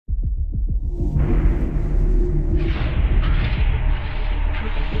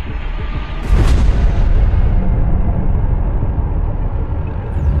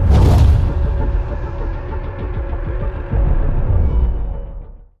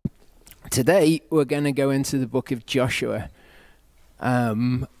Today, we're going to go into the book of Joshua.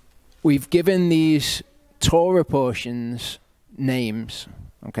 We've given these Torah portions names.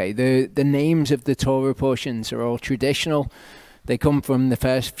 Okay, the names of the Torah portions are all traditional. They come from the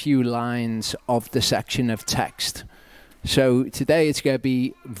first few lines of the section of text. So today it's going to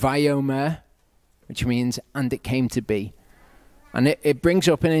be Vayomer, which means, and it came to be. And it brings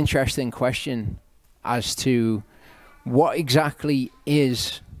up an interesting question as to what exactly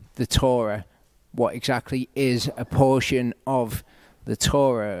is the Torah, what exactly is a portion of the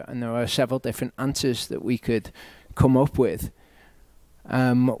Torah, and there are several different answers that we could come up with.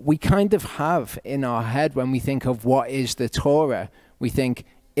 We kind of have in our head, when we think of what is the Torah, we think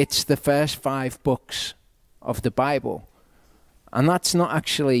it's the first 5 books of the Bible. And that's not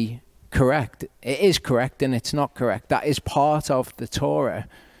actually correct. It is correct and it's not correct. That is part of the Torah.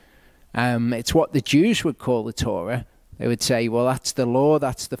 It's what the Jews would call the Torah. They would say, well, that's the law,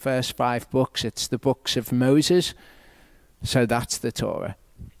 that's the first 5 books, it's the books of Moses, so that's the Torah.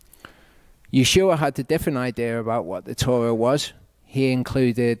 Yeshua had a different idea about what the Torah was. He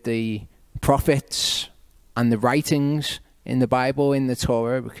included the prophets and the writings in the Bible in the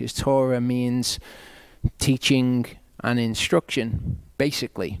Torah, because Torah means teaching and instruction,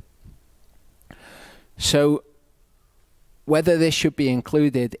 basically. So whether this should be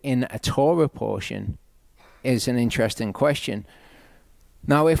included in a Torah portion is an interesting question.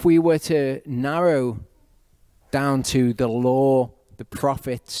 Now, if we were to narrow down to the law, the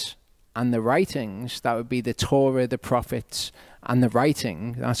prophets, and the writings, that would be the Torah, the prophets, and the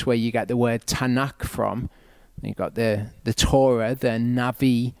writing. That's where you get the word Tanakh from. You've got the Torah, the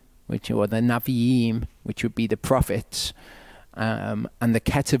Navi, or the Naviim, which would be the prophets, and the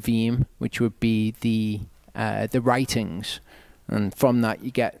Ketuvim, which would be the writings. And from that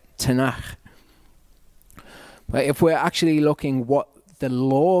you get Tanakh. But if we're actually looking what the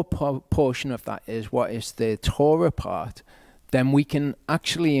law portion of that is, what is the Torah part, then we can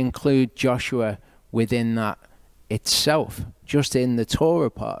actually include Joshua within that itself, just in the Torah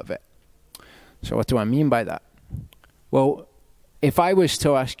part of it. So what do I mean by that? Well, if I was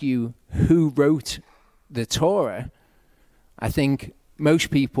to ask you who wrote the Torah, I think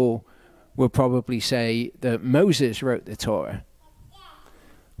most people would probably say that Moses wrote the Torah.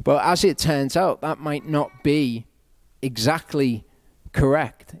 But as it turns out, that might not be exactly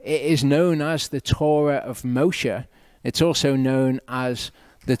correct. It is known as the Torah of Moshe. It's also known as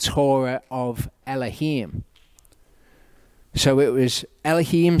the Torah of Elohim. So it was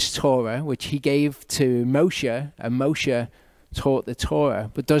Elohim's Torah, which he gave to Moshe, and Moshe taught the Torah.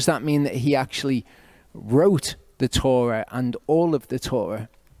 But does that mean that he actually wrote the Torah and all of the Torah?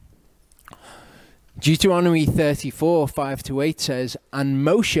 Deuteronomy 34, 5-8 says, "And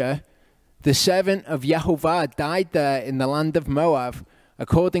Moshe, the servant of Yehovah, died there in the land of Moab,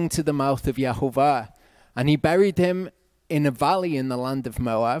 according to the mouth of Yehovah. And he buried him in a valley in the land of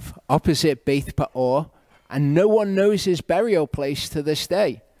Moab, opposite Beth Peor, and no one knows his burial place to this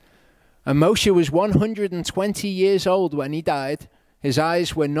day. And Moshe was 120 years old when he died. His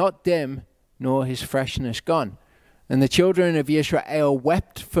eyes were not dim, nor his freshness gone. And the children of Israel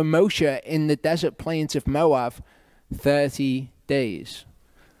wept for Moshe in the desert plains of Moab 30 days.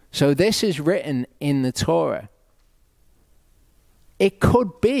 So this is written in the Torah. It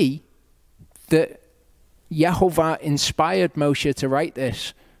could be that Yehovah inspired Moshe to write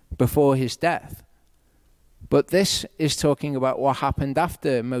this before his death. But this is talking about what happened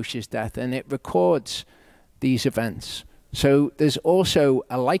after Moshe's death, and it records these events. So there's also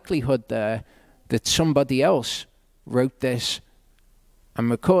a likelihood there that somebody else wrote this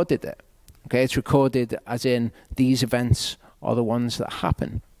and recorded it. Okay, it's recorded as in these events are the ones that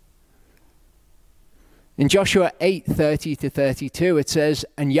happen. In Joshua 8:30-32, it says,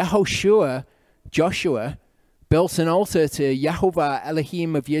 "And Yehoshua, Joshua, built an altar to Yehovah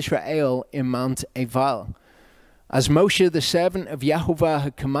Elohim of Israel in Mount Ebal, as Moshe, the servant of Yehovah,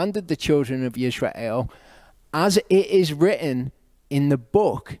 had commanded the children of Israel, as it is written in the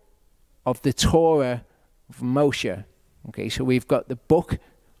book of the Torah of Moshe." Okay, so we've got the book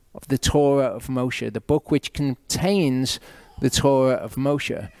of the Torah of Moshe, the book which contains the Torah of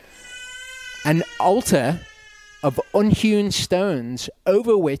Moshe. An altar of unhewn stones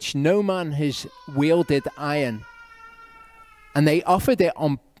over which no man has wielded iron. And they offered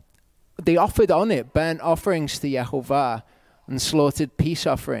on it burnt offerings to Yehovah and slaughtered peace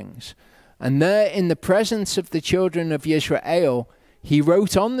offerings. And there in the presence of the children of Israel, he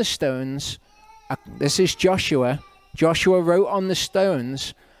wrote on the stones, this is Joshua, Joshua wrote on the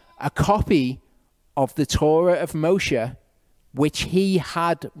stones a copy of the Torah of Moshe, which he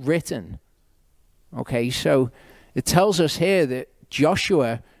had written. Okay, so it tells us here that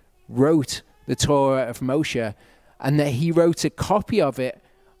Joshua wrote the Torah of Moshe, and that he wrote a copy of it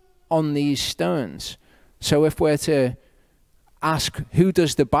on these stones. So if we're to ask, who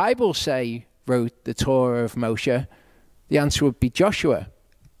does the Bible say wrote the Torah of Moshe, the answer would be Joshua.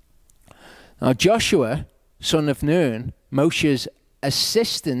 Now Joshua, son of Nun, Moshe's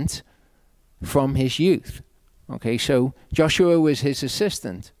assistant from his youth. Okay, so Joshua was his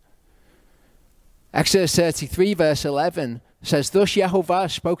assistant. Exodus 33 verse 11 says, thus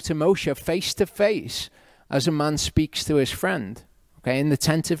Yehovah spoke to Moshe face to face as a man speaks to his friend. Okay, in the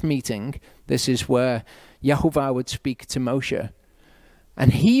tent of meeting, this is where Yehovah would speak to Moshe.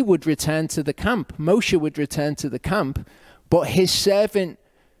 And he would return to the camp. Moshe would return to the camp, but his servant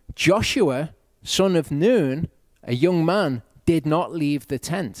Joshua, son of Nun, a young man, did not leave the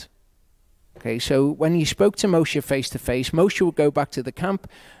tent. Okay, so when he spoke to Moshe face to face, Moshe would go back to the camp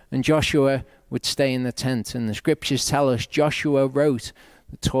and Joshua would stay in the tent. And the scriptures tell us Joshua wrote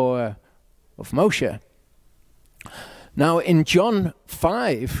the Torah of Moshe. Now in John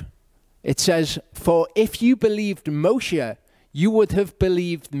 5, it says, for if you believed Moshe, you would have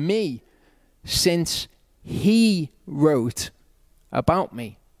believed me, since he wrote about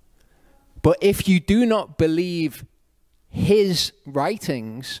me. But if you do not believe his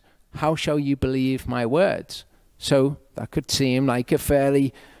writings, how shall you believe my words? So that could seem like a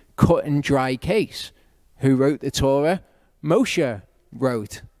fairly cut and dry case. Who wrote the Torah? Moshe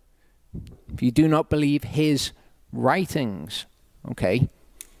wrote. If you do not believe his writings, okay.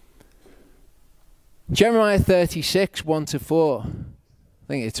 Jeremiah 36, 1-4. I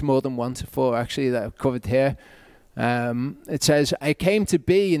think it's more than 1-4 actually that I've covered here. It says, I came to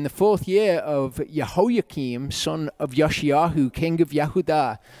be in the 4th year of Jehoiakim, son of Yoshiahu, king of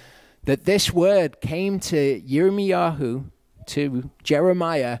Yehudah, that this word came to Yirmiyahu, to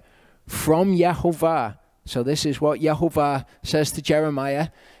Jeremiah, from Yehovah. So this is what Yehovah says to Jeremiah.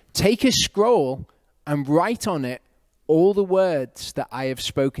 Take a scroll and write on it all the words that I have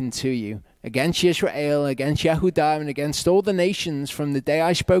spoken to you against Israel, against Yehudah, and against all the nations from the day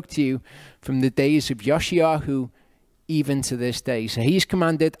I spoke to you, from the days of Yoshiahu, even to this day. So he's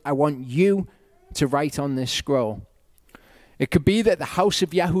commanded, I want you to write on this scroll. It could be that the house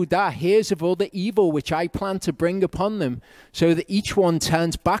of Yehudah hears of all the evil which I plan to bring upon them, so that each one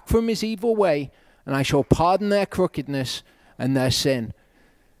turns back from his evil way, and I shall pardon their crookedness and their sin.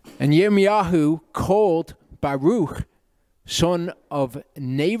 And Yirmiyahu called Baruch, son of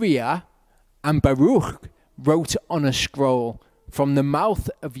Neriah, and Baruch wrote on a scroll from the mouth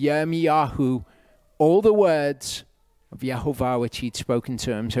of Yirmiyahu all the words of Yehovah which he'd spoken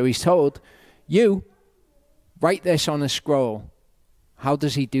to him. So he's told, you write this on a scroll. How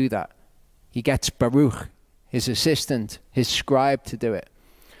does he do that? He gets Baruch, his assistant, his scribe, to do it.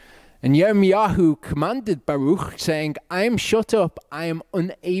 And Yirmiyahu commanded Baruch, saying, I am shut up, I am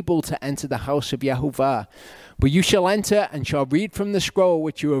unable to enter the house of Yehovah. But you shall enter and shall read from the scroll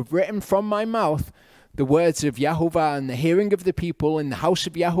which you have written from my mouth, the words of Yehovah in the hearing of the people in the house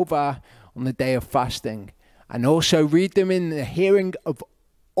of Yehovah on the day of fasting. And also read them in the hearing of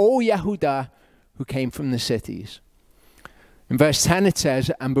all Yehudah who came from the cities. In verse 10 it says,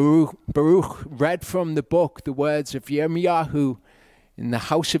 and Baruch read from the book the words of Yirmiyahu in the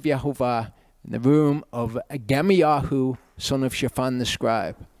house of Yehovah, in the room of Gemiyahu, son of Shaphan the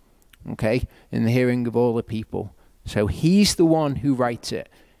scribe. Okay, in the hearing of all the people. So he's the one who writes it.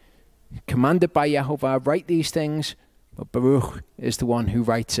 Commanded by Yehovah, write these things, but Baruch is the one who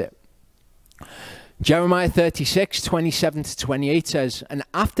writes it. Jeremiah 36, 27-28 says, and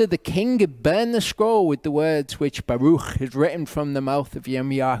after the king had burned the scroll with the words which Baruch had written from the mouth of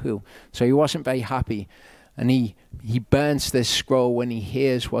Yirmiyahu, so he wasn't very happy, and he burns this scroll when he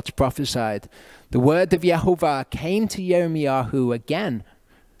hears what's prophesied. The word of Yehovah came to Yirmiyahu again,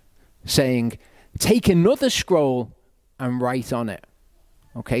 saying, take another scroll and write on it.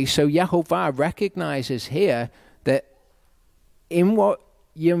 Okay, so Yehovah recognizes here that in what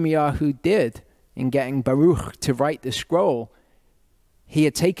Yirmiyahu did in getting Baruch to write the scroll, he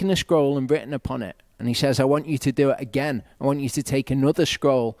had taken a scroll and written upon it. And he says, I want you to do it again. I want you to take another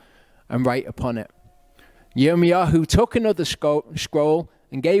scroll and write upon it. Yirmiyahu took another scroll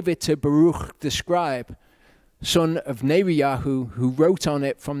and gave it to Baruch the scribe, son of Neriah, who wrote on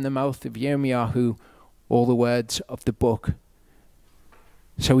it from the mouth of Yirmiyahu all the words of the book.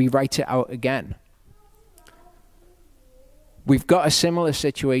 So he writes it out again. We've got a similar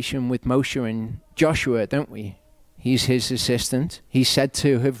situation with Moshe and Joshua, don't we? He's his assistant. He's said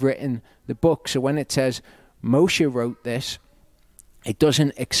to have written the book. So when it says Moshe wrote this, it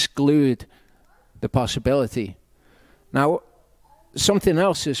doesn't exclude the possibility. Now, something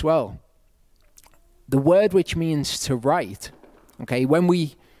else as well. The word which means to write, okay, when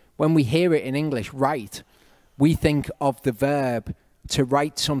we when we hear it in English, write, we think of the verb to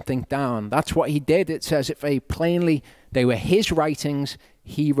write something down. That's what he did. It says it very plainly. They were his writings.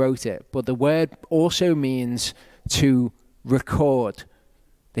 He wrote it. But the word also means to record.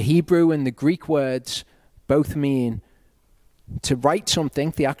 The Hebrew and the Greek words both mean to write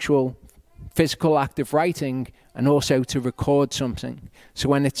something, the actual physical act of writing, and also to record something. So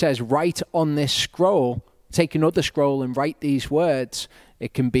when it says write on this scroll, take another scroll and write these words,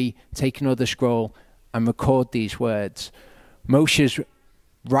 it can be take another scroll and record these words. Moshe's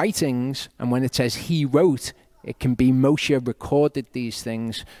writings, and when it says he wrote, it can be Moshe recorded these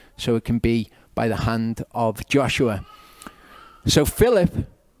things, so it can be by the hand of Joshua. So Philip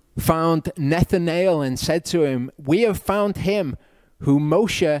found Nathanael and said to him, we have found him who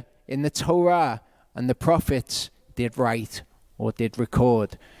Moshe in the Torah and the prophets did write or did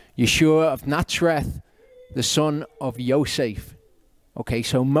record. Yeshua of Nazareth, the son of Yosef. Okay,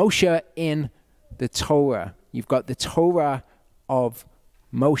 so Moshe in the Torah. You've got the Torah of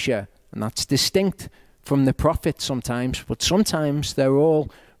Moshe, and that's distinct from the prophets sometimes, but sometimes they're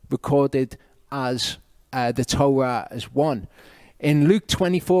all recorded as the Torah as one. In Luke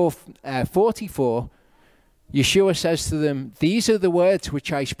 24:44, Yeshua says to them, these are the words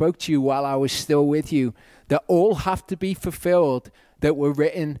which I spoke to you while I was still with you, that all have to be fulfilled that were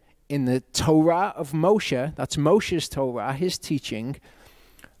written in the Torah of Moshe, that's Moshe's Torah, his teaching,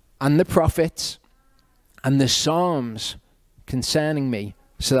 and the prophets, and the Psalms concerning me.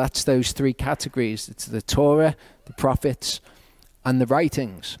 So that's those three categories. It's the Torah, the prophets, and the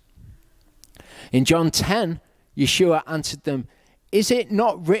writings. In John 10, Yeshua answered them, is it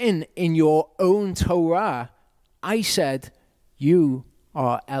not written in your own Torah, I said, you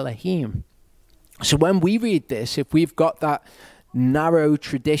are Elohim. So when we read this, if we've got that narrow,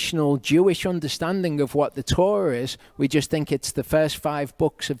 traditional Jewish understanding of what the Torah is, we just think it's the first 5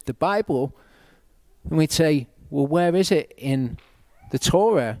 books of the Bible, and we'd say, well, where is it in the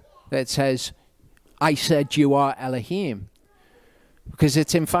Torah that says, I said you are Elohim? Because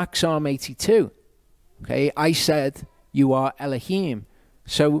it's in fact Psalm 82. Okay, I said you are Elohim.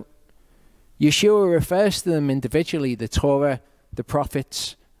 So Yeshua refers to them individually, the Torah, the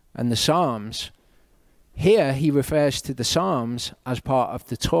prophets, and the Psalms. Here he refers to the Psalms as part of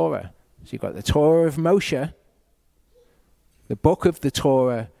the Torah. So you've got the Torah of Moshe, the book of the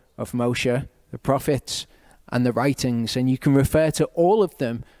Torah of Moshe, the prophets, and the writings, and you can refer to all of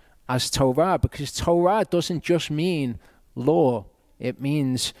them as Torah, because Torah doesn't just mean law, it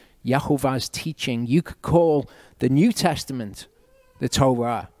means Yahovah's teaching. You could call the New Testament the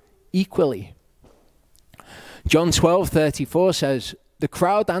Torah equally. John 12:34 says, the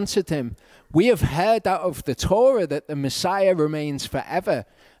crowd answered him, we have heard out of the Torah that the Messiah remains forever,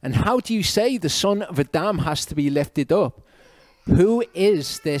 and how do you say the son of Adam has to be lifted up? Who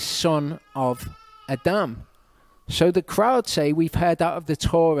is this son of Adam? So the crowd say, we've heard out of the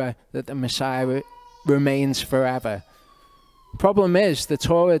Torah that the Messiah remains forever. Problem is, the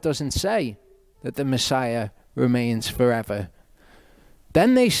Torah doesn't say that the Messiah remains forever.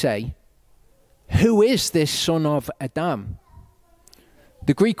 Then they say, who is this son of Adam?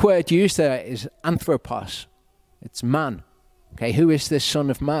 The Greek word used there is anthropos. It's man. Okay, who is this son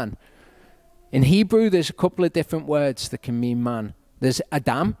of man? In Hebrew, there's a couple of different words that can mean man. There's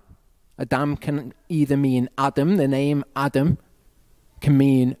Adam. Adam can either mean Adam, the name Adam, can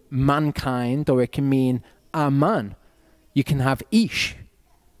mean mankind, or it can mean a man. You can have Ish.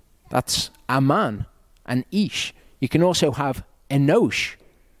 That's a man and Ish. You can also have Enosh.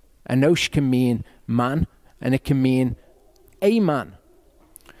 Enosh can mean man, and it can mean a man.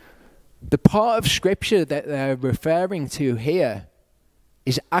 The part of Scripture that they're referring to here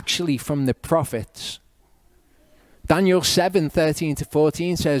is actually from the prophets. Daniel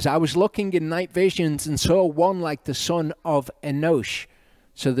 7:13-14 says, I was looking in night visions and saw one like the son of Enosh,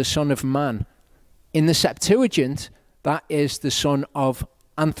 so the son of man. In the Septuagint, that is the son of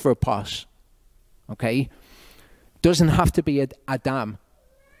Anthropos. Okay? Doesn't have to be Adam.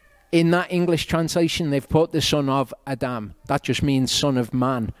 In that English translation, they've put the son of Adam. That just means son of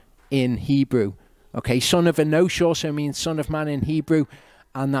man in Hebrew. Okay, son of Enosh also means son of man in Hebrew,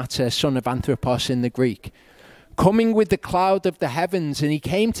 and that's a son of Anthropos in the Greek. Coming with the cloud of the heavens, and he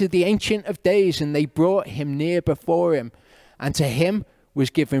came to the Ancient of Days, and they brought him near before him. And to him was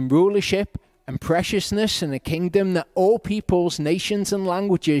given rulership and preciousness and a kingdom, that all peoples, nations, and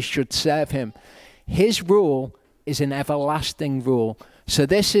languages should serve him. His rule is an everlasting rule. So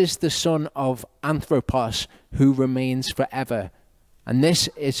this is the son of Anthropos, who remains forever. And this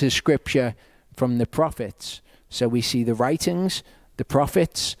is a scripture from the prophets. So we see the writings, the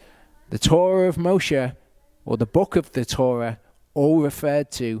prophets, the Torah of Moshe, or the book of the Torah, all referred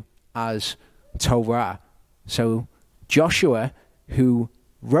to as Torah. So Joshua, who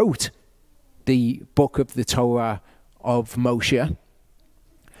wrote the book of the Torah of Moshe,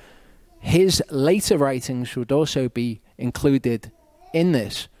 his later writings would also be included in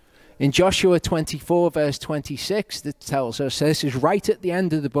this. In Joshua 24 verse 26, it tells us, this is right at the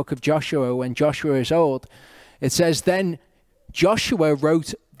end of the book of Joshua when Joshua is old. It says, then Joshua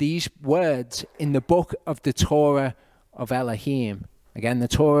wrote these words in the book of the Torah of Elohim. Again, the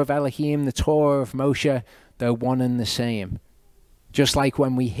Torah of Elohim, the Torah of Moshe, they're one and the same. Just like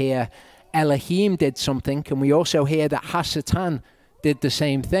when we hear Elohim did something, and we also hear that Hasatan did the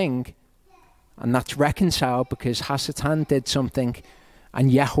same thing, and that's reconciled because Hasatan did something and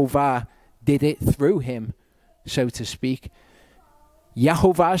Yehovah did it through him, so to speak.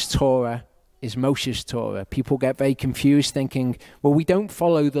 Yehovah's Torah is Moshe's Torah. People get very confused thinking, well, we don't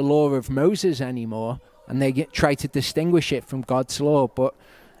follow the law of Moses anymore, and they try to distinguish it from God's law. But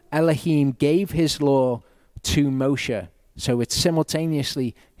Elohim gave his law to Moshe. So it's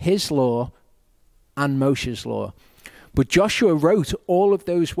simultaneously his law and Moshe's law. But Joshua wrote all of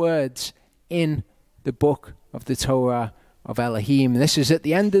those words in the book of the Torah of Elohim. This is at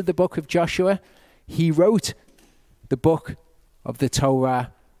the end of the book of Joshua. He wrote the book of the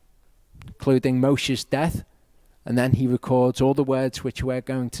Torah, including Moshe's death, and then he records all the words which we're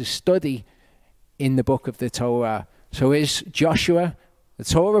going to study in the book of the Torah. So is Joshua the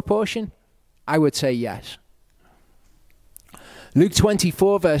Torah portion? I would say yes. Luke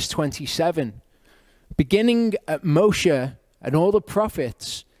 24 verse 27. Beginning at Moshe and all the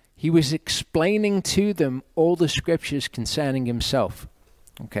prophets, he was explaining to them all the scriptures concerning himself.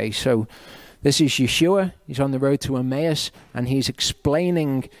 Okay, so this is Yeshua. He's on the road to Emmaus, and he's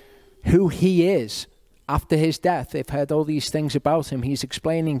explaining who he is after his death. They've heard all these things about him. He's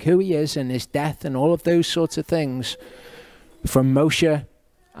explaining who he is and his death and all of those sorts of things from Moshe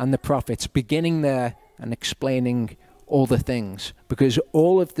and the prophets, beginning there and explaining all the things. Because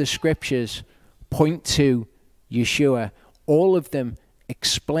all of the scriptures point to Yeshua. All of them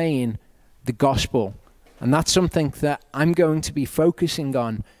explain the gospel. And that's something that I'm going to be focusing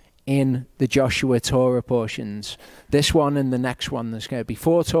on in the Joshua Torah portions. This one and the next one. There's going to be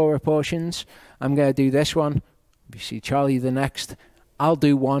 4 Torah portions. I'm going to do this one. You see Charlie the next. I'll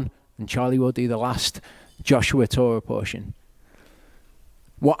do one, and Charlie will do the last Joshua Torah portion.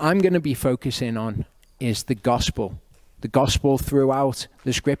 What I'm going to be focusing on is the gospel. The gospel throughout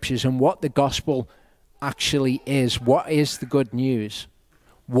the scriptures and what the gospel actually is. What is the good news?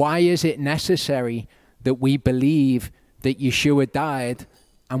 Why is it necessary that we believe that Yeshua died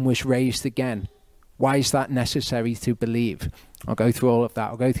and was raised again? Why is that necessary to believe? I'll go through all of that.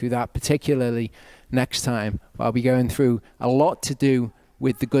 I'll go through that particularly next time. I'll be going through a lot to do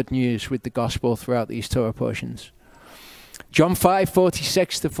with the good news, with the gospel throughout these Torah portions. John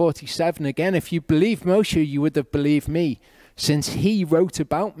 5:46-47. Again, if you believe Moshe, you would have believed me, since he wrote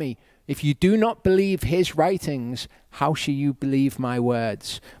about me. If you do not believe his writings, how shall you believe my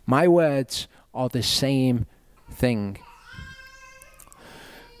words? My words are the same thing.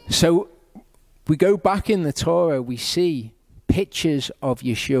 So we go back in the Torah, we see pictures of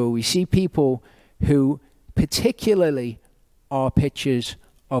Yeshua. We see people who particularly are pictures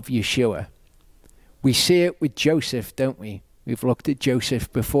of Yeshua. We see it with Joseph, don't we? We've looked at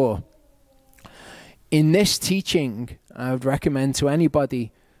Joseph before. In this teaching, I would recommend to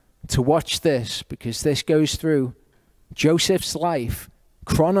anybody to watch this, because this goes through Joseph's life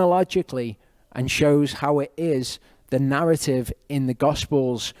chronologically and shows how it is the narrative in the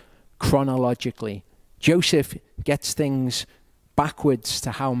Gospels chronologically. Joseph gets things backwards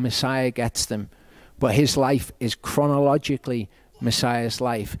to how Messiah gets them, but his life is chronologically Messiah's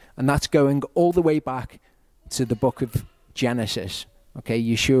life, and that's going all the way back to the book of Genesis. Okay,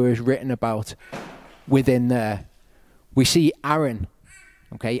 Yeshua is written about within there. We see Aaron.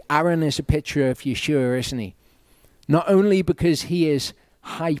 Okay, Aaron is a picture of Yeshua, isn't he? Not only because he is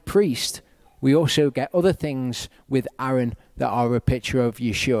high priest, we also get other things with Aaron that are a picture of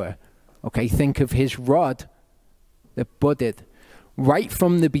Yeshua. Okay, think of his rod that budded. Right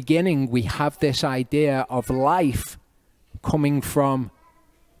from the beginning, we have this idea of life coming from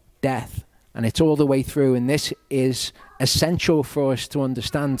death. And it's all the way through. And this is essential for us to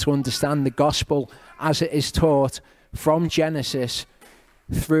understand the gospel as it is taught from Genesis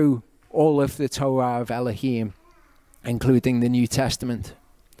through all of the Torah of Elohim, including the New Testament.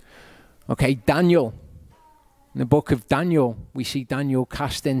 Okay, Daniel. In the book of Daniel, we see Daniel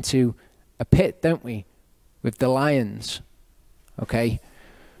cast into a pit, don't we? With the lions. Okay.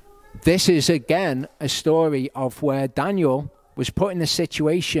 This is again a story of where Daniel was put in a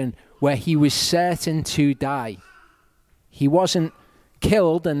situation where he was certain to die. He wasn't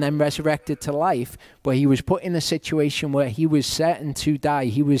killed and then resurrected to life, but he was put in a situation where he was certain to die.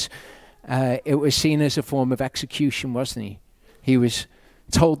 He was, it was seen as a form of execution, wasn't he? He was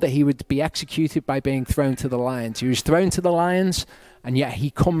told that he would be executed by being thrown to the lions. He was thrown to the lions, and yet he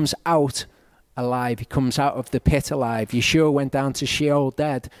comes out alive. He comes out of the pit alive. Yeshua went down to Sheol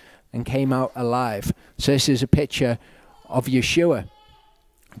dead and came out alive. So this is a picture of Yeshua.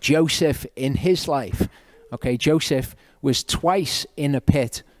 Joseph in his life. Okay, Joseph was twice in a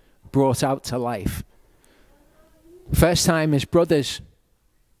pit, brought out to life. First time his brothers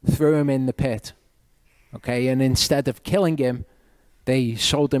threw him in the pit. Okay, and instead of killing him, they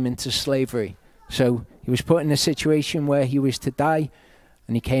sold him into slavery. So he was put in a situation where he was to die,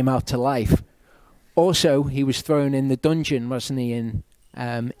 and he came out to life. Also, he was thrown in the dungeon, wasn't he, in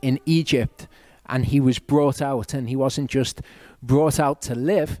Egypt, and he was brought out, and he wasn't just brought out to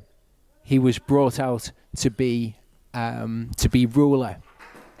live, he was brought out to be ruler.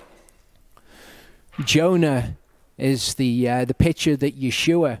 Jonah is the picture that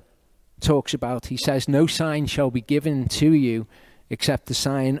Yeshua talks about. He says, "No sign shall be given to you except the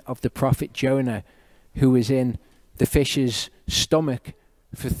sign of the prophet Jonah, who was in the fish's stomach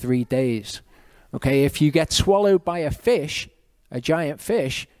for 3 days." Okay, if you get swallowed by a fish, a giant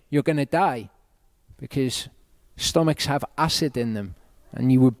fish, you're going to die, because stomachs have acid in them,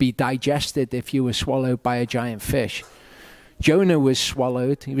 and you would be digested if you were swallowed by a giant fish. Jonah was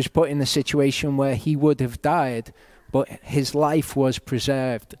swallowed. He was put in a situation where he would have died, but his life was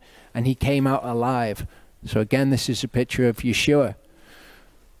preserved, and he came out alive. So again, this is a picture of Yeshua.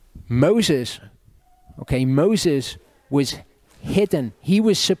 Moses, okay, Moses was hidden. He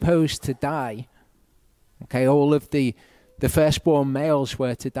was supposed to die. Okay, all of the firstborn males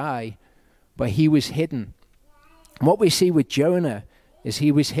were to die, but he was hidden. What we see with Jonah is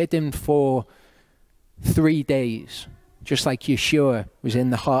he was hidden for 3 days, just like Yeshua was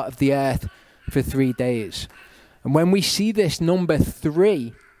in the heart of the earth for 3 days. And when we see this number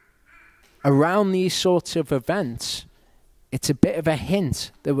 3 around these sorts of events, it's a bit of a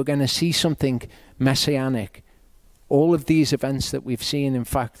hint that we're going to see something messianic. All of these events that we've seen, in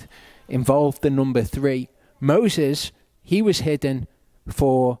fact, involve the number 3. Moses, he was hidden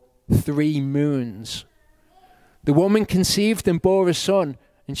for 3 moons. The woman conceived and bore a son,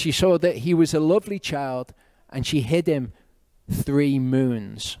 and she saw that he was a lovely child, and she hid him 3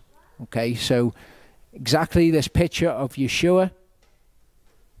 moons. Okay, so exactly this picture of Yeshua.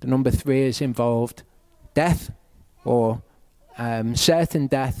 The number 3 is involved death, or certain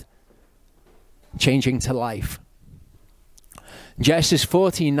death, changing to life. Genesis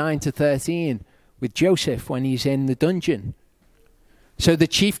 14:9-13, with Joseph when he's in the dungeon. So the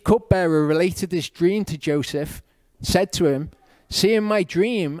chief cupbearer related this dream to Joseph, said to him, "See, in my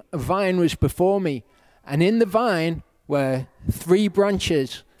dream, a vine was before me, and in the vine were 3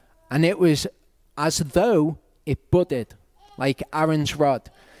 branches, and it was as though it budded, like Aaron's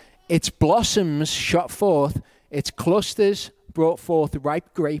rod. Its blossoms shot forth, its clusters brought forth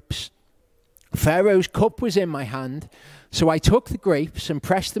ripe grapes. Pharaoh's cup was in my hand, so I took the grapes and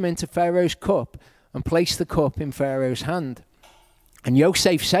pressed them into Pharaoh's cup and placed the cup in Pharaoh's hand." And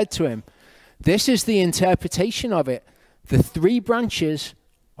Yosef said to him, "This is the interpretation of it. The 3 branches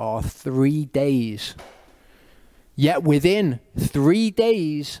are 3 days. Yet within 3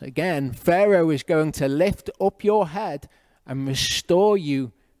 days, again, Pharaoh is going to lift up your head and restore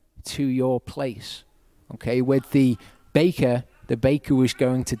you to your place." Okay, with the baker was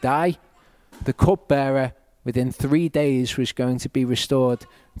going to die. The cupbearer, within 3 days, was going to be restored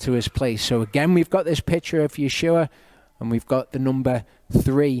to his place. So again, we've got this picture of Yeshua, and we've got the number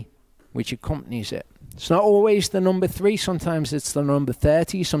 3, which accompanies it. It's not always the number 3. Sometimes it's the number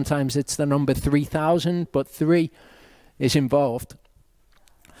 30. Sometimes it's the number 3,000. But 3 is involved.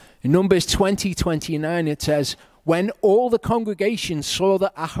 In Numbers 20:29, it says, "When all the congregation saw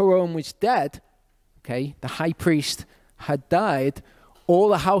that Aharon was dead," okay, the high priest had died, "all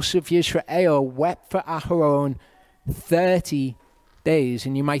the house of Israel wept for Aharon 30 days.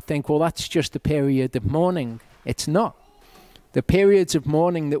 And you might think, well, that's just a period of mourning. It's not. The periods of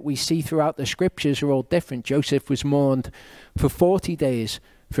mourning that we see throughout the scriptures are all different. Joseph was mourned for 40 days,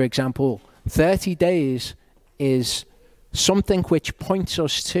 for example. 30 days is something which points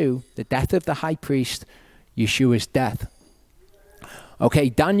us to the death of the high priest, Yeshua's death. Okay,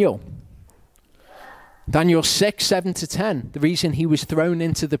 Daniel 6:7-10, the reason he was thrown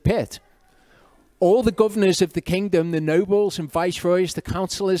into the pit. "All the governors of the kingdom, the nobles and viceroys, the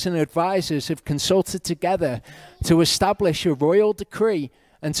counselors and advisors have consulted together to establish a royal decree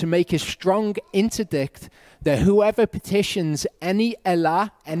and to make a strong interdict that whoever petitions any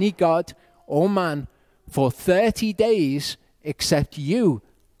elah, any god or man, for 30 days except you,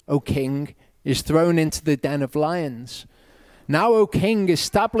 O king, is thrown into the den of lions. Now, O king,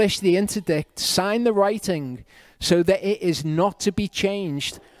 establish the interdict, sign the writing, so that it is not to be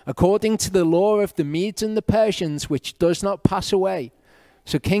changed, according to the law of the Medes and the Persians, which does not pass away.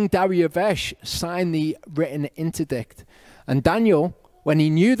 So King Darius signed the written interdict. And Daniel, when he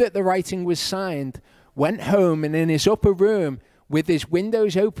knew that the writing was signed, went home, and in his upper room, with his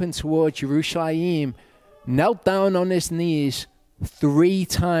windows open toward Jerusalem, knelt down on his knees 3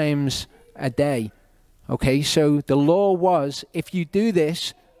 times a day. Okay, so the law was, if you do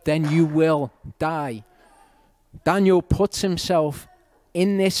this, then you will die. Daniel puts himself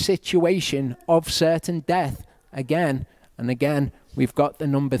in this situation of certain death again and again. We've got the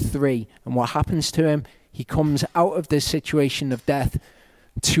number 3. And what happens to him? He comes out of this situation of death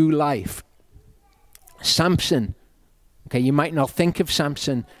to life. Samson. Okay, you might not think of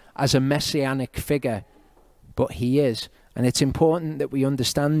Samson as a messianic figure, but he is. And it's important that we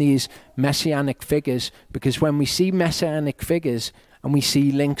understand these messianic figures, because when we see messianic figures and we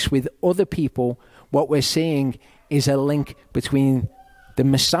see links with other people, what we're seeing is a link between the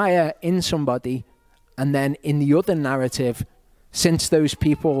Messiah in somebody and then in the other narrative, since those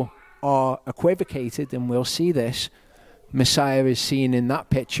people are equivocated, and we'll see this, Messiah is seen in that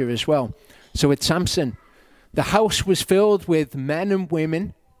picture as well. So with Samson, the house was filled with men and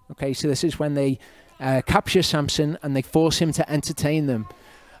women. Okay, so this is when they capture Samson and they force him to entertain them.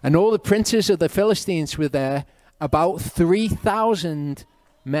 And all the princes of the Philistines were there, about 3,000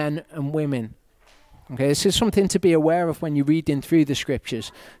 men and women. Okay, this is something to be aware of when you're reading through the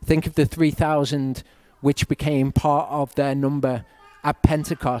scriptures. Think of the 3,000 which became part of their number at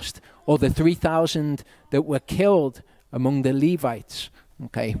Pentecost, or the 3,000 that were killed among the Levites.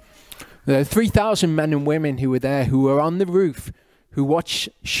 Okay, there are 3,000 men and women who were there, who were on the roof, who watched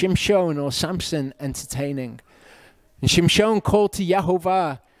Shimshon or Samson entertaining. And Shimshon called to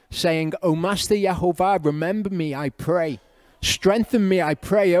Yehovah, saying, O Master Yehovah, remember me, I pray. Strengthen me, I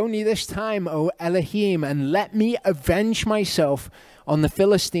pray, only this time, O Elohim, and let me avenge myself on the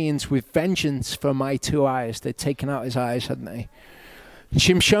Philistines with vengeance for my 2 eyes. They'd taken out his eyes, hadn't they? And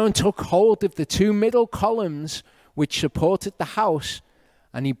Shimshon took hold of the 2 middle columns which supported the house,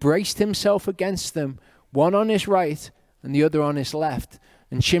 and he braced himself against them, one on his right and the other on his left.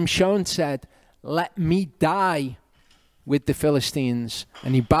 And Shimshon said, let me die with the Philistines.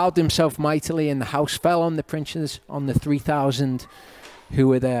 And he bowed himself mightily, and the house fell on the princes, on the 3,000 who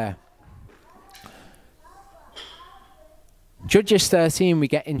were there. Judges 13, we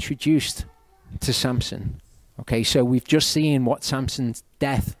get introduced to Samson. Okay, so we've just seen what Samson's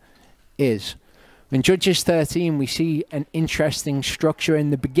death is. In Judges 13, we see an interesting structure. In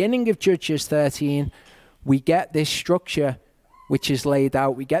the beginning of Judges 13, we get this structure which is laid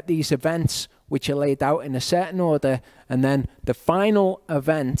out. We get these events which are laid out in a certain order, and then the final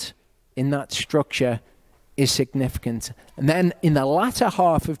event in that structure is significant. And then in the latter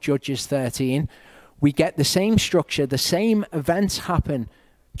half of Judges 13, we get the same structure, the same events happen,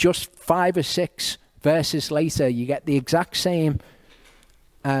 just 5 or 6 verses later. You get the exact same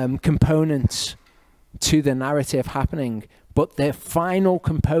components to the narrative happening, but the final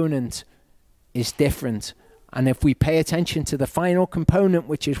component is different. And if we pay attention to the final component,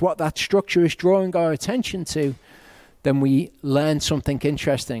 which is what that structure is drawing our attention to, then we learn something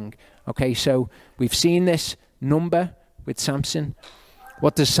interesting. Okay, so we've seen this number with Samson.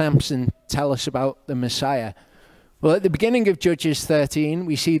 What does Samson tell us about the Messiah? Well, at the beginning of Judges 13,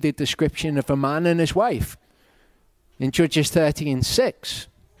 we see the description of a man and his wife. In Judges 13:6,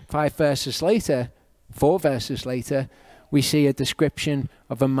 5 verses later, 4 verses later, we see a description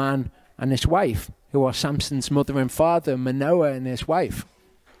of a man and his wife, who are Samson's mother and father, Manoah and his wife.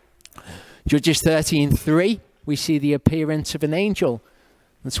 Judges 13:3, we see the appearance of an angel.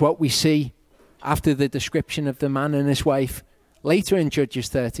 That's what we see after the description of the man and his wife later in Judges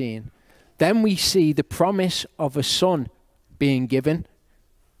 13. Then we see the promise of a son being given.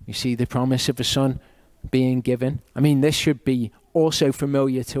 We see the promise of a son being given. I mean, this should be also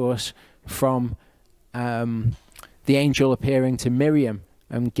familiar to us from the angel appearing to Miriam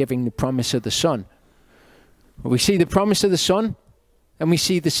and giving the promise of the son. We see the promise of the son, and we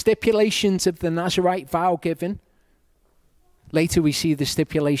see the stipulations of the Nazirite vow given. Later we see the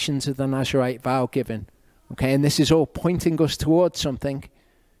stipulations of the Nazirite vow given. Okay, and this is all pointing us towards something.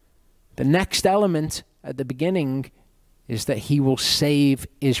 The next element at the beginning is that he will save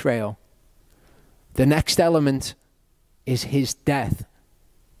Israel. The next element is his death.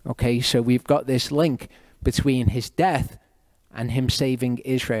 Okay, so we've got this link between his death and him saving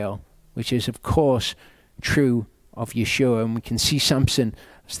Israel, which is, of course, true of Yeshua. And we can see Samson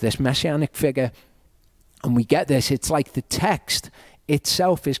as this messianic figure And we get this, it's like the text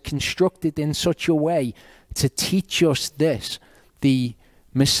itself is constructed in such a way to teach us this. The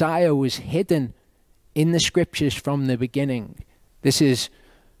Messiah was hidden in the scriptures from the beginning. This is,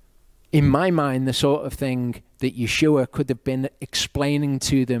 in my mind, the sort of thing that Yeshua could have been explaining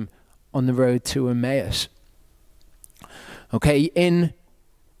to them on the road to Emmaus. Okay, in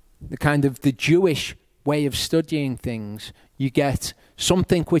the kind of the Jewish way of studying things, you get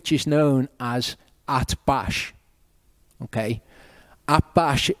something which is known as Atbash. Okay,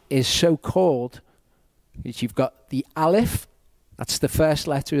 Atbash is so called because you've got the Aleph, that's the first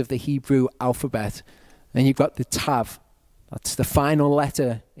letter of the Hebrew alphabet. Then you've got the Tav, that's the final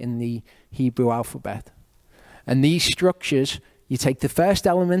letter in the Hebrew alphabet. And these structures, you take the first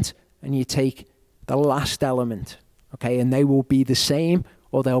element and you take the last element. Okay, and they will be the same,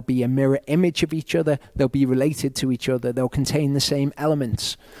 or they'll be a mirror image of each other. They'll be related to each other. They'll contain the same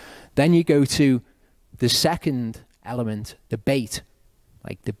elements. Then you go to the second element, the bait,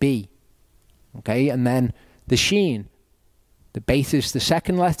 like the B. Okay, and then the sheen. The bait is the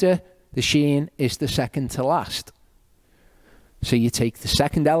second letter. The sheen is the second to last. So you take the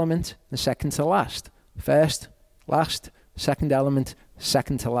second element, the second to last. First, last, second element,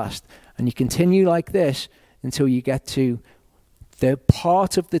 second to last. And you continue like this until you get to the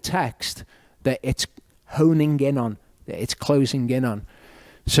part of the text that it's honing in on, that it's closing in on.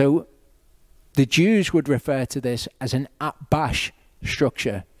 So the Jews would refer to this as an Atbash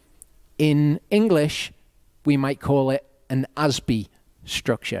structure. In English, we might call it an Asbi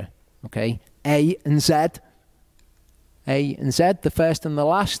structure. Okay, A and Z, the first and the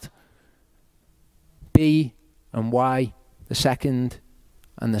last. B and Y, the second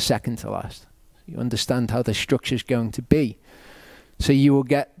and the second to last. You understand how the structure is going to be. So you will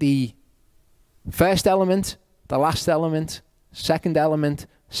get the first element, the last element, second to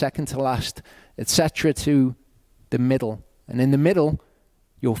last, etc. to the middle. And in the middle,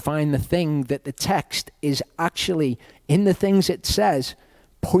 you'll find the thing that the text is actually, in the things it says,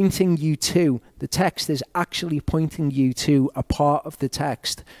 pointing you to. The text is actually pointing you to a part of the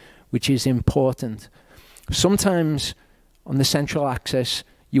text which is important. Sometimes on the central axis,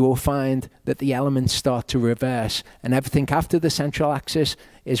 you will find that the elements start to reverse, and everything after the central axis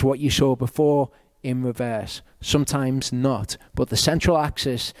is what you saw before in reverse. Sometimes not, but the central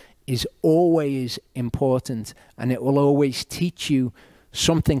axis is always important, and it will always teach you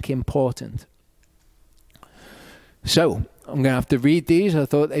something important. So I'm going to have to read these. I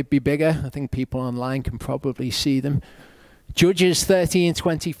thought they'd be bigger. I think people online can probably see them. Judges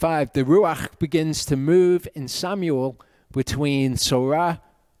 13:25. The Ruach begins to move in Samuel between Sorah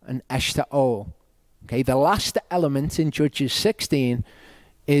and Eshtaol. Okay, the last element in Judges 16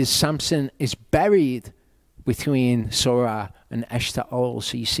 is Samson is buried between Sorah and Eshtaol.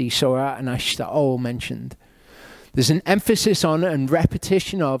 So you see Sorah and Eshtaol mentioned. There's an emphasis on and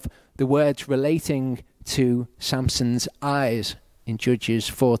repetition of the words relating to Samson's eyes in Judges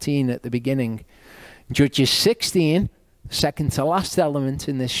 14 at the beginning. In Judges 16, second to last element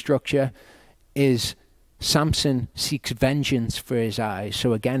in this structure is Samson seeks vengeance for his eyes.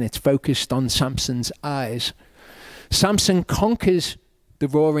 So again, it's focused on Samson's eyes. Samson conquers the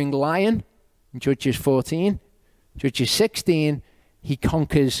roaring lion in Judges 14. Judges 16, he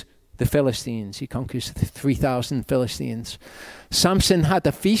conquers the Philistines. He conquers the 3,000 Philistines. Samson had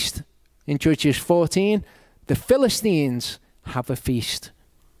a feast in Judges 14. The Philistines have a feast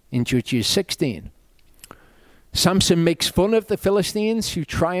in Judges 16. Samson makes fun of the Philistines who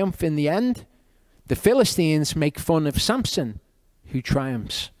triumph in the end. The Philistines make fun of Samson who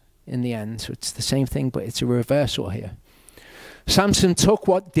triumphs in the end. So it's the same thing, but it's a reversal here. Samson took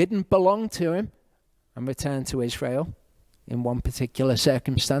what didn't belong to him and returned to Israel in one particular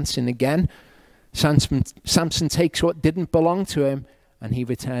circumstance. And again, Samson takes what didn't belong to him and he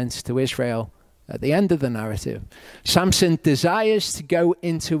returns to Israel at the end of the narrative. Samson desires to go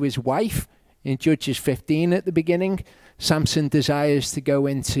into his wife in Judges 15 at the beginning. Samson desires to go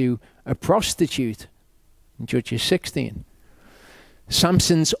into a prostitute in Judges 16.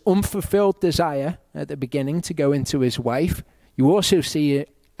 Samson's unfulfilled desire at the beginning to go into his wife. You also see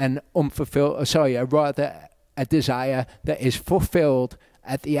a desire that is fulfilled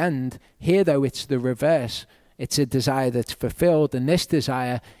at the end. Here, though, it's the reverse. It's a desire that's fulfilled, and this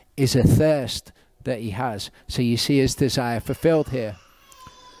desire is a thirst that he has. So you see his desire fulfilled here.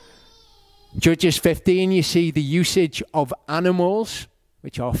 Judges 15, you see the usage of animals,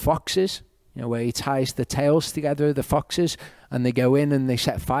 which are foxes, where he ties the tails together of the foxes, and they go in and they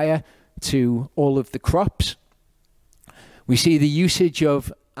set fire to all of the crops. We see the usage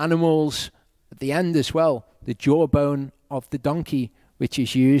of animals at the end as well, the jawbone of the donkey, which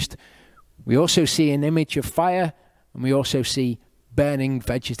is used. We also see an image of fire, and we also see burning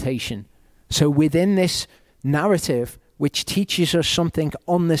vegetation. So within this narrative, which teaches us something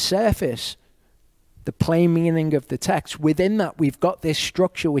on the surface, the plain meaning of the text, within that we've got this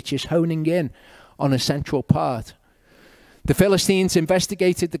structure which is honing in on a central part. The Philistines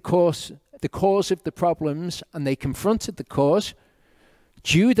investigated the cause of the problems, and they confronted the cause.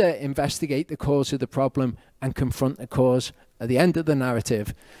 Judah investigate the cause of the problem and confront the cause at the end of the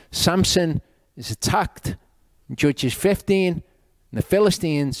narrative. Samson is attacked in Judges 15, and the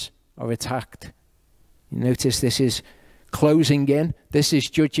Philistines are attacked. You notice this is closing in. This is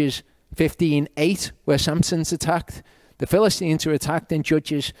Judges 15:8, where Samson's attacked. The Philistines are attacked in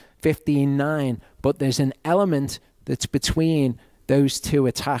Judges 15:9, but there's an element that's between those two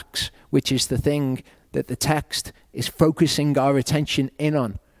attacks, which is the thing that the text is focusing our attention in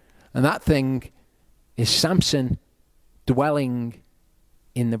on. And that thing is Samson dwelling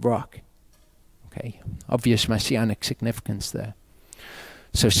in the rock. Okay, obvious messianic significance there.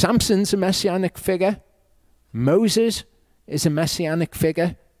 So Samson's a messianic figure. Moses is a messianic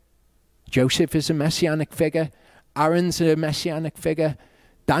figure. Joseph is a messianic figure. Aaron's a messianic figure.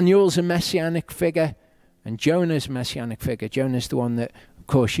 Daniel's a messianic figure. And Jonah's a messianic figure. Jonah's the one that, of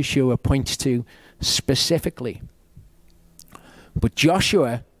course, Yeshua points to specifically. But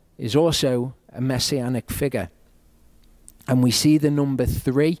Joshua is also a messianic figure. And we see the number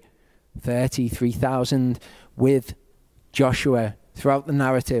 3,000 with Joshua throughout the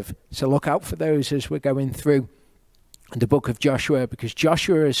narrative. So look out for those as we're going through the book of Joshua, because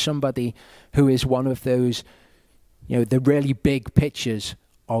Joshua is somebody who is one of those, the really big pictures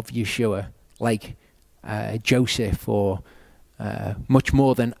of Yeshua, like Joseph, or much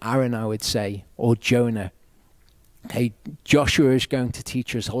more than Aaron, I would say, or Jonah. Okay, Joshua is going to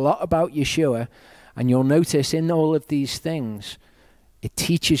teach us a lot about Yeshua, and you'll notice in all of these things, it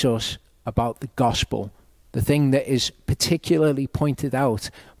teaches us about the gospel, the thing that is particularly pointed out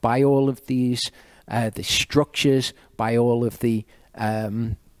by all of these the structures, by all of the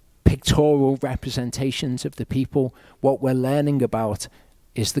pictorial representations of the people. What we're learning about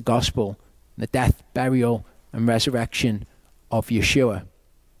is the gospel, the death, burial, and resurrection of Yeshua.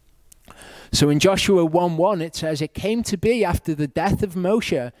 So in Joshua 1:1 it says, "It came to be after the death of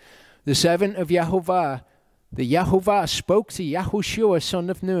Moshe, the servant of Yehovah, that Yehovah spoke to Yahushua, son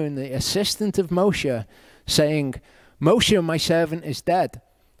of Nun, the assistant of Moshe, saying, Moshe, my servant, is dead.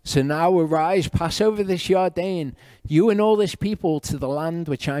 So now arise, pass over this Jordan, you and all this people, to the land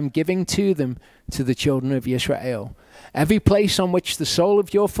which I am giving to them, to the children of Israel. Every place on which the sole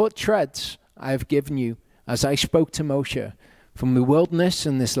of your foot treads, I have given you, as I spoke to Moshe, from the wilderness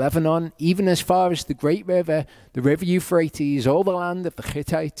and this Lebanon, even as far as the great river, the river Euphrates, all the land of the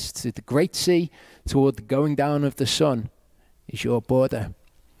Hittites, to the great sea, toward the going down of the sun, is your border.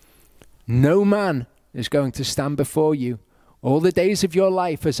 No man is going to stand before you all the days of your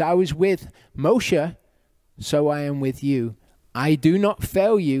life. As I was with Moshe, so I am with you. I do not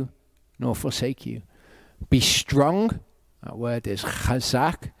fail you, nor forsake you. Be strong," that word is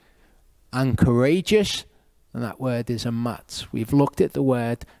chazak, "and courageous," and that word is amatz. We've looked at the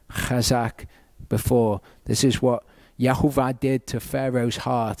word chazak before. This is what Yehovah did to Pharaoh's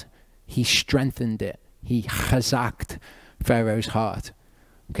heart. He strengthened it. He chazaked Pharaoh's heart.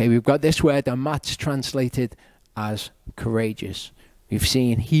 Okay, we've got this word amatz translated as courageous. We've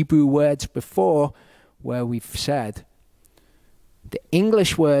seen Hebrew words before where we've said the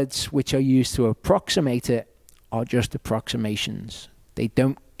English words which are used to approximate it are just approximations. They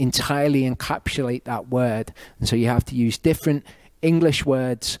don't entirely encapsulate that word, and so you have to use different English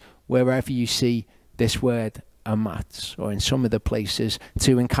words wherever you see this word amatz, or in some of the places,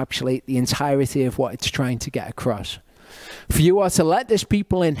 to encapsulate the entirety of what it's trying to get across. "For you are to let this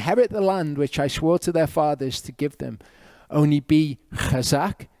people inherit the land which I swore to their fathers to give them. Only be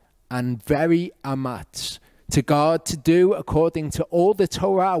chazak and very amatz, to guard, to do according to all the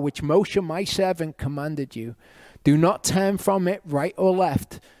Torah which Moshe my servant commanded you. Do not turn from it right or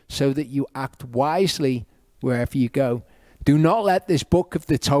left, so that you act wisely wherever you go. Do not let this book of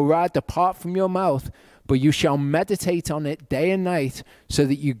the Torah depart from your mouth, but you shall meditate on it day and night, so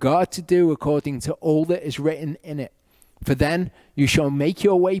that you guard to do according to all that is written in it. For then you shall make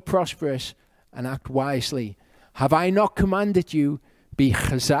your way prosperous and act wisely. Have I not commanded you? Be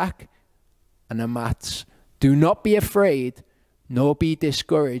chazak and amatz. Do not be afraid, nor be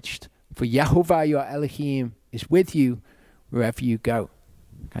discouraged, for Yehovah your Elohim is with you wherever you go."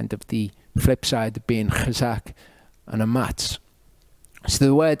 Kind of the flip side of being chazak and amatz. So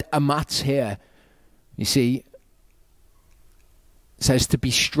the word amatz here, you see, says to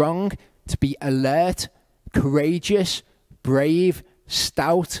be strong, to be alert, courageous, brave,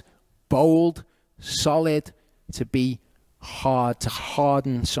 stout, bold, solid, to be hard, to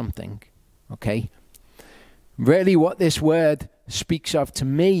harden something. Okay? Really what this word speaks of to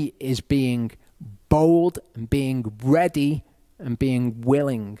me is being bold and being ready and being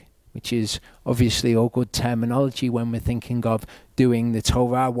willing, which is obviously all good terminology when we're thinking of doing the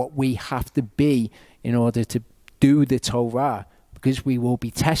Torah, what we have to be in order to do the Torah, because we will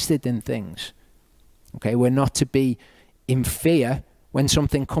be tested in things. Okay, we're not to be in fear when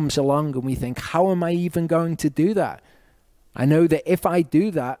something comes along and we think, how am I even going to do that? I know that if I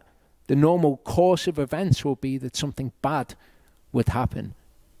do that, the normal course of events will be that something bad would happen.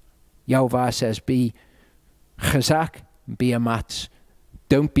 Yehovah says, be chazak, be amatz.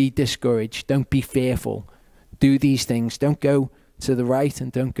 Don't be discouraged. Don't be fearful. Do these things. Don't go to the right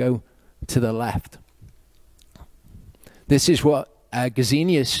and don't go to the left. This is what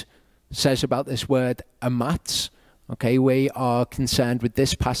Gesenius says about this word amatz. Okay, we are concerned with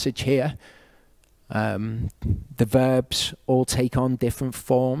this passage here. The verbs all take on different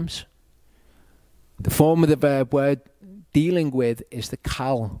forms. The form of the verb we're dealing with is the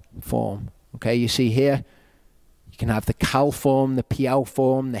kal form. Okay, you see here, you can have the kal form, the piel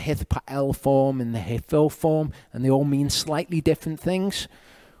form, the hithpael form, and the hifil form, and they all mean slightly different things.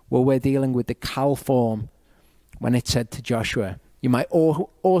 Well, we're dealing with the kal form when it said to Joshua. You might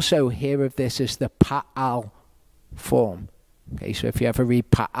also hear of this as the pa'al form. Okay, so if you ever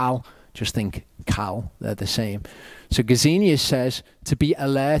read pa'al, just think kal, they're the same. So Gesenius says to be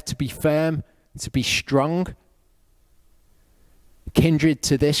alert, to be firm, to be strong. Kindred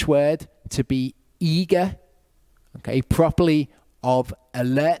to this word, to be eager, okay, properly of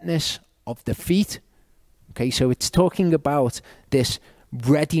alertness of the feet. Okay, so it's talking about this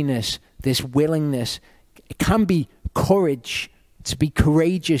readiness, this willingness. It can be courage, to be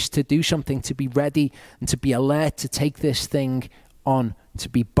courageous to do something, to be ready and to be alert to take this thing on, to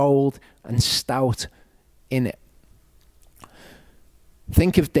be bold and stout in it.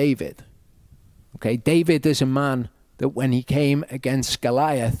 Think of David. Okay, David is a man that when he came against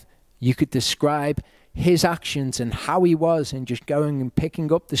Goliath, you could describe his actions and how he was in just going and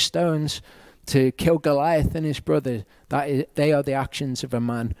picking up the stones to kill Goliath and his brother. They are the actions of a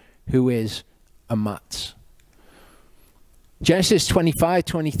man who is a matz. Genesis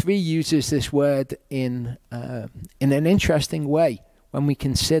 25:23 uses this word in an interesting way when we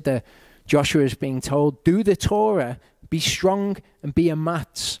consider Joshua is being told, do the Torah, be strong and be a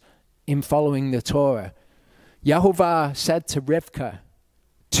matz in following the Torah. Yehovah said to Rivkah,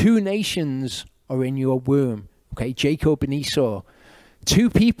 2 nations are in your womb, okay, Jacob and Esau. 2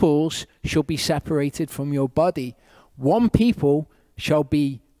 peoples shall be separated from your body. 1 people shall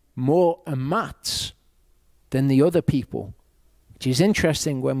be more a matz than the other people. Which is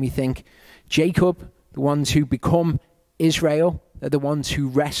interesting when we think Jacob, the ones who become Israel, they're the ones who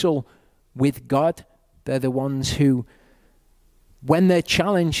wrestle with God. They're the ones who, when they're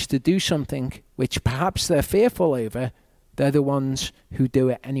challenged to do something which perhaps they're fearful over, they're the ones who do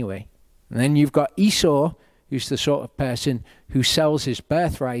it anyway. And then you've got Esau, who's the sort of person who sells his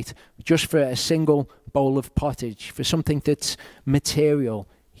birthright just for a single bowl of pottage, for something that's material.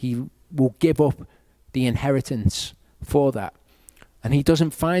 He will give up the inheritance for that. And he doesn't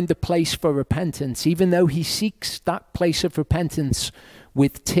find the place for repentance. Even though he seeks that place of repentance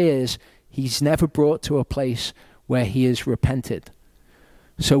with tears, he's never brought to a place where he is repented.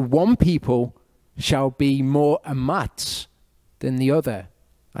 So 1 people shall be more a matz than the other.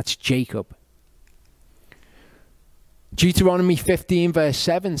 That's Jacob. Deuteronomy 15 verse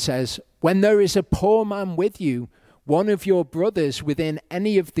 7 says, when there is a poor man with you, one of your brothers within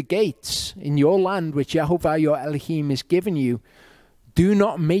any of the gates in your land which Yehovah your Elohim has given you, do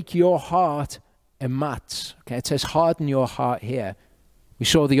not make your heart a matz. Okay, it says harden your heart here. We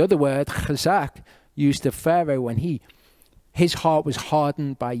saw the other word, chazak, used of Pharaoh when his heart was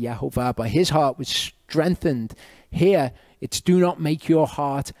hardened by Yehovah, but his heart was strengthened. Here, it's do not make your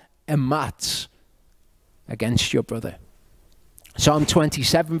heart a matz against your brother. Psalm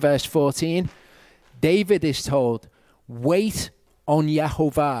 27 verse 14, David is told, wait on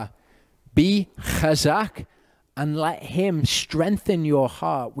Yehovah, be chazak, and let him strengthen your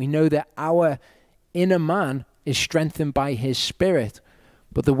heart. We know that our inner man is strengthened by his spirit.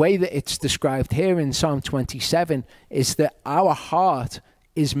 But the way that it's described here in Psalm 27 is that our heart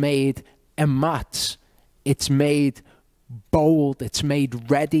is made a matz. It's made bold. It's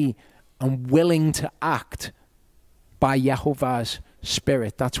made ready and willing to act by Yehovah's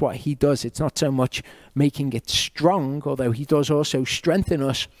spirit. That's what he does. It's not so much making it strong, although he does also strengthen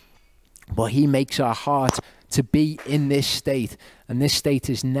us, but he makes our heart to be in this state. And this state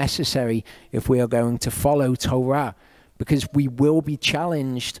is necessary if we are going to follow Torah, because we will be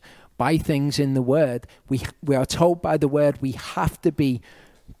challenged by things in the word. We are told by the word we have to be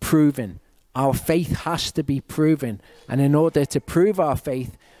proven. Our faith has to be proven. And in order to prove our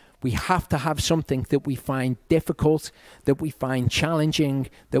faith, we have to have something that we find difficult, that we find challenging,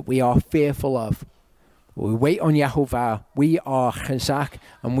 that we are fearful of. We wait on Yehovah, we are chazak,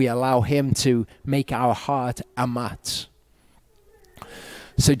 and we allow him to make our heart amatz.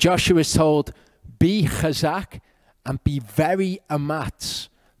 So Joshua is told, be chazak and be very amatz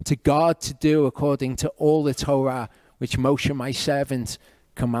to God to do according to all the Torah which Moshe my servant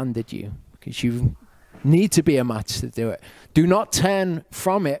commanded you. Because you need to be amatz to do it. Do not turn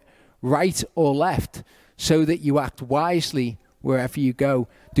from it right or left, so that you act wisely wherever you go.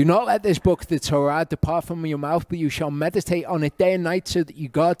 Do not let this book, the Torah, depart from your mouth, but you shall meditate on it day and night, so that you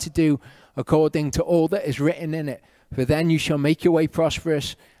guard to do according to all that is written in it. For then you shall make your way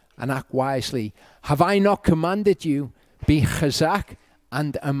prosperous and act wisely. Have I not commanded you? Be chazak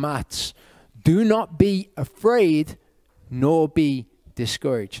and amatz. Do not be afraid, nor be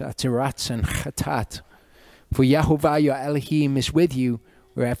discouraged. That's aratz and chatat. For Yehovah your Elohim is with you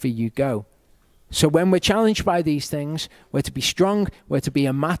wherever you go. So when we're challenged by these things, we're to be strong, we're to be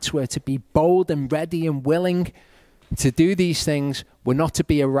amatz, we're to be bold and ready and willing to do these things. We're not to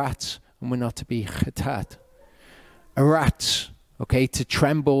be aratz, and we're not to be chatat. Aratz, okay, to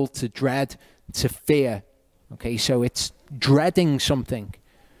tremble, to dread, to fear. Okay, so it's dreading something.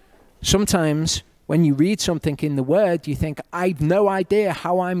 Sometimes when you read something in the word, you think, I've no idea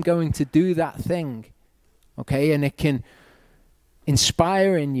how I'm going to do that thing. Okay, and it can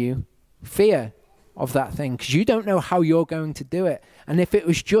inspire in you fear of that thing, because you don't know how you're going to do it. And if it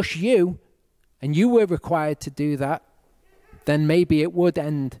was just you, and you were required to do that, then maybe it would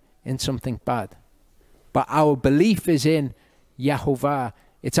end in something bad. But our belief is in Yehovah.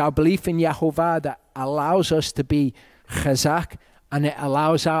 It's our belief in Yehovah that allows us to be chazak, and it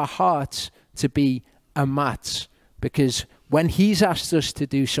allows our hearts to be amatz. Because when he's asked us to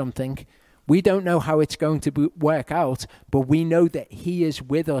do something, we don't know how it's going to work out, but we know that he is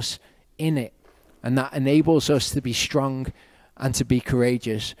with us in it. And that enables us to be strong and to be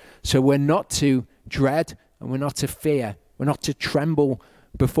courageous. So we're not to dread and we're not to fear. We're not to tremble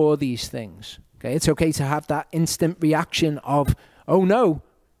before these things. Okay, it's okay to have that instant reaction of, oh no,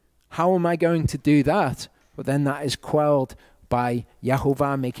 how am I going to do that? But then that is quelled by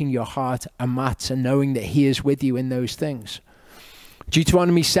Yehovah making your heart amatz and knowing that he is with you in those things.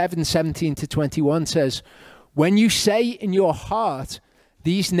 Deuteronomy 7:17-21 says, when you say in your heart,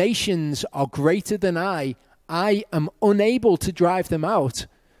 these nations are greater than I am unable to drive them out,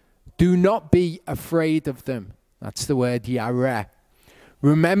 do not be afraid of them. That's the word yareh.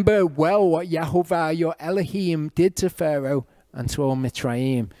 Remember well what Yehovah your Elohim did to Pharaoh and to all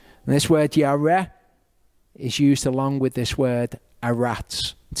Mitzrayim. And this word yareh is used along with this word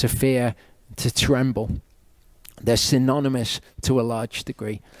aratz, to fear, to tremble. They're synonymous to a large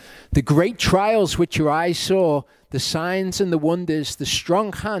degree. The great trials which your eyes saw, the signs and the wonders, the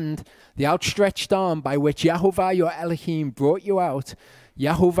strong hand, the outstretched arm by which Yehovah your Elohim brought you out,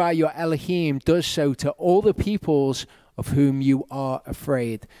 Yehovah your Elohim does so to all the peoples of whom you are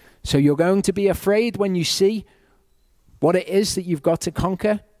afraid. So you're going to be afraid when you see what it is that you've got to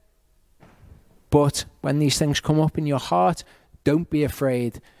conquer. But when these things come up in your heart, don't be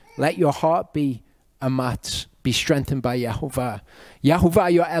afraid. Let your heart be amatz, be strengthened by Yehovah.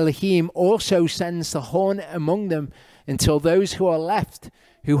 Yehovah your Elohim also sends the hornet among them until those who are left,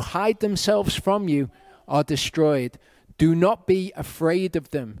 who hide themselves from you, are destroyed. Do not be afraid of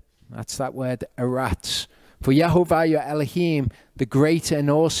them. That's that word aratz. For Yehovah your Elohim, the great and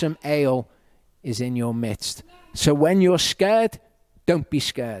awesome El, is in your midst. So when you're scared, don't be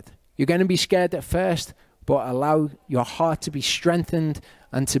scared. You're going to be scared at first, but allow your heart to be strengthened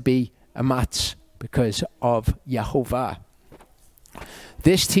and to be amatz because of Yehovah.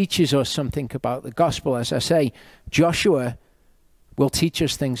 This teaches us something about the gospel. As I say, Joshua will teach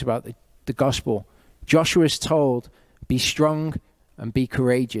us things about the gospel. Joshua is told, be strong and be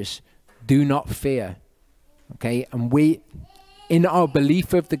courageous. Do not fear. Okay, and we, in our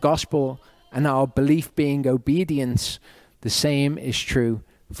belief of the gospel and our belief being obedience, the same is true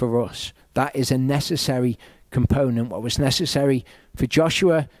for us. That is a necessary component. What was necessary for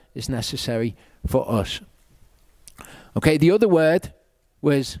Joshua is necessary for us. Okay, the other word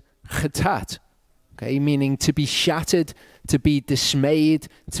was chatat, okay, meaning to be shattered, to be dismayed,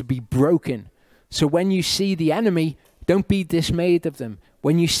 to be broken. So when you see the enemy, don't be dismayed of them.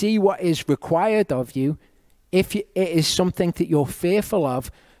 When you see what is required of you, if it is something that you're fearful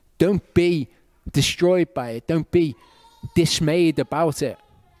of, don't be destroyed by it. Don't be dismayed about it.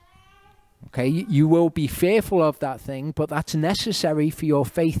 Okay, you will be fearful of that thing, but that's necessary for your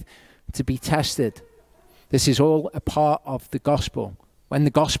faith to be tested. This is all a part of the gospel. When the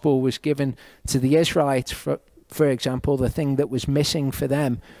gospel was given to the Israelites, for example, the thing that was missing for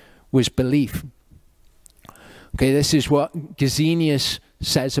them was belief. Okay, this is what Gesenius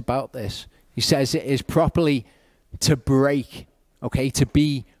says about this. He says it is properly to break, okay, to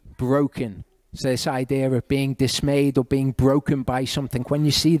be broken. So this idea of being dismayed or being broken by something. When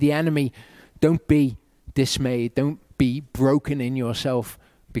you see the enemy, don't be dismayed. Don't be broken in yourself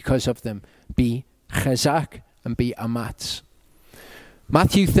because of them. Be chazak and be amatz.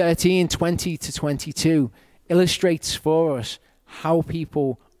 Matthew 13, 20 to 22 illustrates for us how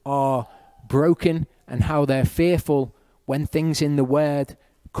people are broken and how they're fearful when things in the word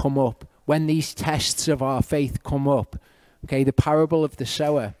come up, when these tests of our faith come up. Okay, the parable of the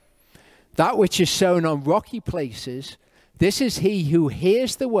sower. That which is sown on rocky places, this is he who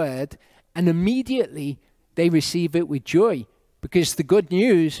hears the word and immediately they receive it with joy, because the good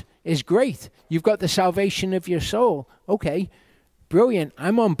news is great. You've got the salvation of your soul. Okay, brilliant.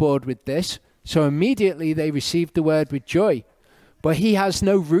 I'm on board with this. So immediately they receive the word with joy. But he has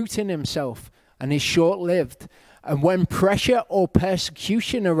no root in himself and is short-lived. And when pressure or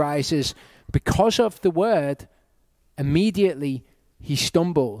persecution arises because of the word, immediately he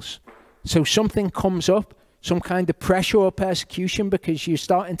stumbles. So something comes up, some kind of pressure or persecution because you're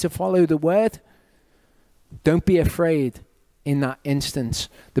starting to follow the word. Don't be afraid in that instance.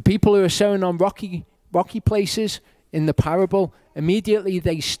 The people who are sown on rocky places in the parable, immediately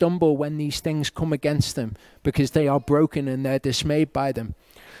they stumble when these things come against them because they are broken and they're dismayed by them.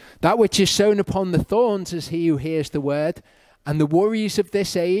 That which is sown upon the thorns is he who hears the word, and the worries of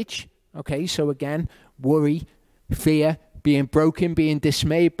this age, okay, so again, worry, fear, being broken, being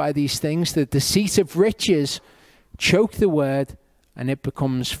dismayed by these things, the deceit of riches choke the word and it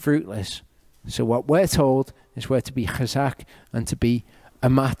becomes fruitless. So what we're told is we're to be chazak and to be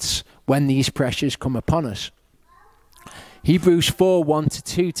amatz when these pressures come upon us. Hebrews 4, 1 to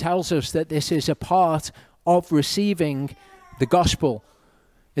 2 tells us that this is a part of receiving the gospel.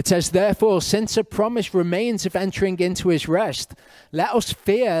 It says, therefore, since a promise remains of entering into his rest, let us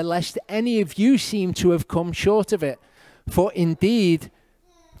fear lest any of you seem to have come short of it. For indeed,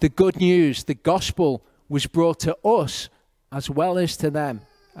 the good news, the gospel, was brought to us as well as to them,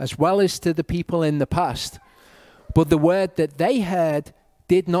 as well as to the people in the past. But the word that they heard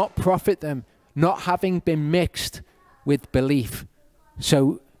did not profit them, not having been mixed with belief.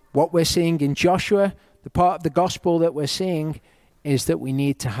 So what we're seeing in Joshua, the part of the gospel that we're seeing, is that we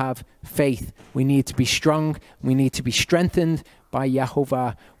need to have faith. We need to be strong. We need to be strengthened by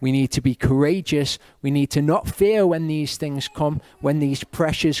Yehovah. We need to be courageous. We need to not fear when these things come, when these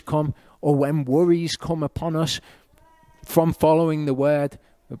pressures come, or when worries come upon us from following the word.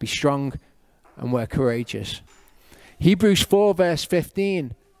 We'll be strong and we're courageous. Hebrews 4 verse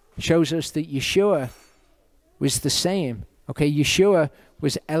 15 shows us that Yeshua was the same. Okay, Yeshua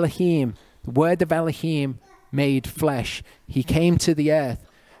was Elohim, the word of Elohim made flesh. He came to the earth.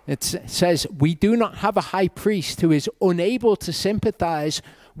 It says, we do not have a high priest who is unable to sympathize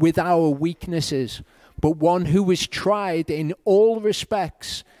with our weaknesses, but one who was tried in all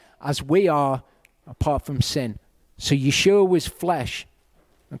respects as we are, apart from sin. So Yeshua was flesh.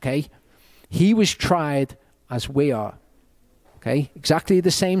 Okay, he was tried as we are. Okay, exactly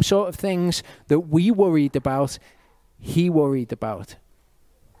the same sort of things that we worried about, he worried about.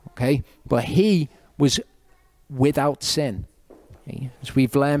 Okay, but he was without sin. Okay? As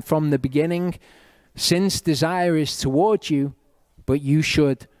we've learned from the beginning, sin's desire is towards you, but you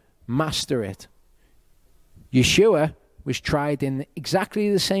should master it. Yeshua was tried in exactly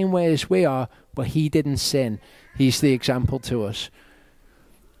the same way as we are, but he didn't sin. He's the example to us.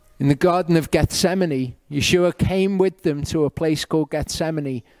 In the Garden of Gethsemane, Yeshua came with them to a place called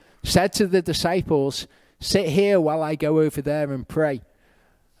Gethsemane, said to the disciples, sit here while I go over there and pray.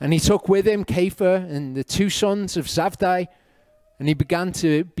 And he took with him Kepha and the two sons of Zabdi, and he began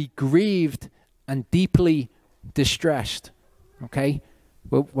to be grieved and deeply distressed. Okay?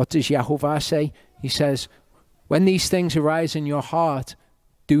 Well, what does Yehovah say? He says, when these things arise in your heart,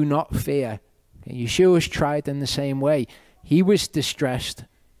 do not fear. Okay? Yeshua was tried in the same way. He was distressed,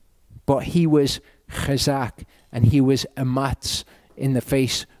 but he was chazak, and he was amatz in the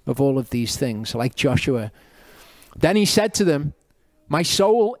face of all of these things, like Joshua. Then he said to them, my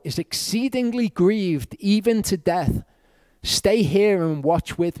soul is exceedingly grieved, even to death. Stay here and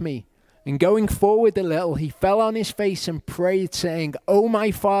watch with me. And going forward a little, he fell on his face and prayed, saying, O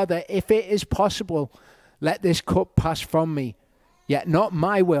my Father, if it is possible, let this cup pass from me. Yet not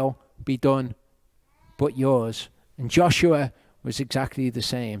my will be done, but yours. And Joshua was exactly the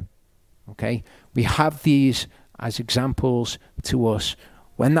same. Okay? We have these as examples to us.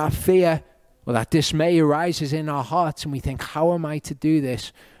 When that fear or that dismay arises in our hearts and we think, how am I to do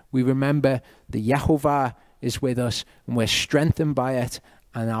this? We remember the Yehovah is with us and we're strengthened by it,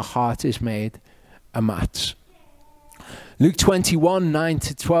 and our heart is made a mat. Luke 21, 9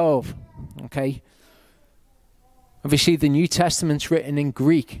 to 12. Okay. Obviously, the New Testament's written in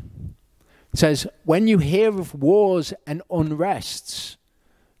Greek. It says, when you hear of wars and unrests,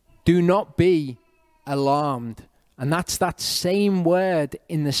 do not be alarmed. And that's that same word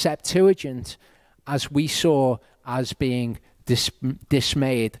in the Septuagint as we saw as being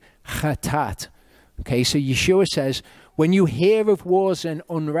dismayed, chatat. Okay, so Yeshua says, when you hear of wars and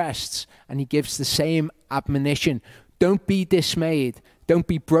unrests, and he gives the same admonition, don't be dismayed, don't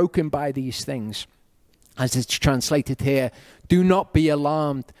be broken by these things. As it's translated here, do not be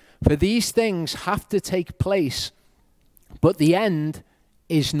alarmed, for these things have to take place, but the end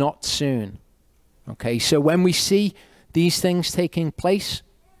is not soon. Okay, so when we see these things taking place,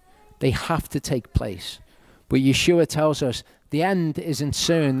 they have to take place. But Yeshua tells us the end isn't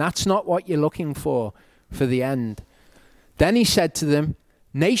soon. That's not what you're looking for the end. Then he said to them,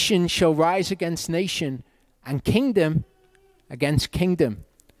 nation shall rise against nation, and kingdom against kingdom.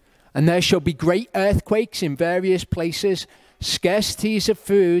 And there shall be great earthquakes in various places, scarcities of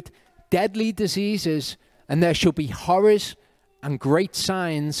food, deadly diseases, and there shall be horrors and great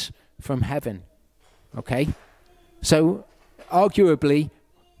signs from heaven. Okay? So, arguably,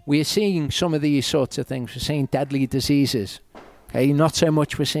 we are seeing some of these sorts of things. We're seeing deadly diseases. Okay? Not so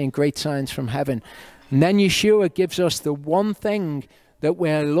much we're seeing great signs from heaven. And then Yeshua gives us the one thing that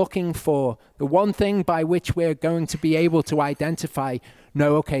we're looking for, the one thing by which we're going to be able to identify,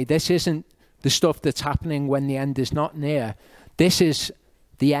 no, okay, this isn't the stuff that's happening when the end is not near. This is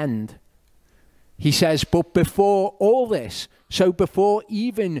the end. He says, but before all this, so before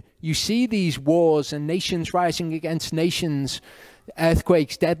even you see these wars and nations rising against nations,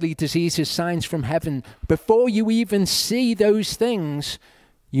 earthquakes, deadly diseases, signs from heaven, before you even see those things,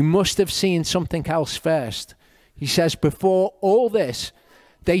 you must have seen something else first. He says, before all this,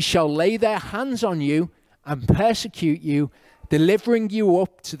 they shall lay their hands on you and persecute you, delivering you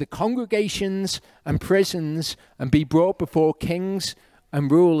up to the congregations and prisons, and be brought before kings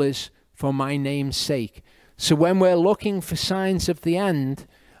and rulers for my name's sake. So when we're looking for signs of the end,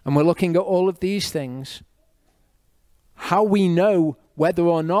 and we're looking at all of these things, how we know whether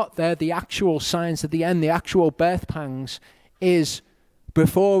or not they're the actual signs of the end, the actual birth pangs, is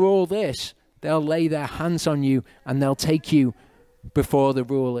before all this, they'll lay their hands on you and they'll take you before the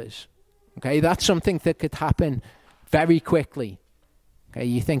rulers. Okay, that's something that could happen very quickly. Okay,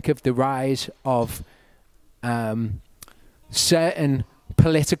 you think of the rise of certain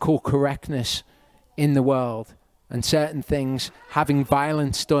political correctness in the world and certain things having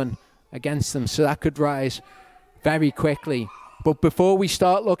violence done against them. So that could rise very quickly. But before we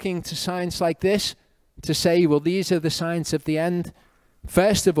start looking to signs like this to say, well, these are the signs of the end,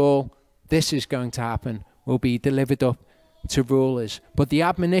 first of all, this is going to happen. We'll be delivered up to rulers. But the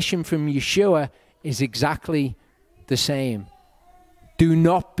admonition from Yeshua is exactly the same. Do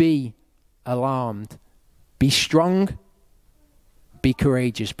not be alarmed. Be strong, be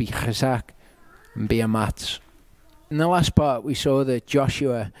courageous, be chazak, and be amatz. In the last part, we saw that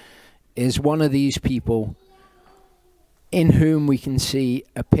Joshua is one of these people in whom we can see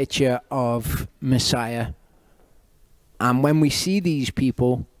a picture of Messiah. And when we see these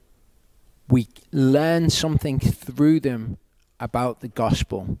people, we learn something through them about the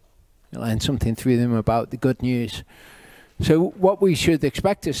gospel. We learn something through them about the good news. So what we should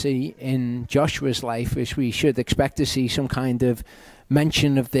expect to see in Joshua's life is we should expect to see some kind of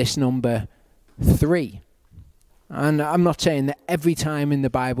mention of this number 3. And I'm not saying that every time in the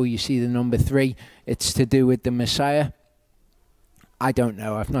Bible you see the number 3, it's to do with the Messiah. I don't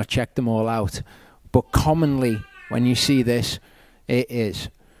know. I've not checked them all out. But commonly, when you see this, it is.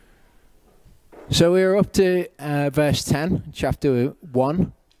 So we're up to verse 10, chapter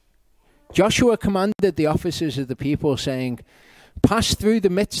 1. Joshua commanded the officers of the people, saying, pass through the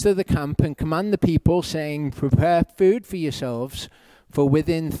midst of the camp and command the people, saying, prepare food for yourselves, for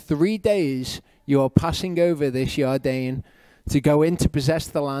within 3 days you are passing over this Jordan to go in to possess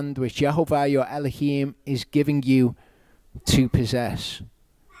the land which Yehovah your Elohim is giving you to possess.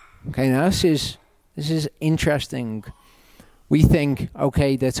 Okay, now this is interesting. We think,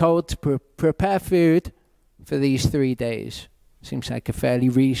 okay, they're told to prepare food for these 3 days. Seems like a fairly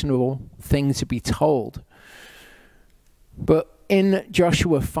reasonable thing to be told. But in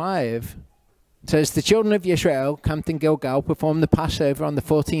Joshua 5, it says, the children of Israel camped in Gilgal, performed the Passover on the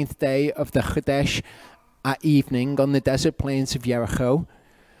 14th day of the Chodesh at evening on the desert plains of Jericho.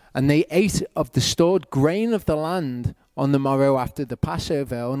 And they ate of the stored grain of the land on the morrow after the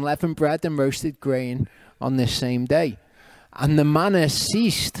Passover, unleavened bread and roasted grain on this same day. And the manna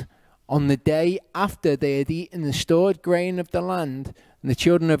ceased on the day after they had eaten the stored grain of the land. And the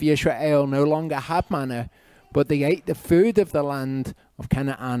children of Israel no longer had manna, but they ate the food of the land of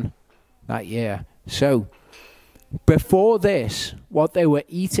Canaan that year. So, before this, what they were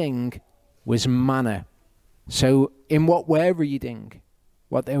eating was manna. So, in what we're reading,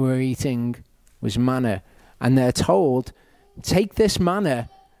 what they were eating was manna. And they're told, take this manna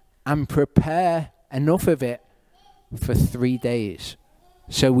and prepare enough of it for 3 days.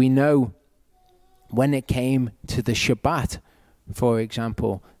 So we know when it came to the Shabbat, for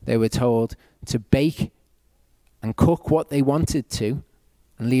example, they were told to bake and cook what they wanted to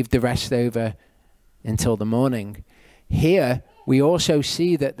and leave the rest over until the morning. Here, we also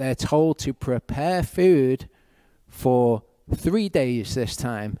see that they're told to prepare food for 3 days this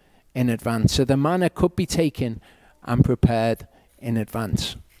time in advance. So the manna could be taken and prepared in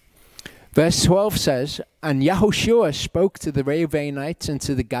advance. Verse 12 says, and Yahushua spoke to the Reubenites and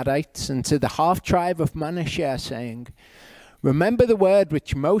to the Gadites and to the half-tribe of Manasseh, saying, remember the word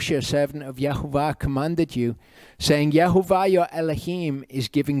which Moshe, servant of Yehovah, commanded you, saying, Yehovah your Elohim is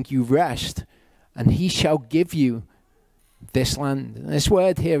giving you rest, and he shall give you this land. And this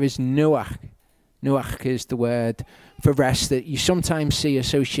word here is nuach. Nuach is the word for rest that you sometimes see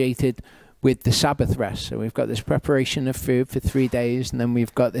associated with the Sabbath rest. So we've got this preparation of food for 3 days, and then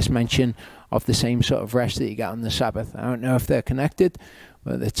we've got this mention of the same sort of rest that you get on the Sabbath. I don't know if they're connected,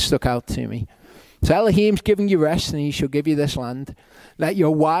 but it stuck out to me. So Elohim's giving you rest, and he shall give you this land. Let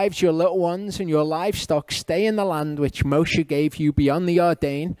your wives, your little ones, and your livestock stay in the land which Moshe gave you beyond the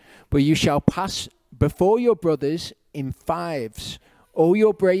Jordan, but you shall pass before your brothers in fives, all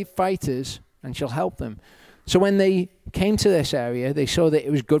your brave fighters, and shall help them. So when they came to this area, they saw that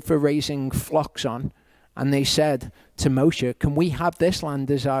it was good for raising flocks on, and they said to Moshe, can we have this land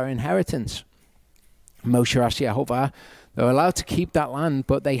as our inheritance? Moshe asked Yehovah, they're allowed to keep that land,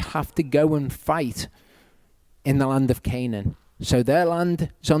 but they have to go and fight in the land of Canaan. So their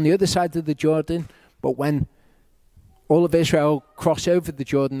land is on the other side of the Jordan, but when all of Israel cross over the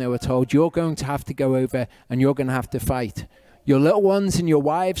Jordan, they were told, you're going to have to go over and you're going to have to fight. Your little ones and your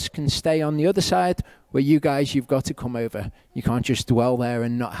wives can stay on the other side, where you guys, you've got to come over. You can't just dwell there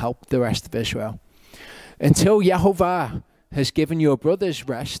and not help the rest of Israel. Until Yehovah has given your brothers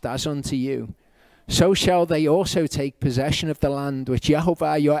rest as unto you, so shall they also take possession of the land which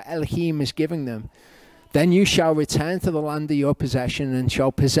Yehovah your Elohim is giving them. Then you shall return to the land of your possession, and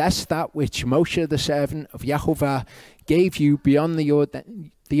shall possess that which Moshe the servant of Yehovah gave you beyond the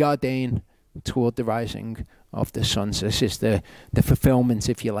Jordan toward the rising of the sun. So this is the fulfillment,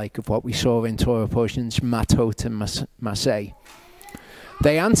 if you like, of what we saw in Torah portions Matot and Maseh.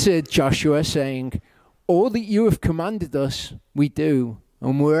 They answered Joshua, saying, all that you have commanded us, we do,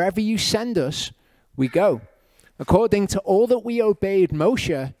 and wherever you send us, we go. According to all that we obeyed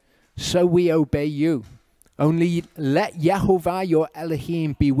Moshe, so we obey you. Only let Yehovah your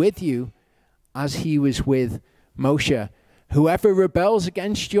Elohim be with you, as he was with Moshe. Whoever rebels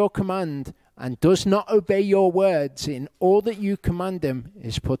against your command and does not obey your words in all that you command him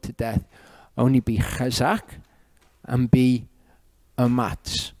is put to death. Only be chazak and be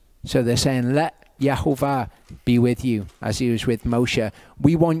amatz. So they're saying, let Yehovah be with you as he was with Moshe.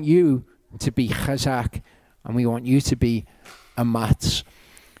 We want you to be chazak, and we want you to be amatz.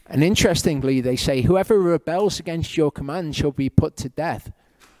 And interestingly, they say, whoever rebels against your command shall be put to death,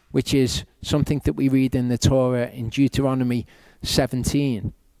 which is something that we read in the Torah in Deuteronomy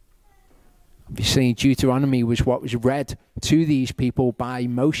 17. Obviously, Deuteronomy was what was read to these people by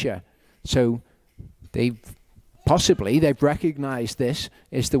Moshe. So they've recognized this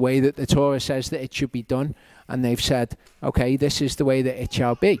is the way that the Torah says that it should be done. And they've said, okay, this is the way that it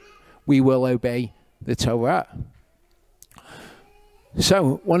shall be. We will obey the Torah.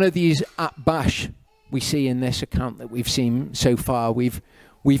 So one of these atbash we see in this account that we've seen so far. We've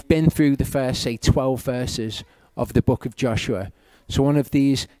been through the first, say, 12 verses of the book of Joshua. So one of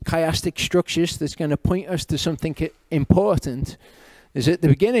these chiastic structures that's going to point us to something important is at the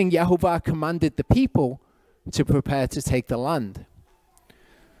beginning, Yehovah commanded the people to prepare to take the land.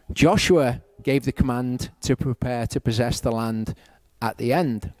 Joshua gave the command to prepare to possess the land at the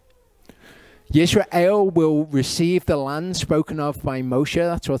end. Yisrael will receive the land spoken of by Moshe.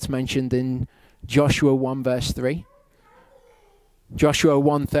 That's what's mentioned in Joshua 1 verse 3. Joshua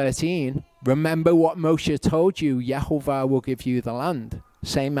 1:13, remember what Moshe told you, Yehovah will give you the land.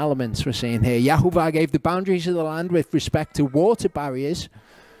 Same elements we're seeing here. Yehovah gave the boundaries of the land with respect to water barriers,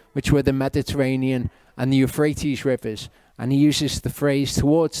 which were the Mediterranean and the Euphrates rivers, And he uses the phrase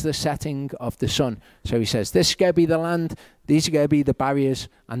towards the setting of the sun. So he says, this is going to be the land, these are going to be the barriers,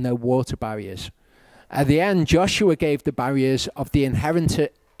 and the water barriers. At the end, Joshua gave the barriers of the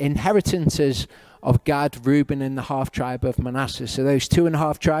inheritances of Gad, Reuben, and the half-tribe of Manasseh. So those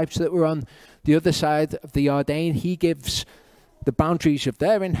 2.5 tribes that were on the other side of the Jordan, he gives the boundaries of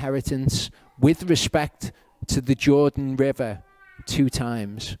their inheritance with respect to the Jordan River 2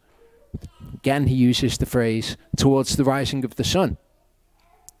 times. Again, he uses the phrase, towards the rising of the sun.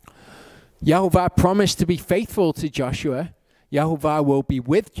 Yehovah promised to be faithful to Joshua. Yehovah will be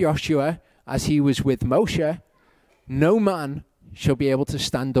with Joshua as he was with Moshe. No man shall be able to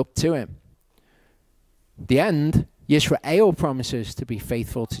stand up to him. The end, Yisrael promises to be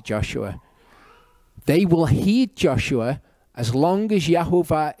faithful to Joshua. They will heed Joshua as long as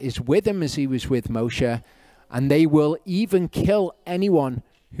Yehovah is with him as he was with Moshe, and they will even kill anyone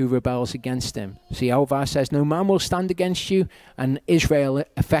who rebels against him. See, Yehovah says, no man will stand against you, and Israel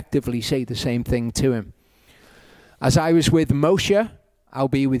effectively say the same thing to him. As I was with Moshe, I'll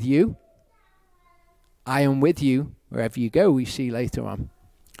be with you. I am with you wherever you go, we see later on.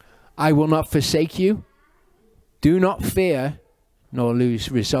 I will not forsake you. Do not fear, nor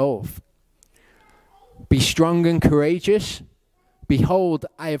lose resolve. Be strong and courageous. Behold,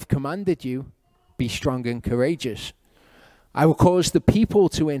 I have commanded you. Be strong and courageous. I will cause the people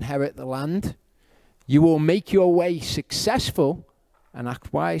to inherit the land. You will make your way successful and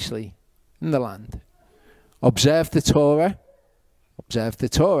act wisely in the land. Observe the Torah. Observe the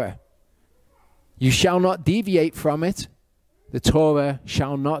Torah. You shall not deviate from it. The Torah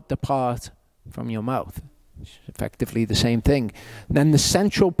shall not depart from your mouth. It's effectively the same thing. And then the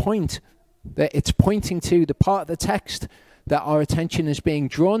central point that it's pointing to, the part of the text that our attention is being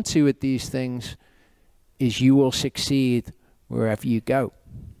drawn to at these things, is you will succeed wherever you go.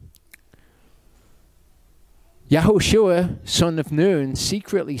 Yahushua, son of Nun,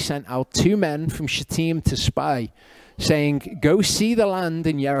 secretly sent out 2 men from Shittim to spy, saying, go see the land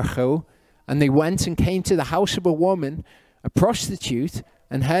in Jericho. And they went and came to the house of a woman, a prostitute,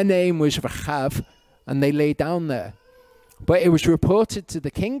 and her name was Rachav, and they lay down there. But it was reported to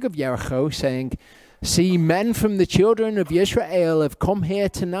the king of Jericho, saying, see, men from the children of Israel have come here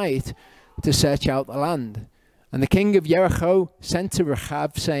tonight to search out the land. And the king of Jericho sent to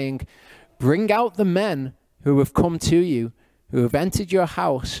Rachav, saying, bring out the men who have come to you, who have entered your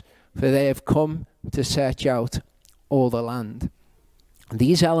house, for they have come to search out all the land.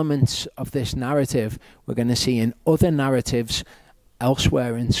 These elements of this narrative we're going to see in other narratives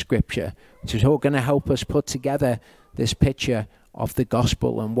elsewhere in Scripture, which is all going to help us put together this picture of the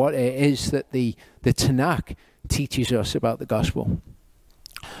gospel and what it is that the Tanakh teaches us about the gospel.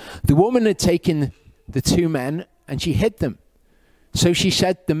 The woman had taken the 2 men and she hid them. So she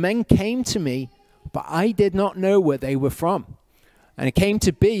said, the men came to me, but I did not know where they were from. And it came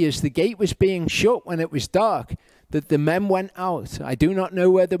to be, as the gate was being shut when it was dark, that the men went out. I do not know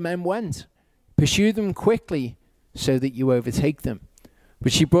where the men went. Pursue them quickly so that you overtake them.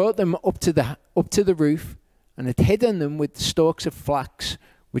 But she brought them up to the roof and had hidden them with stalks of flax,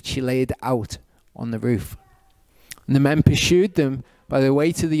 which she laid out on the roof. And the men pursued them by the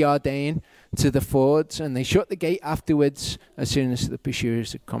way to the Jordan, to the fords, and they shut the gate afterwards as soon as the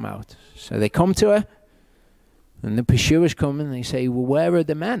pursuers had come out. So they come to her, and the pursuers come and they say, well, where are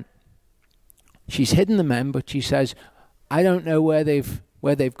the men? She's hidden the men, but she says, I don't know where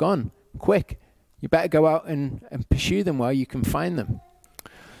they've gone. Quick, you better go out and pursue them while you can find them.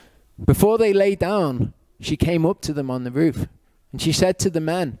 Before they lay down, she came up to them on the roof, and she said to the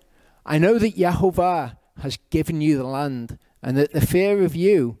men, I know that Yehovah has given you the land, and that the fear of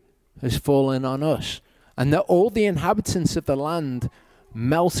you has fallen on us, and that all the inhabitants of the land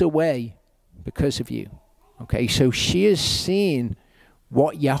melt away because of you. Okay, so she has seen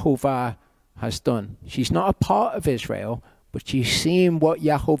what Yehovah has done. She's not a part of Israel, but she's seen what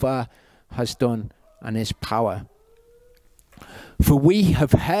Yehovah has done and his power. For we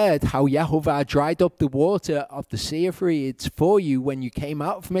have heard how Yehovah dried up the water of the Sea of Reeds for you when you came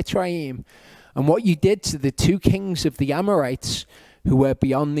out of Mitzrayim, and what you did to the 2 kings of the Amorites who were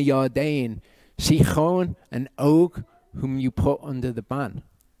beyond the Jordan, Sihon and Og, whom you put under the ban.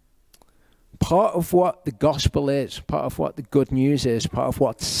 Part of what the gospel is, part of what the good news is, part of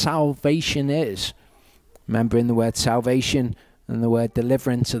what salvation is, remembering the word salvation and the word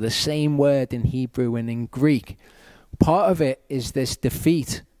deliverance are the same word in Hebrew and in Greek. Part of it is this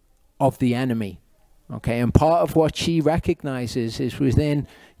defeat of the enemy. Okay, and part of what she recognizes is within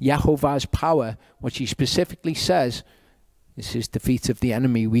Yehovah's power, what she specifically says is his defeat of the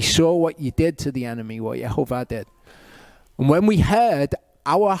enemy. We saw what you did to the enemy, what Yehovah did. And when we heard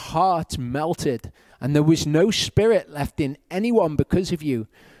our hearts melted, and there was no spirit left in anyone because of you.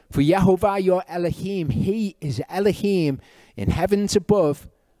 For Yehovah your Elohim, he is Elohim in heavens above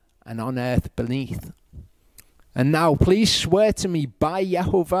and on earth beneath. And now please swear to me by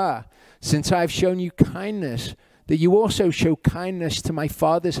Yehovah, since I have shown you kindness, that you also show kindness to my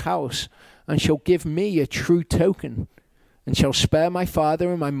father's house, and shall give me a true token, and shall spare my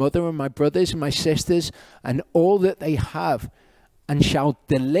father and my mother and my brothers and my sisters and all that they have, and shall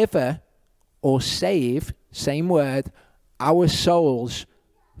deliver or save, same word, our souls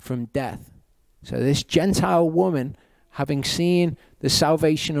from death. So this Gentile woman, having seen the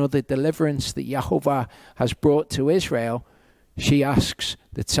salvation or the deliverance that Yehovah has brought to Israel, she asks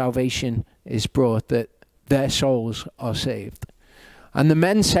that salvation is brought, that their souls are saved. And the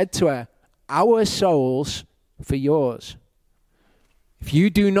men said to her, our souls for yours. If you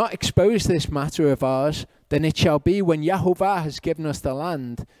do not expose this matter of ours, then it shall be when Yehovah has given us the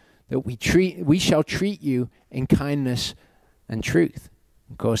land that we shall treat you in kindness and truth.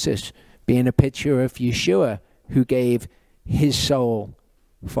 Of course, this being a picture of Yeshua, who gave his soul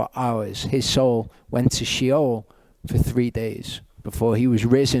for ours. His soul went to Sheol for 3 days before he was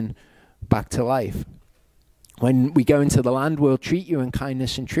risen back to life. When we go into the land, we'll treat you in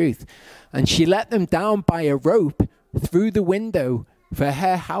kindness and truth. And she let them down by a rope through the window, for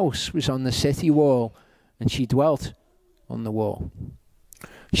her house was on the city wall, and she dwelt on the wall.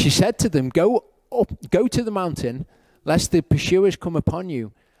 She said to them, go to the mountain, lest the pursuers come upon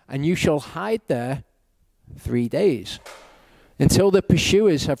you, and you shall hide there 3 days, until the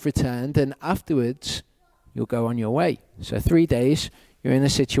pursuers have returned, and afterwards you'll go on your way. So 3 days, you're in a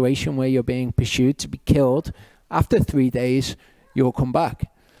situation where you're being pursued to be killed. After 3 days, you'll come back.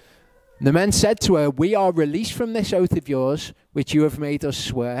 The men said to her, we are released from this oath of yours, which you have made us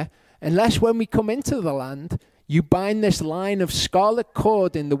swear, unless when we come into the land, you bind this line of scarlet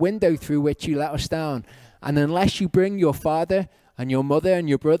cord in the window through which you let us down, and unless you bring your father and your mother and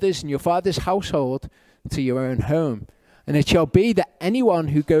your brothers and your father's household to your own home. And it shall be that anyone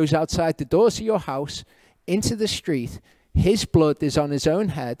who goes outside the doors of your house into the street, his blood is on his own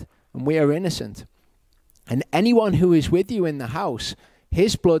head, and we are innocent. And anyone who is with you in the house,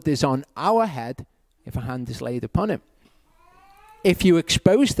 his blood is on our head if a hand is laid upon him. If you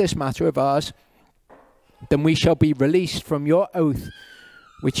expose this matter of ours, then we shall be released from your oath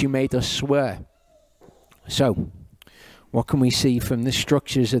which you made us swear. So, what can we see from the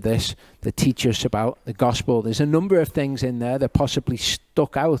structures of this that teach us about the gospel? There's a number of things in there that possibly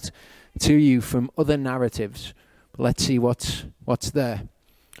stuck out to you from other narratives. But let's see what's there.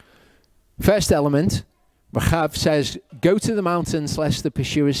 First element, Rachav says, go to the mountains lest the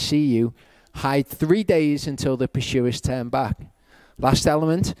pursuers see you. Hide 3 days until the pursuers turn back. Last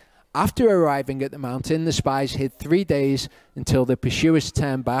element, after arriving at the mountain, the spies hid 3 days until the pursuers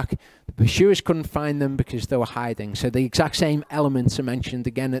turned back. The pursuers couldn't find them because they were hiding. So the exact same elements are mentioned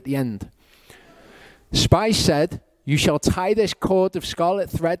again at the end. Spies said, you shall tie this cord of scarlet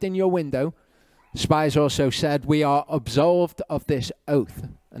thread in your window. Spies also said, we are absolved of this oath,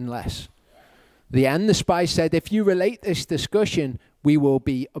 unless. At the end, the spies said, if you relate this discussion, we will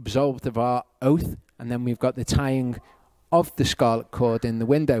be absolved of our oath. And then we've got the tying of the scarlet cord in the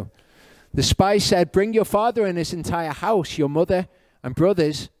window. The spies said, bring your father and his entire house, your mother and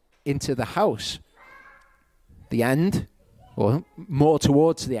brothers, into the house. The end, or more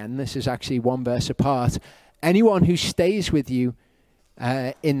towards the end, this is actually one verse apart. Anyone who stays with you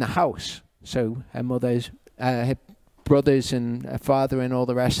in the house. So her mother's, her brothers and her father and all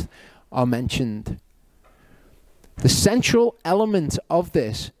the rest are mentioned. The central element of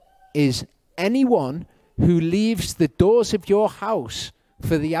this is anyone who leaves the doors of your house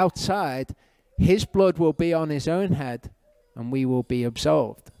for the outside, his blood will be on his own head and we will be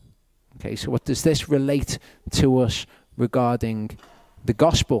absolved. Okay, so what does this relate to us regarding the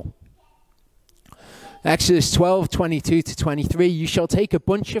gospel? Exodus 12:22-23, you shall take a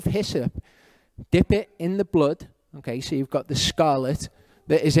bunch of hyssop, dip it in the blood. Okay, so you've got the scarlet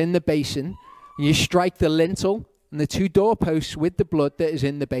that is in the basin. And you strike the lintel and the 2 doorposts with the blood that is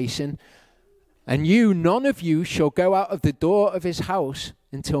in the basin. And none of you shall go out of the door of his house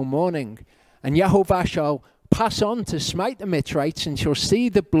until morning. And Yehovah shall pass on to smite the Mitzrites, and shall see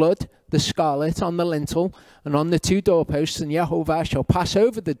the blood, the scarlet, on the lintel and on the 2 doorposts. And Yehovah shall pass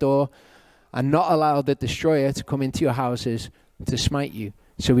over the door and not allow the destroyer to come into your houses to smite you.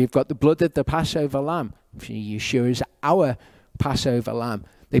 So we've got the blood of the Passover lamb. Yeshua is our Passover lamb.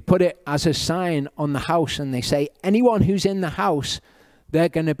 They put it as a sign on the house, and they say anyone who's in the house, they're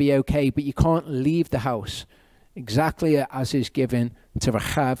going to be okay, but you can't leave the house. Exactly as is given to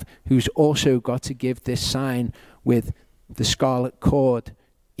Rachav, who's also got to give this sign with the scarlet cord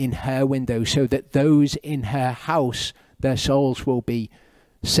in her window, so that those in her house, their souls will be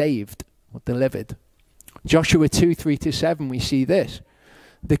saved or delivered. Joshua 2:3-7, we see this.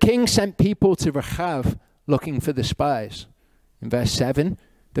 The king sent people to Rechav looking for the spies. In verse 7,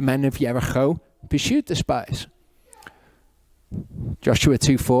 the men of Jericho pursued the spies. Joshua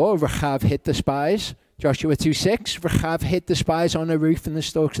 2:4, Rechav hid the spies. Joshua 2:6, Rechav hid the spies on a roof in the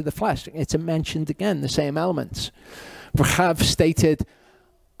stalks of the flax. It's mentioned again, the same elements. Rechav stated,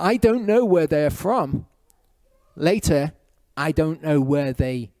 I don't know where they're from. Later, I don't know where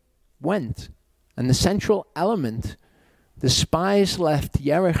they went. And the central element, the spies left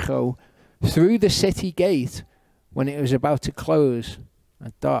Jericho through the city gate when it was about to close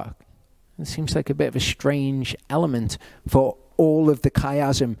at dark. It seems like a bit of a strange element for all of the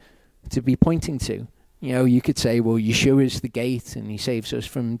chiasm to be pointing to. You know, you could say, well, Yeshua is the gate and he saves us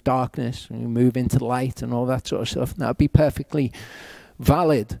from darkness and we move into light and all that sort of stuff. And that would be perfectly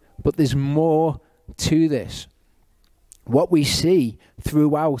valid. But there's more to this. What we see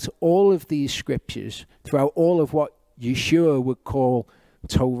throughout all of these scriptures, throughout all of what Yeshua would call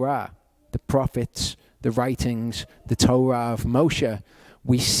Torah, the prophets, the writings, the Torah of Moshe,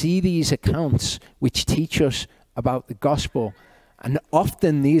 we see these accounts which teach us about the gospel. And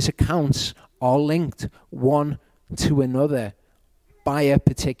often these accounts are linked one to another by a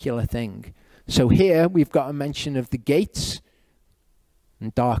particular thing. So here we've got a mention of the gates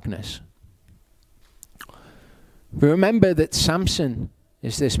and darkness. We remember that Samson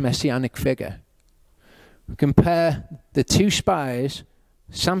is this messianic figure. We compare the two spies,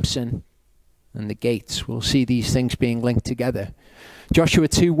 Samson and the gates. We'll see these things being linked together. Joshua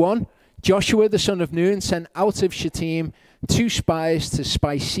 2:1, Joshua the son of Nun sent out of Shittim 2 spies to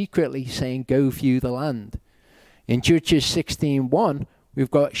spy secretly, saying, go view the land. In Judges 16:1,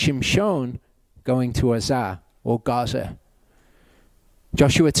 we've got Shimshon going to Azar, or Gaza.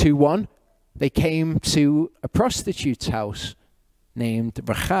 Joshua 2:1, they came to a prostitute's house named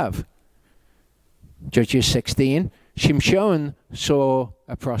Rechav. Judges 16, Shimshon saw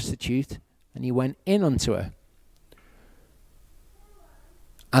a prostitute and he went in unto her.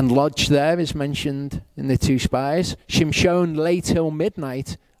 And lodged there is mentioned in the 2 spies. Shimshon lay till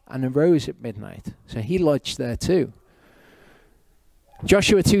midnight and arose at midnight. So he lodged there too.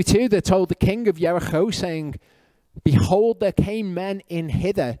 Joshua 2:2, they told the king of Jericho, saying, behold, there came men in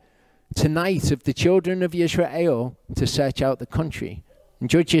hither tonight of the children of Israel to search out the country. In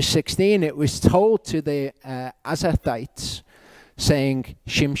Judges 16, it was told to the Azathites, saying,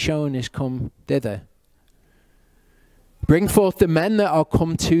 Shimshon is come thither. Bring forth the men that are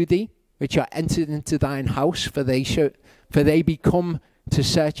come to thee, which are entered into thine house, for they be come to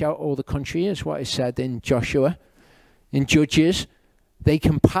search out all the country, is what is said in Joshua. In Judges, they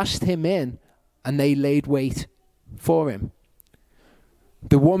compassed him in, and they laid wait for him.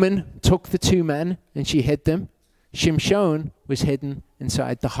 The woman took the 2 men, and she hid them. Shimshon was hidden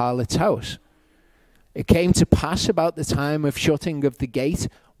inside the harlot's house. It came to pass about the time of shutting of the gate,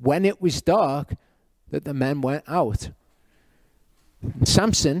 when it was dark, that the men went out. And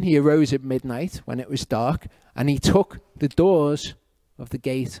Samson, he arose at midnight when it was dark, and he took the doors of the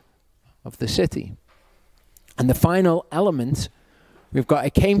gate of the city. And the final element, we've got,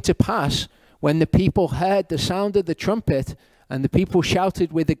 it came to pass when the people heard the sound of the trumpet, and the people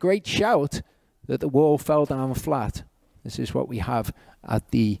shouted with a great shout, that the wall fell down flat. This is what we have at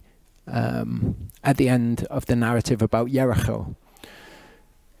the end of the narrative about Jericho.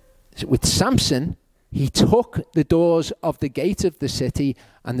 So with Samson, he took the doors of the gate of the city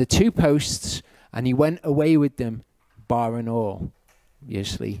and the 2 posts, and he went away with them, bar and all,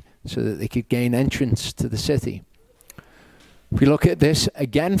 obviously, so that they could gain entrance to the city. If we look at this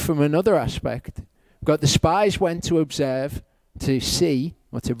again from another aspect, we've got the spies went to observe, to see,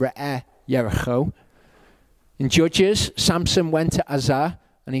 or to re'eh Jericho. In Judges, Samson went to Azar,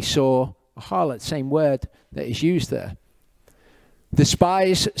 and he saw a harlot, same word that is used there. The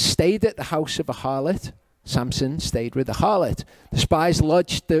spies stayed at the house of a harlot. Samson stayed with the harlot. The spies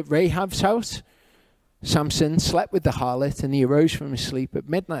lodged at Rahab's house. Samson slept with the harlot, and he arose from his sleep at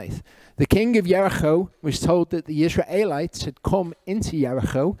midnight. The king of Jericho was told that the Israelites had come into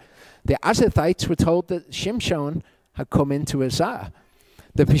Jericho. The Azathites were told that Shimshon had come into Azar.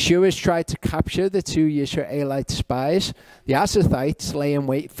 The pursuers tried to capture the 2 Israelite spies. The Azathites lay in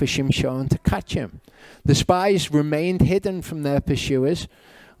wait for Shimshon to catch him. The spies remained hidden from their pursuers.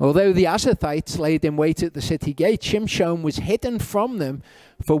 Although the Azathites laid in wait at the city gate, Shimshon was hidden from them,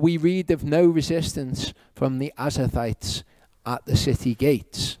 for we read of no resistance from the Azathites at the city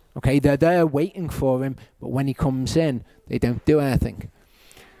gates. Okay, they're there waiting for him, but when he comes in, they don't do anything.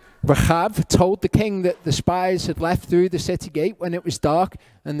 Rachav told the king that the spies had left through the city gate when it was dark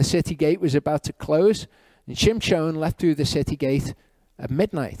and the city gate was about to close. And Shimshon left through the city gate at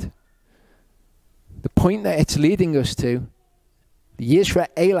midnight. The point that it's leading us to, the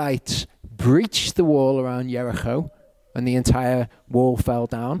Israelites breached the wall around Jericho and the entire wall fell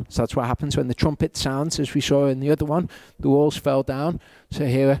down. So that's what happens when the trumpet sounds, as we saw in the other one. The walls fell down. So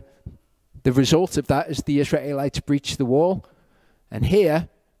here, the result of that is the Israelites breached the wall. And here,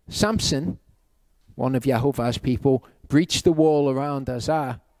 Samson, one of Yehovah's people, breached the wall around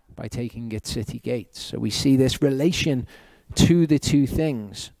Azar by taking its city gates. So we see this relation to the two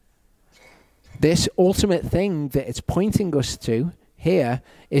things. This ultimate thing that it's pointing us to here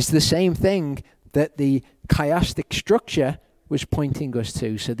is the same thing that the chiastic structure was pointing us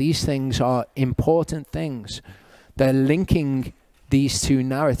to. So these things are important things. They're linking these two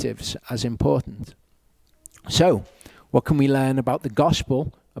narratives as important. So, what can we learn about the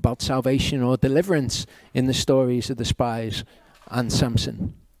gospel, about salvation or deliverance in the stories of the spies and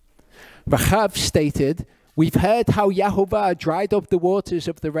Samson? Rachav stated, "We've heard how Yehovah dried up the waters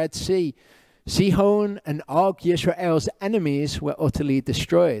of the Red Sea. Sihon and Og, Yisrael's enemies, were utterly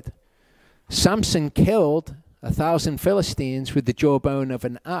destroyed. Samson killed 1,000 Philistines with the jawbone of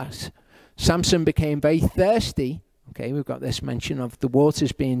an ass. Samson became very thirsty." Okay, we've got this mention of the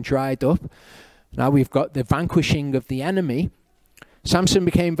waters being dried up. Now we've got the vanquishing of the enemy. Samson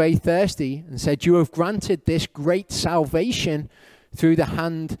became very thirsty and said, "You have granted this great salvation through the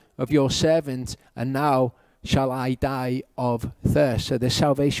hand of your servant, and now shall I die of thirst." So this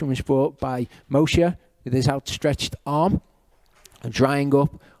salvation was brought by Moshe with his outstretched arm, a drying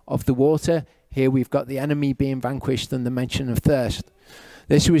up of the water. Here we've got the enemy being vanquished and the mention of thirst.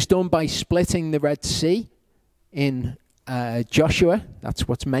 This was done by splitting the Red Sea in Joshua. That's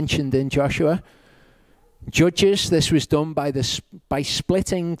what's mentioned in Joshua. Judges, this was done by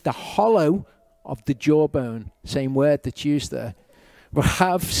splitting the hollow of the jawbone, same word that's used there.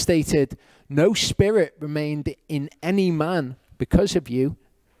 Rachav stated, "No spirit remained in any man because of you."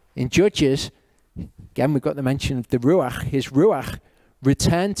 In Judges, again we've got the mention of the Ruach. His Ruach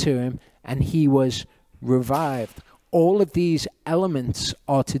returned to him and he was revived. All of these elements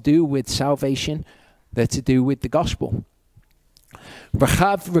are to do with salvation. They're to do with the gospel.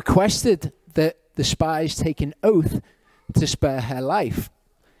 Rachav requested that the spies take an oath to spare her life.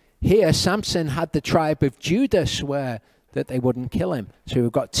 Here, Samson had the tribe of Judah swear that they wouldn't kill him. So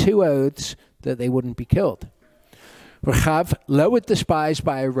we've got two oaths that they wouldn't be killed. Rachav lowered the spies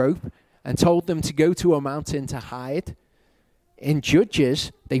by a rope and told them to go to a mountain to hide. In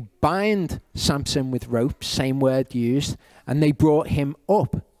Judges, they bind Samson with ropes, same word used, and they brought him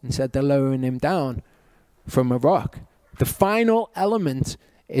up and said they're lowering him down from a rock. The final element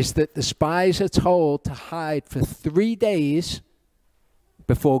is that the spies are told to hide for 3 days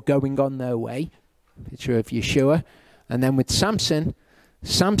before going on their way. Picture of Yeshua. And then with Samson,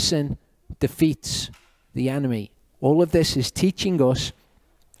 Samson defeats the enemy. All of this is teaching us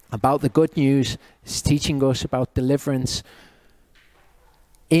about the good news. It's teaching us about deliverance.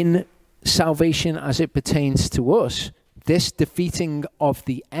 In salvation as it pertains to us, this defeating of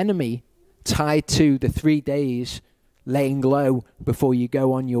the enemy tied to the 3 days laying low before you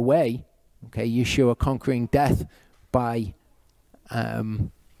go on your way. Okay, Yeshua conquering death by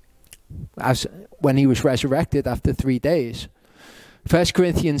as when he was resurrected after 3 days. 1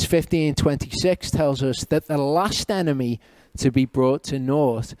 Corinthians 15:26 tells us that the last enemy to be brought to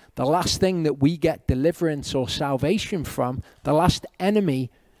naught, the last thing that we get deliverance or salvation from, the last enemy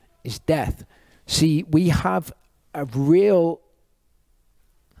is death. See, we have a real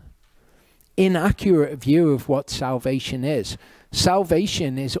inaccurate view of what salvation is.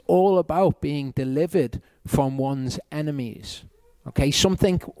 Salvation is all about being delivered from one's enemies. Okay,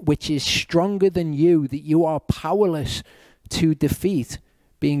 something which is stronger than you, that you are powerless to defeat,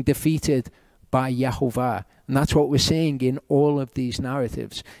 being defeated by Yehovah. And that's what we're seeing in all of these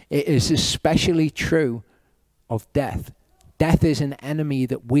narratives. It is especially true of death. Death is an enemy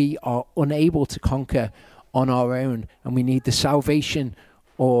that we are unable to conquer on our own, and we need the salvation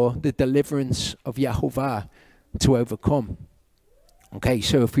or the deliverance of Yehovah to overcome. Okay,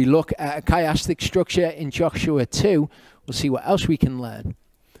 so if we look at a chiastic structure in Joshua 2, we'll see what else we can learn.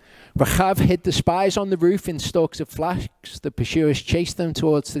 Rachav hid the spies on the roof in stalks of flax. The pursuers chased them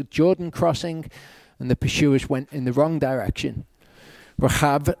towards the Jordan crossing, and the pursuers went in the wrong direction.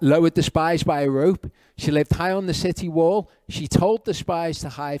 Rachav lowered the spies by a rope. She lived high on the city wall. She told the spies to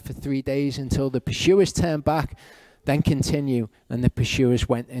hide for 3 days until the pursuers turned back, then continue, and the pursuers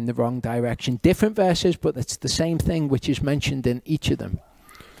went in the wrong direction. Different verses, but it's the same thing which is mentioned in each of them.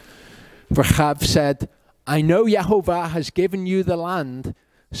 Rachav said, "I know Yehovah has given you the land,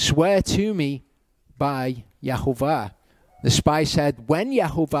 swear to me by Yehovah. The spy said, when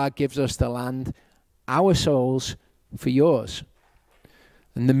Yehovah gives us the land, our souls for yours.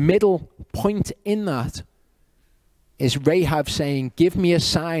 And the middle point in that is Rahab saying, give me a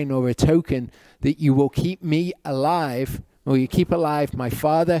sign or a token that you will keep me alive, or you keep alive my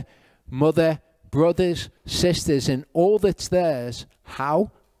father, mother, brothers, sisters, and all that's theirs.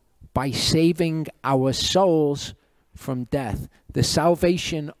 How? By saving our souls from death. The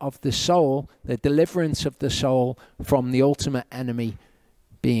salvation of the soul, the deliverance of the soul from the ultimate enemy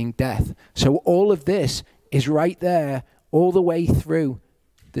being death. So all of this is right there all the way through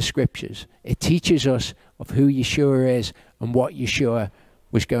the scriptures. It teaches us of who Yeshua is and what Yeshua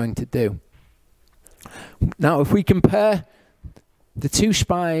was going to do. Now, if we compare the two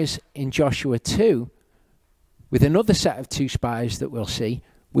spies in Joshua 2 with another set of two spies that we'll see,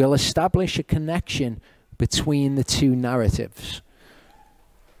 we'll establish a connection between the two narratives.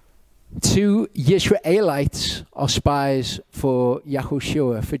 Two Yisraelites are spies for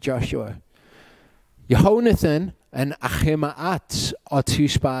Yahushua, for Joshua. Yehonathan and Ahimaaz are two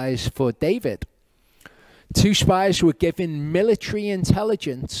spies for David. Two spies were given military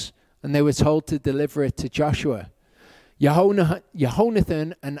intelligence and they were told to deliver it to Joshua.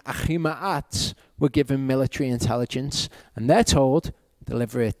 Yehonathan and Ahimaaz were given military intelligence and they're told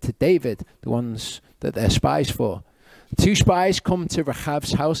deliver it to David, the ones that they're spies for. Two spies come to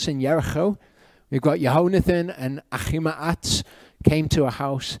Rechav's house in Jericho. We've got Yehonathan and Ahimaaz came to a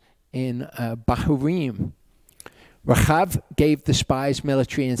house in Bahurim. Rechav gave the spies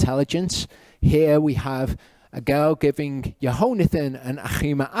military intelligence. Here we have a girl giving Yehonathan and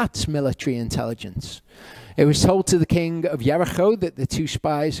Ahimaaz military intelligence. It was told to the king of Jericho that the two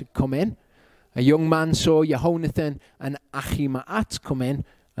spies had come in. A young man saw Yehonathan and Ahimaaz come in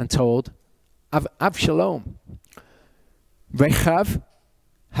and told Avshalom. Rechav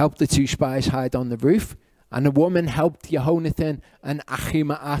helped the two spies hide on the roof, and a woman helped Yehonathan and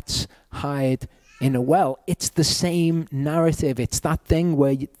Ahimaaz hide in a well. It's the same narrative. It's that thing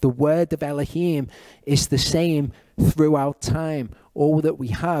where the word of Elohim is the same throughout time. All that we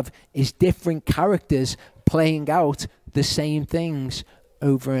have is different characters playing out the same things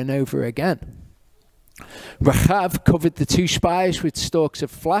over and over again. Rechav covered the two spies with stalks of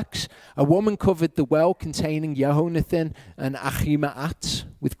flax. A woman covered the well containing Yehonathan and Ahimaaz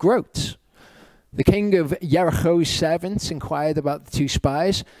with groats. The king of Jericho's servants inquired about the two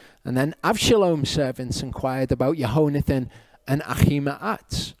spies, and then Avshalom's servants inquired about Yehonathan and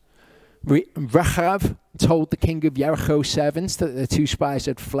Ahimaaz. Rechav told the king of Jericho's servants that the two spies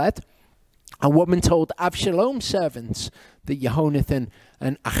had fled. A woman told Avshalom's servants that Yehonathan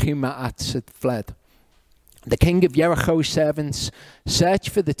and Ahimaaz had fled. The king of Jericho's servants searched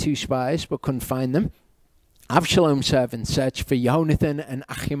for the two spies but couldn't find them. Avshalom's servants searched for Yehonathan and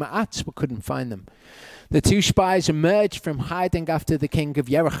Ahimaaz but couldn't find them. The two spies emerged from hiding after the king of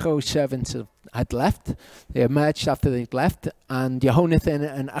Jericho's servants had left. They emerged after they'd left, and Yehonathan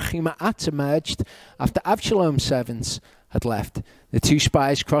and Ahimaaz emerged after Avshalom's servants had left. The two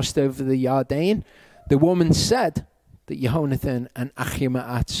spies crossed over the Yarden. The woman said that Yehonathan and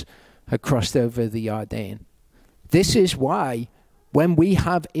Ahimaaz had crossed over the Yarden. This is why when we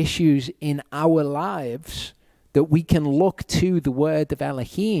have issues in our lives, that we can look to the word of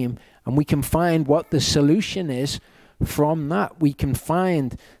Elohim and we can find what the solution is from that. We can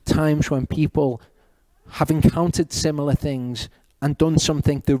find times when people have encountered similar things and done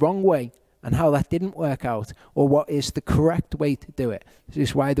something the wrong way and how that didn't work out, or what is the correct way to do it. This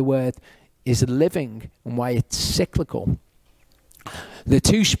is why the word is living and why it's cyclical. The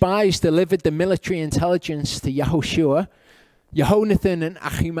two spies delivered the military intelligence to Yahushua. Yehonathan and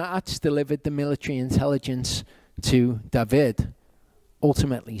Ahimaaz delivered the military intelligence to David,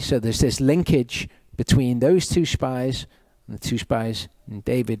 ultimately. So there's this linkage between those two spies and the two spies in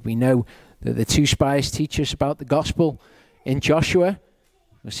David. We know that the two spies teach us about the gospel in Joshua.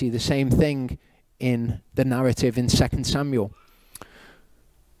 We'll see the same thing in the narrative in 2 Samuel.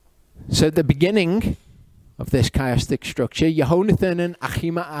 So at the beginning of this chiastic structure, Yehonathan and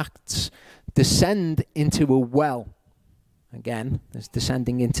Ahimaaz descend into a well. Again, there's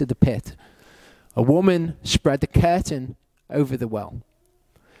descending into the pit. A woman spread a curtain over the well.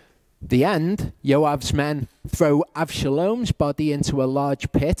 The end, Joab's men throw Avshalom's body into a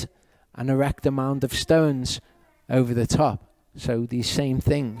large pit and erect a mound of stones over the top. So these same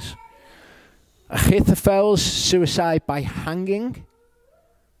things. Ahithophel's suicide by hanging.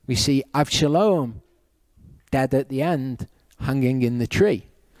 We see Avshalom dead at the end, hanging in the tree.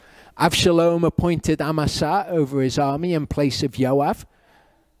 Avshalom appointed Amasa over his army in place of Joab.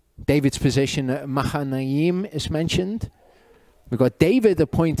 David's position at Mahanaim is mentioned. We've got David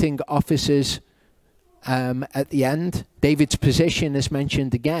appointing officers at the end. David's position is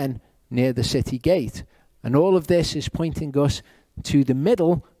mentioned again near the city gate. And all of this is pointing us to the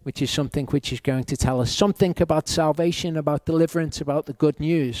middle, which is something which is going to tell us something about salvation, about deliverance, about the good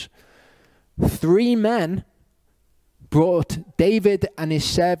news. 3 men brought David and his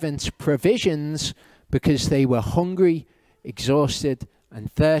servants provisions because they were hungry, exhausted, and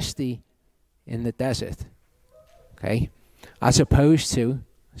thirsty in the desert. Okay? As opposed to,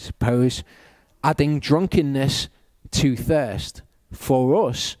 adding drunkenness to thirst. For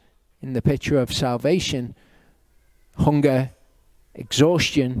us, in the picture of salvation, hunger,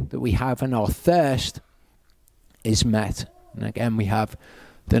 exhaustion that we have and our thirst is met. And again, we have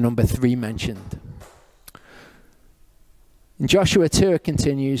the number 3 mentioned. In Joshua 2, it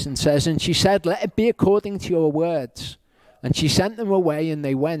continues and says, "And she said, 'Let it be according to your words.' And she sent them away, and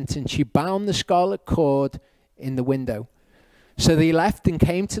they went, and she bound the scarlet cord in the window. So they left and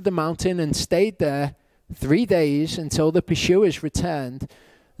came to the mountain and stayed there 3 days until the pursuers returned.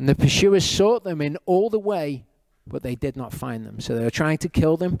 And the pursuers sought them in all the way, but they did not find them." So they were trying to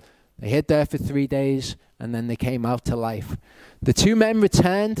kill them. They hid there for 3 days, and then they came out to life. The 2 men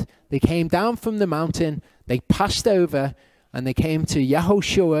returned. They came down from the mountain. They passed over, and they came to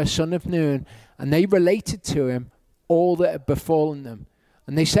Yehoshua, son of Nun, and they related to him all that had befallen them.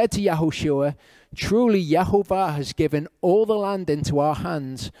 And they said to Yehoshua, "Truly Jehovah has given all the land into our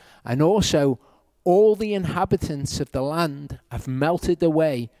hands, and also all the inhabitants of the land have melted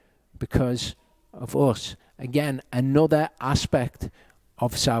away because of us." Again, another aspect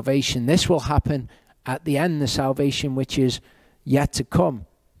of salvation. This will happen at the end, the salvation which is yet to come,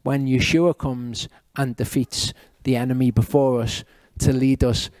 when Yeshua comes and defeats the enemy before us to lead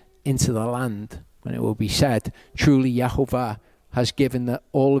us into the land, when it will be said, "Truly Yehovah has given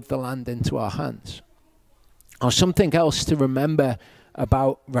all of the land into our hands." Or something else to remember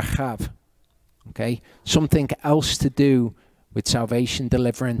about Rachav, okay? Something else to do with salvation,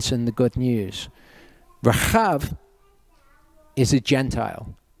 deliverance, and the good news. Rachav is a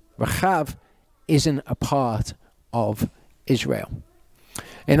Gentile. Rachav isn't a part of Israel.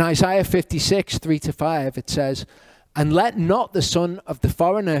 In Isaiah 56, 3-5, it says, "And let not the son of the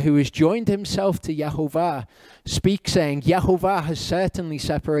foreigner who has joined himself to Yehovah speak, saying, Yehovah has certainly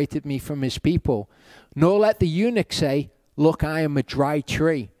separated me from his people. Nor let the eunuch say, Look, I am a dry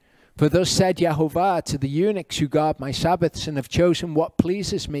tree. For thus said Yehovah to the eunuchs who guard my Sabbaths and have chosen what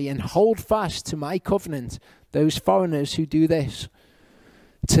pleases me and hold fast to my covenant, those foreigners who do this.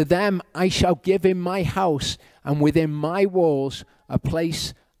 To them I shall give in my house and within my walls a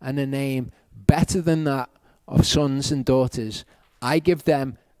place and a name better than that of sons and daughters. I give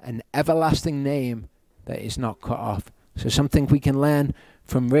them an everlasting name that is not cut off." So something we can learn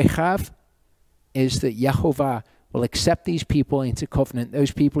from Rachav is that Yehovah will accept these people into covenant,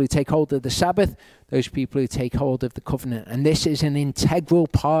 those people who take hold of the Sabbath, those people who take hold of the covenant. And this is an integral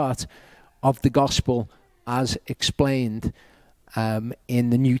part of the gospel as explained in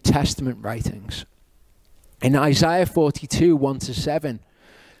the New Testament writings. In Isaiah 42, 1-7,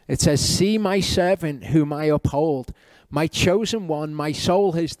 it says, "See my servant whom I uphold, my chosen one, my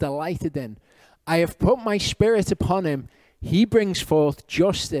soul has delighted in. I have put my spirit upon him. He brings forth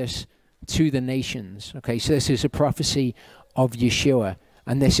justice to the nations." Okay, so this is a prophecy of Yeshua.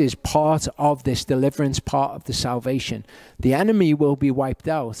 And this is part of this deliverance, part of the salvation. The enemy will be wiped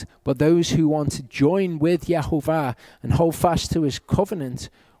out, but those who want to join with Yehovah and hold fast to his covenant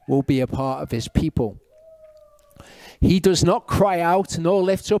will be a part of his people. "He does not cry out, nor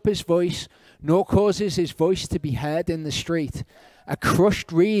lifts up his voice, nor causes his voice to be heard in the street. A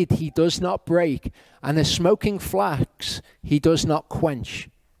crushed reed he does not break, and a smoking flax he does not quench."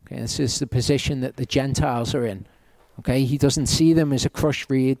 Okay, this is the position that the Gentiles are in. Okay, he doesn't see them as a crushed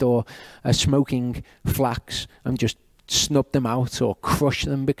reed or a smoking flax and just snub them out or crush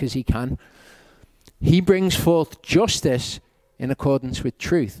them because he can. He brings forth justice in accordance with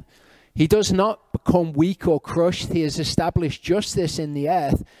truth. He does not become weak or crushed. He has established justice in the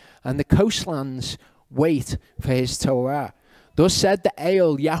earth, and the coastlands wait for his Torah. Thus said the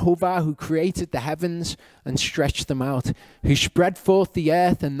Eol, Yehovah, who created the heavens and stretched them out, who spread forth the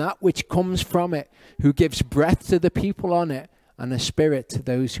earth and that which comes from it, who gives breath to the people on it and a spirit to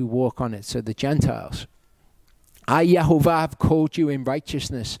those who walk on it. So the Gentiles. "I, Yehovah, have called you in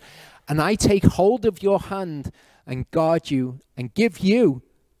righteousness, and I take hold of your hand and guard you and give you,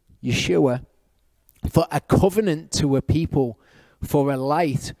 Yeshua, for a covenant to a people, for a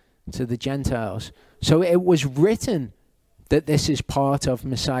light to the Gentiles." So it was written that this is part of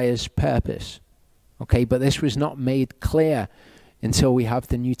Messiah's purpose. Okay, but this was not made clear until we have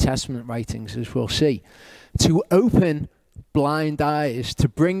the New Testament writings, as we'll see. To open blind eyes, to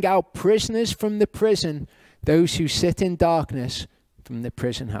bring out prisoners from the prison, those who sit in darkness from the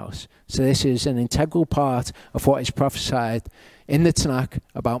prison house. So this is an integral part of what is prophesied in the Tanakh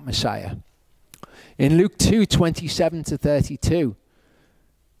about Messiah. In Luke 2:27-32,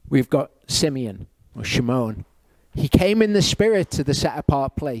 we've got Simeon, or Shimon. He came in the spirit to the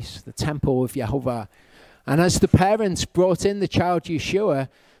set-apart place, the temple of Yehovah. And as the parents brought in the child Yeshua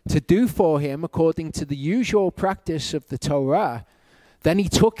to do for him according to the usual practice of the Torah, then he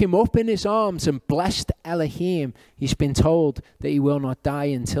took him up in his arms and blessed Elohim. He's been told that he will not die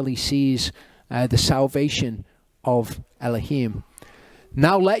until he sees the salvation of Elohim.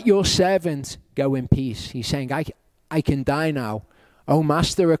 Now let your servant go in peace. He's saying, I can die now. O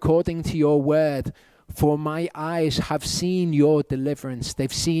Master, according to your word, for my eyes have seen your deliverance.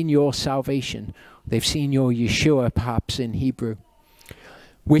 They've seen your salvation. They've seen your Yeshua, perhaps in Hebrew,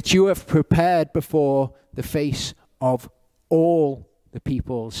 which you have prepared before the face of all the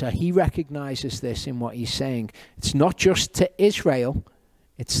people. So he recognizes this in what he's saying. It's not just to Israel,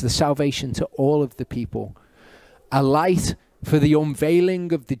 it's the salvation to all of the people. A light for the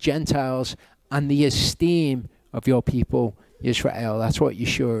unveiling of the Gentiles and the esteem of your people, Israel. That's what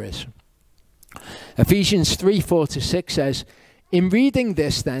Yeshua is. Ephesians 3:4-6 says, in reading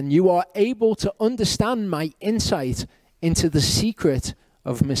this then, you are able to understand my insight into the secret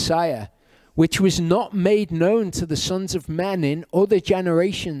of Messiah, which was not made known to the sons of men in other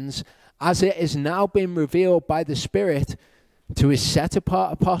generations, as it has now been revealed by the Spirit to his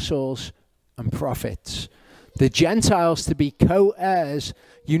set-apart apostles and prophets, the Gentiles to be co-heirs,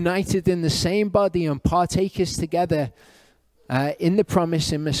 united in the same body and partakers together in the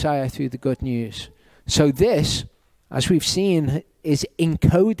promise in Messiah through the good news. So this, as we've seen, is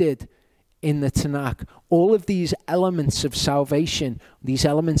encoded in the Tanakh. All of these elements of salvation, these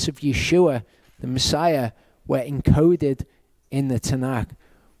elements of Yeshua, the Messiah, were encoded in the Tanakh.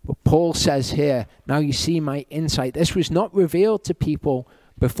 But Paul says here, now you see my insight. This was not revealed to people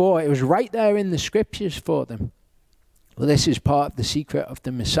before. It was right there in the scriptures for them. Well, this is part of the secret of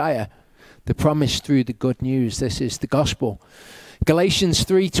the Messiah, the promise through the good news. This is the gospel. Galatians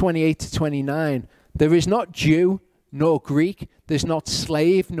 3:28-29. There is not Jew nor Greek. There's not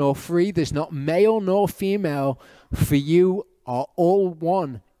slave nor free. There's not male nor female. For you are all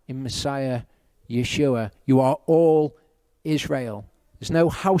one in Messiah Yeshua. You are all Israel. There's no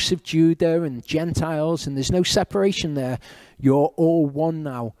house of Judah and Gentiles, and there's no separation there. You're all one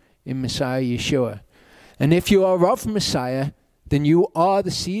now in Messiah Yeshua. And if you are of Messiah, then you are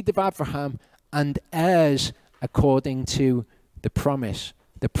the seed of Abraham and heirs according to the promise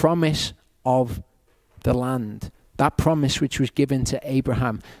of the land. That promise which was given to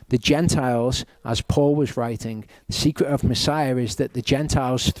Abraham. The Gentiles, as Paul was writing, the secret of Messiah is that the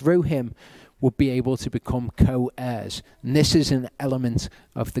Gentiles through him would be able to become co-heirs. And this is an element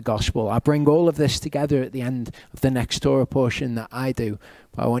of the gospel. I bring all of this together at the end of the next Torah portion that I do.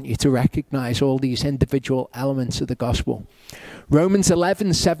 But I want you to recognize all these individual elements of the gospel. Romans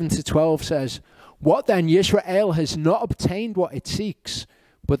 11:7-12 says, what then? Israel has not obtained what it seeks,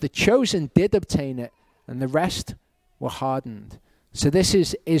 but the chosen did obtain it, and the rest were hardened. So this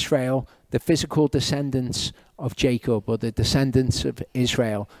is Israel, the physical descendants of Jacob, or the descendants of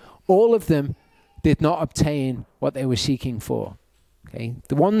Israel. All of them did not obtain what they were seeking for. Okay?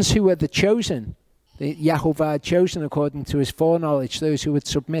 The ones who were the chosen, the Yehovah had chosen according to his foreknowledge, those who would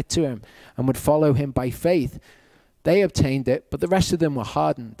submit to him and would follow him by faith, they obtained it, but the rest of them were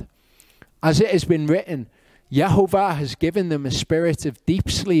hardened. As it has been written, Yehovah has given them a spirit of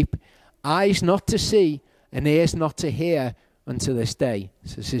deep sleep, eyes not to see and ears not to hear unto this day.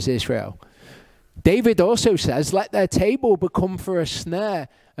 So this is Israel. David also says, let their table become for a snare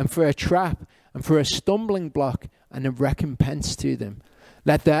and for a trap and for a stumbling block and a recompense to them.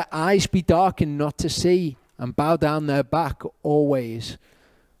 Let their eyes be darkened not to see and bow down their back always.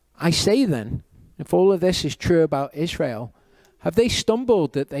 I say then, if all of this is true about Israel, have they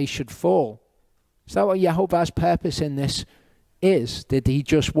stumbled that they should fall? Is that what Yehovah's purpose in this is? Did he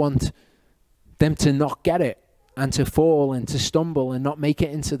just want them to not get it and to fall and to stumble and not make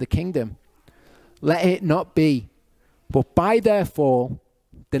it into the kingdom? Let it not be. But by their fall,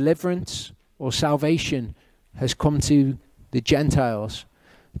 deliverance or salvation has come to the Gentiles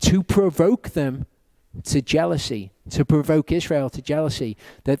to provoke them to jealousy, to provoke Israel to jealousy,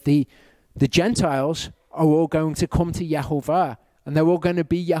 that the Gentiles are all going to come to Yehovah and they're all going to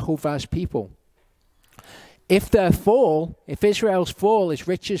be Yehovah's people. If their fall, if Israel's fall is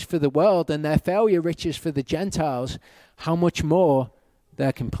riches for the world and their failure riches for the Gentiles, how much more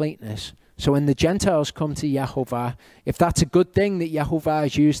their completeness? So when the Gentiles come to Yehovah, if that's a good thing that Yehovah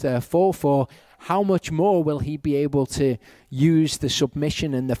has used their fall for, how much more will he be able to use the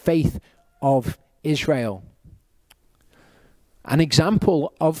submission and the faith of Israel? An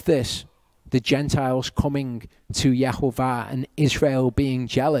example of this, the Gentiles coming to Yehovah and Israel being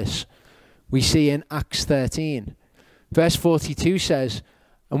jealous, we see in Acts 13. Verse 42 says,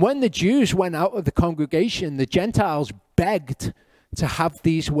 "And when the Jews went out of the congregation, the Gentiles begged to have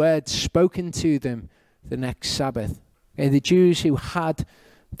these words spoken to them the next Sabbath." Okay, the Jews who had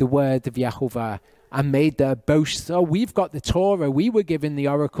the word of Yehovah and made their boast, "Oh, we've got the Torah, we were given the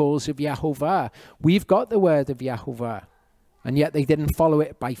oracles of Yehovah, we've got the word of Yehovah." And yet they didn't follow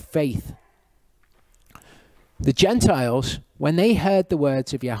it by faith. The Gentiles, when they heard the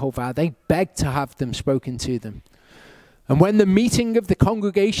words of Yehovah, they begged to have them spoken to them. And when the meeting of the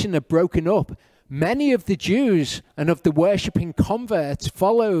congregation had broken up, many of the Jews and of the worshipping converts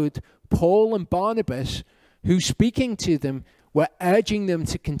followed Paul and Barnabas, who, speaking to them, were urging them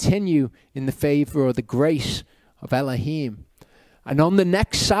to continue in the favor or the grace of Elohim. And on the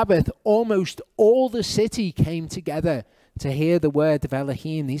next Sabbath, almost all the city came together to hear the word of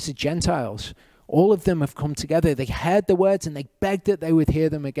Elohim. These are Gentiles. All of them have come together. They heard the words and they begged that they would hear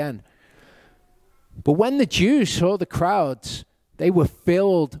them again. But when the Jews saw the crowds, they were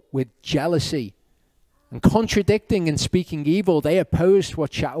filled with jealousy. And contradicting and speaking evil, they opposed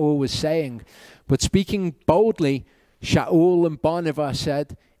what Shaul was saying. But speaking boldly, Shaul and Barnabas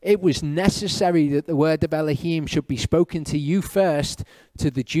said, "It was necessary that the word of Elohim should be spoken to you first,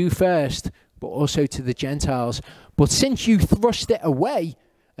 to the Jew first, but also to the Gentiles. But since you thrust it away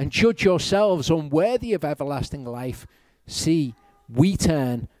and judge yourselves unworthy of everlasting life, see, we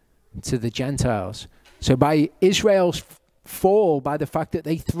turn to the Gentiles." So by Israel's fall, by the fact that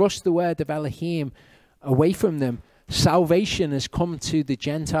they thrust the word of Elohim away from them, salvation has come to the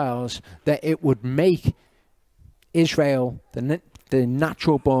Gentiles, that it would make Israel, the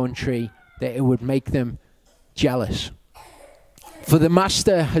natural born tree, that it would make them jealous. "For the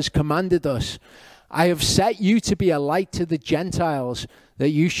Master has commanded us, I have set you to be a light to the Gentiles, that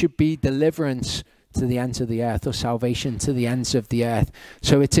you should be deliverance to the ends of the earth," or salvation to the ends of the earth.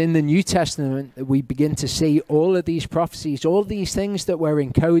 So it's in the New Testament that we begin to see all of these prophecies, all these things that were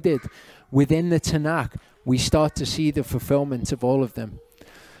encoded within the Tanakh. We start to see the fulfillment of all of them.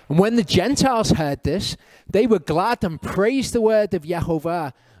 And when the Gentiles heard this, they were glad and praised the word of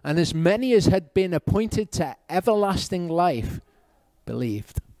Yehovah, and as many as had been appointed to everlasting life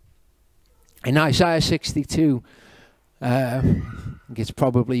believed. In Isaiah 62, I think it's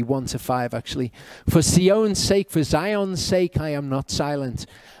probably 1 to 5 actually. "For Zion's sake I am not silent,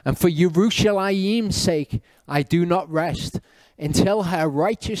 and for Yerushalayim's sake I do not rest, until her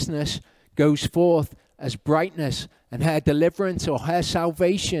righteousness goes forth as brightness, and her deliverance or her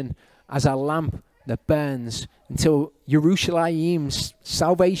salvation as a lamp that burns," until Yerushalayim's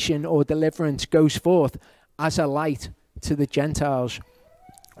salvation or deliverance goes forth as a light to the Gentiles.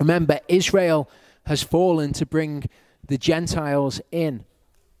 Remember, Israel has fallen to bring the Gentiles in.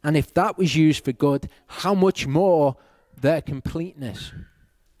 And if that was used for good, how much more their completeness?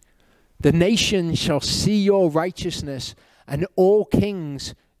 "The nations shall see your righteousness, and all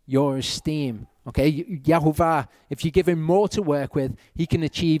kings your esteem." Okay, Yehovah, if you give him more to work with, he can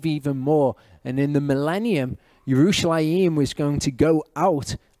achieve even more. And in the millennium, Yerushalayim was going to go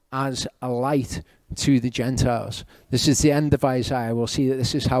out as a light to the Gentiles. This is the end of Isaiah. We'll see that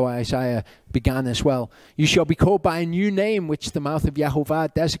this is how Isaiah began as well. "You shall be called by a new name, which the mouth of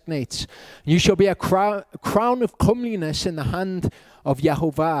Yehovah designates. You shall be a crown of comeliness in the hand of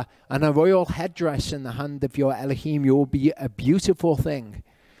Yehovah, and a royal headdress in the hand of your Elohim. You will be a beautiful thing.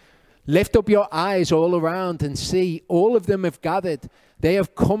 Lift up your eyes all around and see, all of them have gathered. They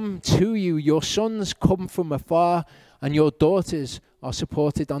have come to you. Your sons come from afar, and your daughters are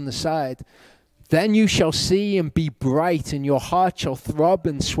supported on the side. Then you shall see and be bright, and your heart shall throb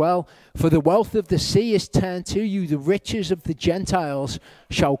and swell. For the wealth of the sea is turned to you. The riches of the Gentiles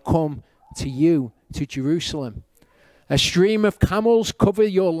shall come to you, to Jerusalem. A stream of camels cover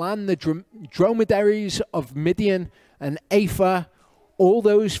your land, the dromedaries of Midian and Ephah. All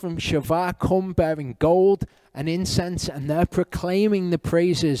those from Shavah come bearing gold and incense, and they're proclaiming the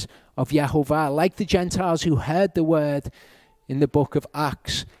praises of Yehovah, like the Gentiles who heard the word in the book of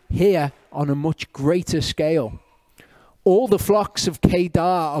Acts, here on a much greater scale. All the flocks of Kedar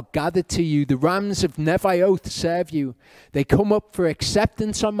are gathered to you. The rams of Nebaioth serve you. They come up for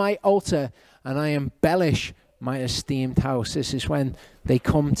acceptance on my altar, and I embellish my esteemed house. This is when they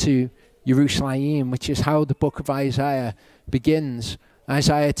come to Jerusalem, which is how the book of Isaiah begins.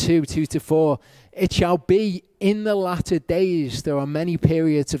 Isaiah 2, 2-4. It shall be in the latter days. There are many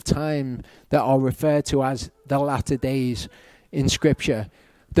periods of time that are referred to as the latter days in Scripture.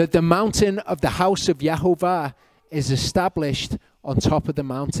 That the mountain of the house of Yehovah is established on top of the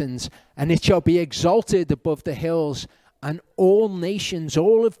mountains, and it shall be exalted above the hills, and all nations,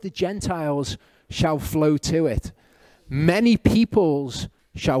 all of the Gentiles, shall flow to it. Many peoples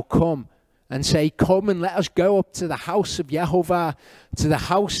shall come and say, come and let us go up to the house of Yehovah, to the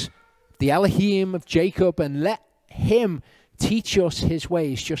house, the Elohim of Jacob, and let him teach us his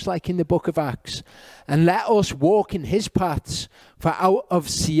ways, just like in the book of Acts. And let us walk in his paths, for out of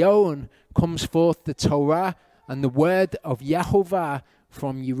Zion comes forth the Torah and the word of Yehovah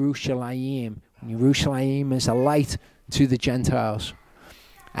from Yerushalayim. And Yerushalayim is a light to the Gentiles.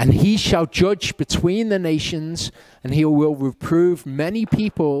 And he shall judge between the nations, and he will reprove many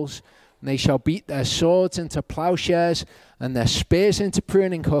peoples, and they shall beat their swords into plowshares and their spears into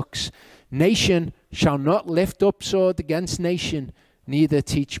pruning hooks. Nation shall not lift up sword against nation, neither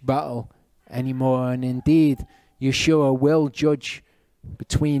teach battle anymore. And indeed, Yeshua will judge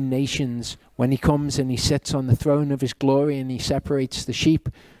between nations when he comes and he sits on the throne of his glory and he separates the sheep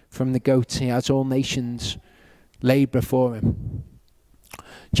from the goats. He has all nations laid before him.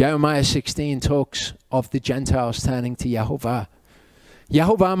 Jeremiah 16 talks of the Gentiles turning to Yehovah.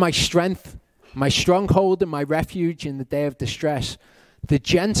 Yehovah, my strength, my stronghold and my refuge in the day of distress. The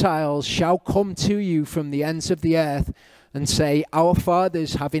Gentiles shall come to you from the ends of the earth and say, our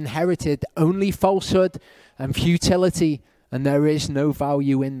fathers have inherited only falsehood and futility, and there is no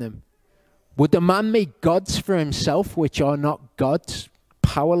value in them. Would a man make gods for himself which are not gods,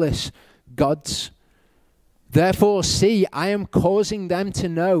 powerless gods? Therefore, see, I am causing them to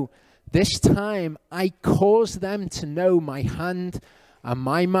know. This time I cause them to know my hand and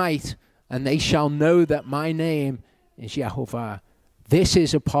my might, and they shall know that my name is Yehovah. This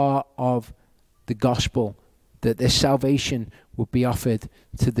is a part of the gospel, that this salvation would be offered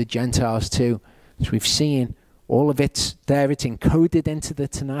to the Gentiles too. As we've seen, all of it's there, it's encoded into the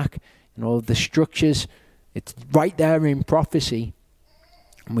Tanakh, and all of the structures, it's right there in prophecy,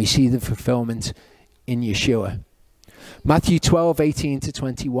 and we see the fulfillment in Yeshua. Matthew 12,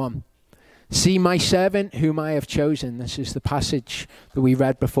 18-21. See my servant whom I have chosen. This is the passage that we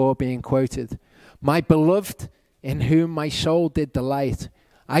read before being quoted. My beloved in whom my soul did delight.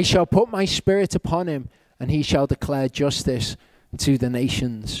 I shall put my spirit upon him, and he shall declare justice to the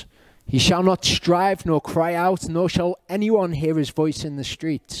nations. He shall not strive nor cry out, nor shall anyone hear his voice in the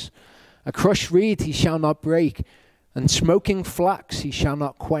streets. A crushed reed he shall not break, and smoking flax he shall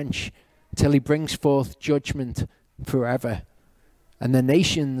not quench, till he brings forth judgment forever. And the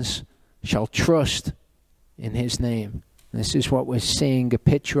nations shall trust in his name. This is what we're seeing a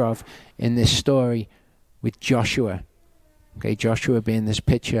picture of in this story with Joshua. Okay, Joshua being this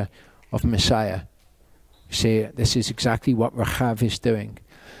picture of Messiah. You see, this is exactly what Rachav is doing.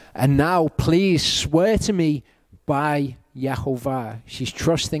 And now, please swear to me by Yehovah. She's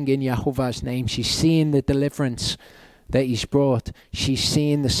trusting in Yehovah's name. She's seeing the deliverance that he's brought. She's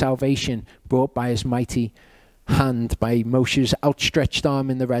seeing the salvation brought by his mighty hand, by Moshe's outstretched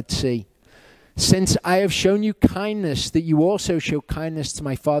arm in the Red Sea. Since I have shown you kindness, that you also show kindness to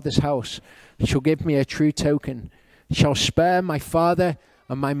my father's house, shall give me a true token, shall spare my father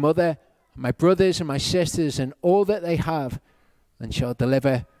and my mother, my brothers and my sisters, and all that they have, and shall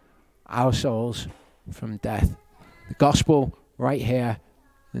deliver our souls from death. The gospel right here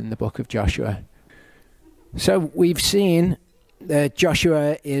in the book of Joshua. So we've seen that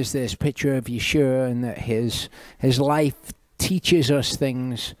Joshua is this picture of Yeshua, and that his life teaches us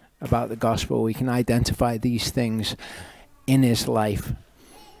things about the gospel. We can identify these things in his life.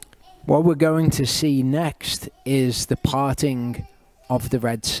 What we're going to see next is the parting of the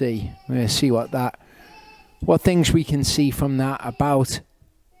Red Sea. We're going to see what things we can see from that about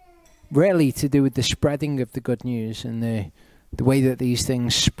really to do with the spreading of the good news and the way that these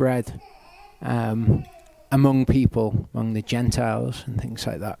things spread among people, among the Gentiles and things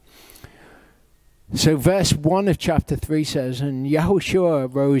like that. So verse 1 of chapter 3 says, and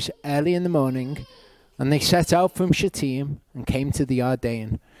Yahushua rose early in the morning, and they set out from Shittim and came to the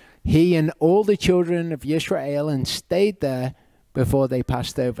Ardain, he and all the children of Israel, and stayed there before they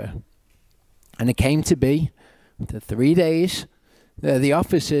passed over. And it came to be, after 3 days, that the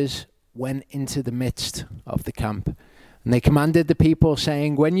officers went into the midst of the camp. And they commanded the people,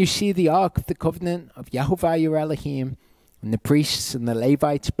 saying, when you see the ark of the covenant of Yehovah your Elohim, and the priests and the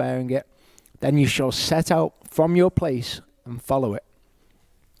Levites bearing it, then you shall set out from your place and follow it.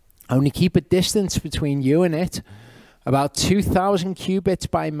 Only keep a distance between you and it, about 2,000 cubits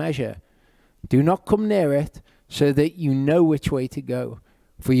by measure. Do not come near it, so that you know which way to go,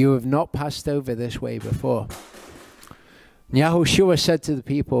 for you have not passed over this way before. Yahushua said to the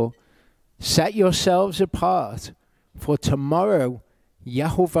people, set yourselves apart, for tomorrow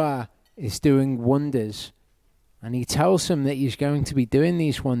Yahovah is doing wonders. And he tells them that he's going to be doing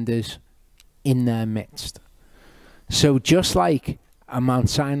these wonders in their midst. So just like at Mount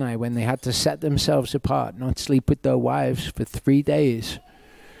Sinai, when they had to set themselves apart, not sleep with their wives for 3 days,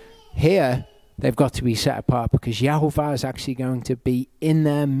 here they've got to be set apart because Yahovah is actually going to be in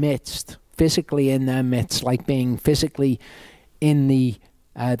their midst, physically in their midst, like being physically in the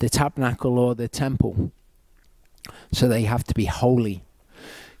tabernacle or the temple. So they have to be holy.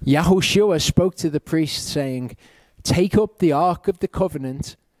 Yahushua spoke to the priests, saying, take up the ark of the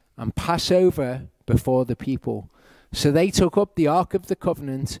covenant and pass over before the people. So they took up the ark of the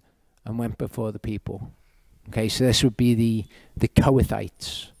covenant and went before the people. Okay, so this would be the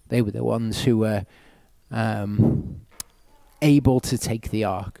Kohathites. They were the ones who were able to take the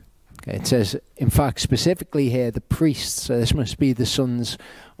ark. Okay, it says, in fact, specifically here, the priests. So this must be the sons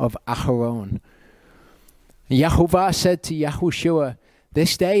of Aharon. Yahovah said to Yahushua,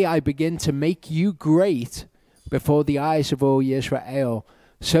 this day I begin to make you great before the eyes of all Israel,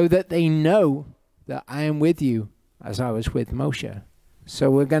 so that they know that I am with you as I was with Moshe. So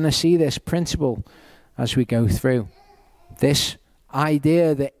we're going to see this principle as we go through. This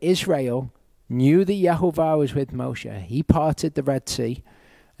idea that Israel knew that Yahovah was with Moshe. He parted the Red Sea.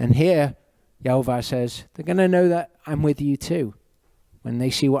 And here, Yahovah says, they're going to know that I'm with you too, when they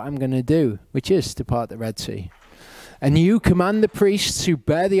see what I'm going to do, which is to part the Red Sea. And you command the priests who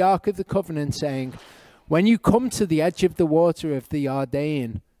bear the Ark of the Covenant, saying, when you come to the edge of the water of the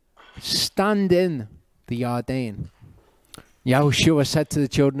Yarden, stand in the Yarden. Yahushua said to the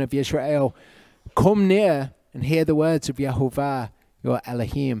children of Israel, come near and hear the words of Yahovah, your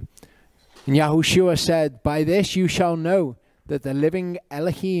Elohim. And Yahushua said, by this you shall know that the living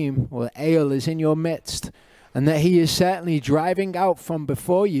Elohim, or El, is in your midst, and that he is certainly driving out from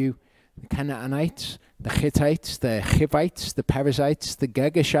before you the Canaanites, the Hittites, the Hivites, the Perizzites, the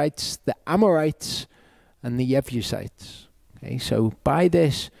Girgashites, the Amorites, and the Jebusites. Okay, so by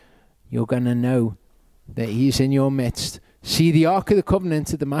this, you're going to know that he's in your midst. See, the Ark of the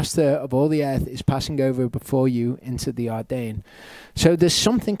Covenant of the Master of all the earth is passing over before you into the Ardennes. So there's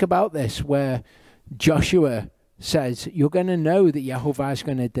something about this where Joshua says, you're going to know that Yahovah is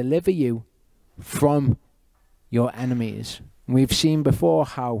going to deliver you from your enemies. We've seen before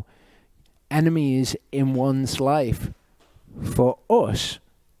how enemies in one's life for us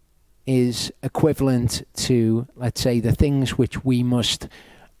is equivalent to, let's say, the things which we must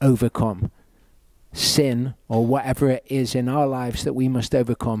overcome. Sin, or whatever it is in our lives that we must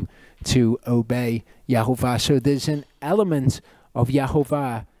overcome to obey Yahovah. So there's an element of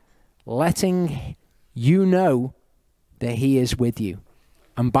Yahovah letting you know that he is with you.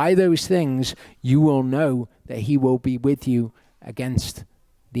 And by those things, you will know that he will be with you against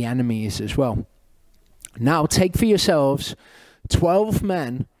the enemies as well. Now take for yourselves 12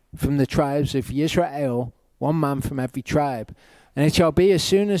 men from the tribes of Israel, 1 man from every tribe. And it shall be as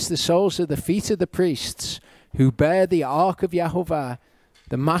soon as the soles of the feet of the priests who bear the ark of Yahovah,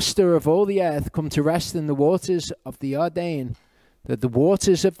 the master of all the earth, come to rest in the waters of the Ardennes, that the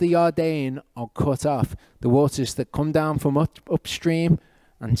waters of the Ardennes are cut off, the waters that come down from upstream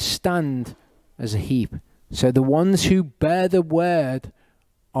and stand as a heap. So the ones who bear the word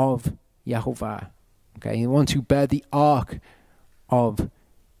of Yahovah, okay, the ones who bear the ark of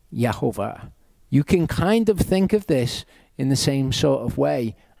Yahovah. You can kind of think of this in the same sort of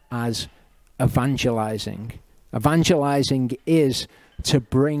way as evangelizing. Evangelizing is to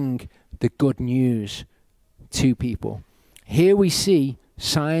bring the good news to people. Here we see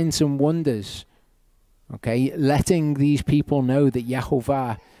signs and wonders, okay, letting these people know that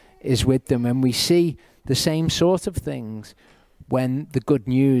Yahovah is with them. And we see the same sort of things when the good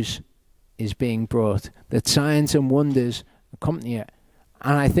news is being brought, that signs and wonders accompany it.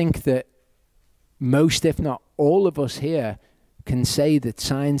 And I think that most, if not all of us here, can say that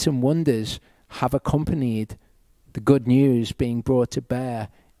signs and wonders have accompanied the good news being brought to bear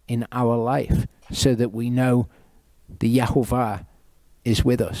in our life, so that we know the Yahovah is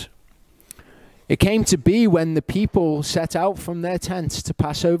with us. It came to be when the people set out from their tents to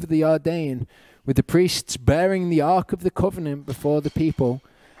pass over the Ardennes, with the priests bearing the Ark of the Covenant before the people,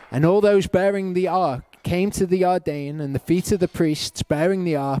 and all those bearing the Ark came to the Ardennes, and the feet of the priests bearing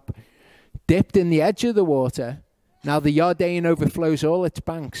the Ark dipped in the edge of the water. Now the Ardennes overflows all its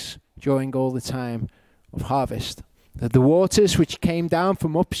banks during all the time of harvest. That the waters which came down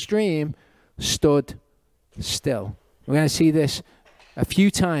from upstream stood still. We're going to see this a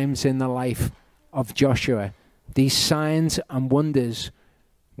few times in the life of Joshua, these signs and wonders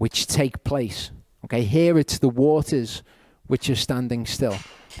which take place. Okay, here it's the waters which are standing still.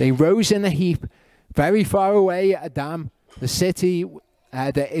 They rose in a heap very far away at Adam, the city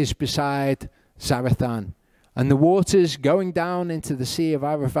that is beside Zarethan. And the waters going down into the sea of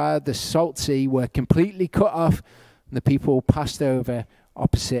Arava, the salt sea, were completely cut off, and the people passed over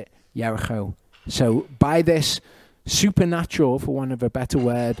opposite Jericho. So by this supernatural, for want of a better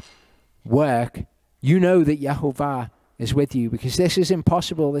word, work, you know that Yehovah is with you, because this is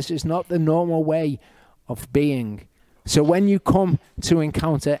impossible. This is not the normal way of being. So when you come to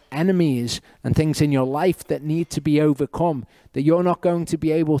encounter enemies and things in your life that need to be overcome, that you're not going to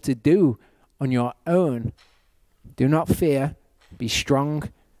be able to do on your own, do not fear, be strong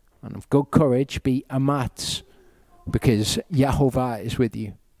and of good courage, be amatz, because Yehovah is with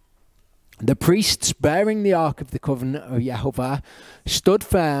you. The priests bearing the ark of the covenant of Yehovah stood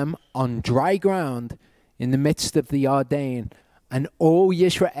firm on dry ground in the midst of the Yarden, and all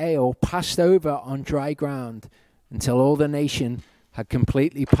Yisrael passed over on dry ground until all the nation had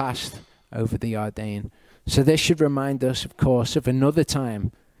completely passed over the Yarden. So this should remind us, of course, of another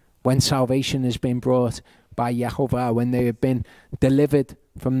time when salvation has been brought by Yehovah, when they have been delivered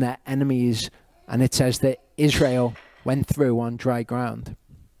from their enemies, and it says that Israel went through on dry ground.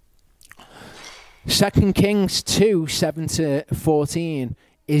 2 Kings 2, 7-14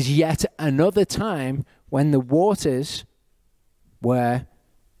 is yet another time when the waters were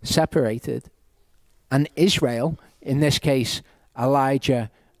separated, and Israel, in this case Elijah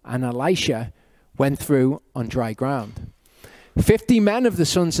and Elisha, went through on dry ground. 50 men of the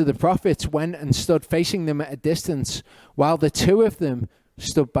sons of the prophets went and stood facing them at a distance, while the two of them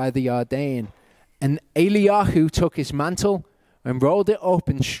stood by the Yarden. And Eliyahu took his mantle and rolled it up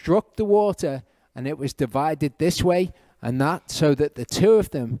and struck the water, and it was divided this way and that, so that the two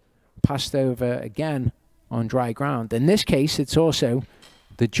of them passed over again on dry ground. In this case, it's also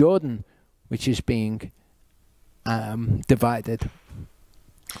the Jordan which is being divided.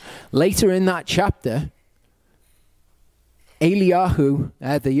 Later in that chapter, Eliyahu,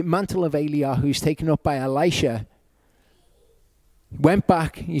 the mantle of Eliyahu is taken up by Elisha, went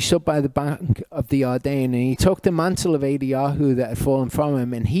back, he stood by the bank of the Yarden, and he took the mantle of Eliyahu that had fallen from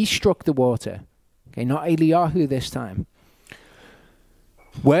him, and he struck the water. Okay, not Eliyahu this time.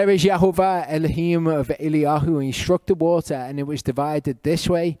 Where is Yehovah Elohim of Eliyahu? And he struck the water, and it was divided this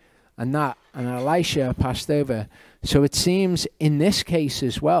way and that, and Elisha passed over. So it seems in this case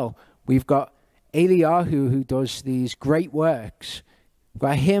as well, we've got Eliyahu who does these great works. We've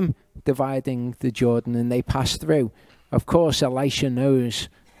got him dividing the Jordan, and they pass through. Of course, Elisha knows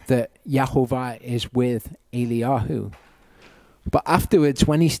that Yehovah is with Eliyahu. But afterwards,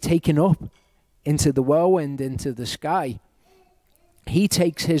 when he's taken up into the whirlwind, into the sky, he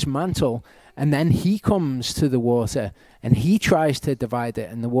takes his mantle, and then he comes to the water, and he tries to divide it,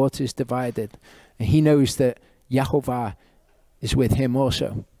 and the water is divided. And he knows that Yehovah is with him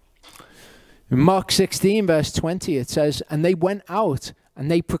also. In Mark 16, verse 20, it says, and they went out, and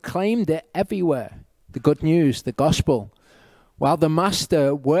they proclaimed it everywhere, the good news, the gospel, while the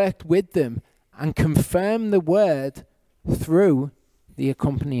master worked with them and confirmed the word through the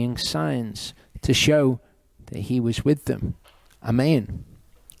accompanying signs to show that he was with them. Amen.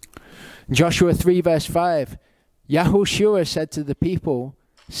 Joshua 3 verse 5, Yahushua said to the people,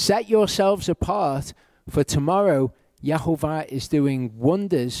 set yourselves apart, for tomorrow Yehovah is doing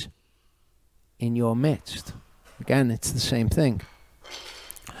wonders in your midst. Again, it's the same thing.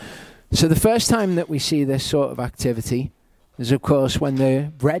 So the first time that we see this sort of activity is, of course, when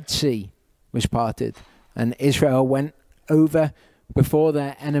the Red Sea was parted and Israel went over before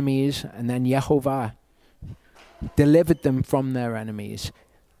their enemies, and then Yehovah delivered them from their enemies.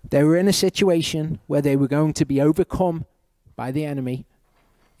 They were in a situation where they were going to be overcome by the enemy.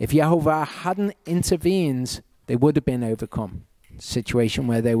 If Yehovah hadn't intervened, they would have been overcome. A situation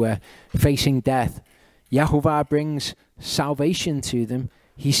where they were facing death. Yehovah brings salvation to them.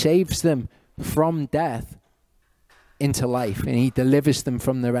 He saves them from death into life, and he delivers them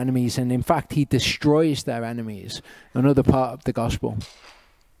from their enemies, and in fact he destroys their enemies. Another part of the gospel.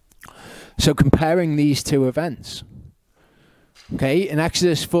 So comparing these two events, okay, in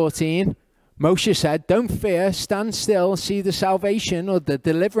Exodus 14, Moshe said, don't fear, stand still, see the salvation or the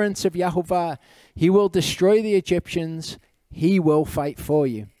deliverance of Yehovah. He will destroy the Egyptians, he will fight for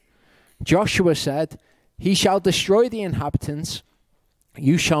you. Joshua said, he shall destroy the inhabitants,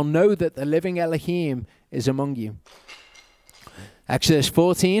 you shall know that the living Elohim is among you. Exodus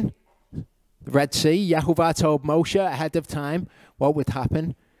 14, the Red Sea, Yehovah told Moshe ahead of time what would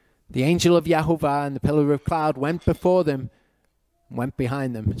happen. The angel of Yehovah and the pillar of cloud went before them, went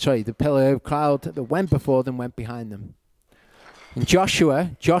behind them. Sorry, the pillar of cloud that went before them went behind them. And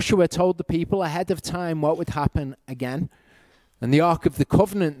Joshua told the people ahead of time what would happen again. And the Ark of the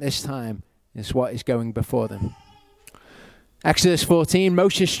Covenant this time is what is going before them. Exodus 14,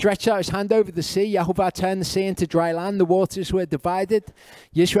 Moshe stretched out his hand over the sea. Yehovah turned the sea into dry land. The waters were divided.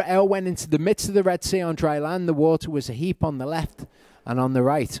 Yisrael went into the midst of the Red Sea on dry land. The water was a heap on the left and on the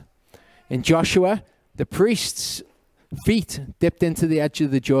right. In Joshua, the priest's feet dipped into the edge of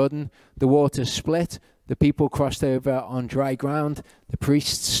the Jordan. The water split. The people crossed over on dry ground. The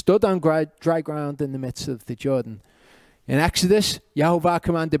priests stood on dry ground in the midst of the Jordan. In Exodus, Yehovah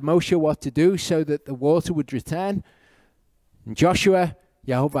commanded Moshe what to do so that the water would return. In Joshua,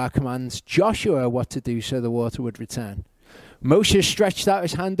 Yehovah commands Joshua what to do so the water would return. Moshe stretched out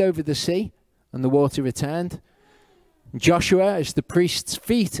his hand over the sea, and the water returned. Joshua is the priest's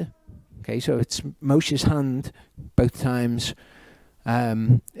feet. Okay, so it's Moshe's hand both times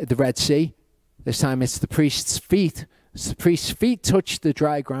at the Red Sea. This time it's the priest's feet. As the priest's feet touched the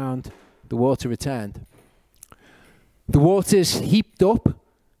dry ground, the water returned. The waters heaped up.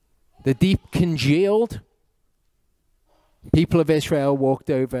 The deep congealed. People of Israel walked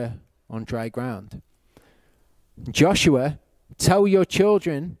over on dry ground. Joshua, tell your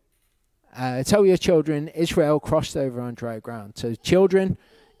children, Israel crossed over on dry ground. So children,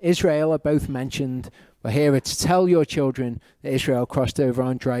 Israel are both mentioned, but here it's tell your children that Israel crossed over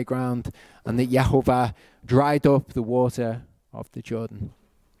on dry ground and that Yehovah dried up the water of the Jordan.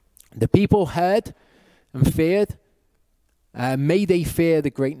 The people heard and feared. May they fear the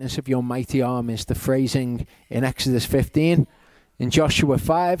greatness of your mighty arm is the phrasing in Exodus 15. In Joshua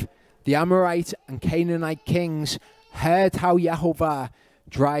 5, the Amorite and Canaanite kings heard how Yehovah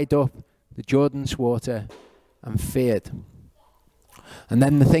dried up the Jordan's water and feared. And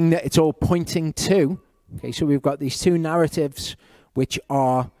then the thing that it's all pointing to, okay, so we've got these two narratives which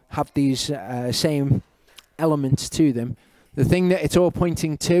have these same elements to them. The thing that it's all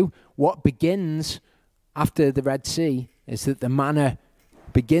pointing to, what begins after the Red Sea, is that the manna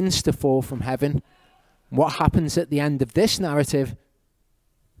begins to fall from heaven. What happens at the end of this narrative,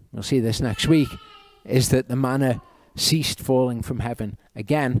 we'll see this next week, is that the manna ceased falling from heaven.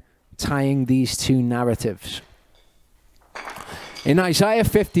 Again, tying these two narratives. In Isaiah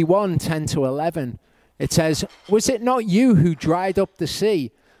 51, 10-11, it says, was it not you who dried up the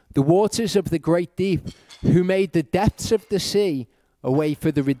sea, the waters of the great deep, who made the depths of the sea a way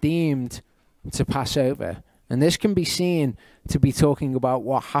for the redeemed to pass over? And this can be seen to be talking about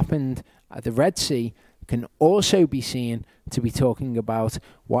what happened at the Red Sea, can also be seen to be talking about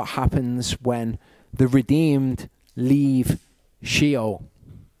what happens when the redeemed leave Sheol.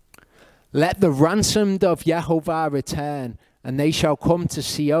 Let the ransomed of Yehovah return, and they shall come to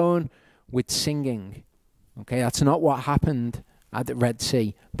Sion with singing. Okay, that's not what happened at the Red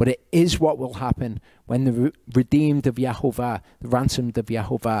Sea, but it is what will happen when the redeemed of Yehovah, the ransomed of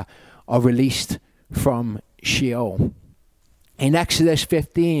Yehovah, are released from Sheol. In Exodus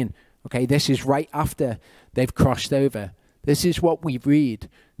 15, okay, this is right after they've crossed over. This is what we read.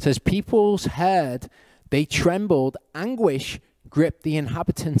 It says, peoples heard, they trembled, anguish gripped the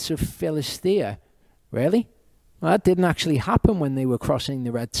inhabitants of Philistia. Really? Well, that didn't actually happen when they were crossing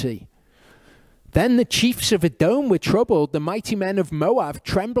the Red Sea. Then the chiefs of Edom were troubled, the mighty men of Moab,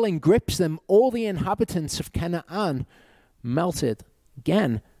 trembling grips them, all the inhabitants of Canaan melted.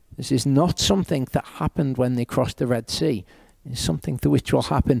 Again, this is not something that happened when they crossed the Red Sea. It's something which will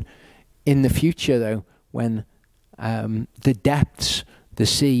happen in the future, though, when the depths, the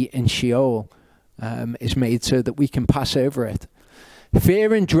sea in Sheol, is made so that we can pass over it.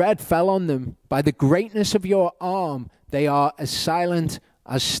 Fear and dread fell on them. By the greatness of your arm, they are as silent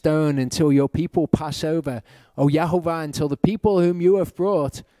as stone until your people pass over. O Yehovah, until the people whom you have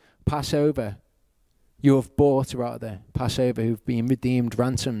brought pass over. You have bought, rather, pass over, who've been redeemed,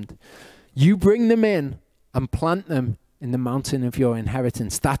 ransomed. You bring them in and plant them in the mountain of your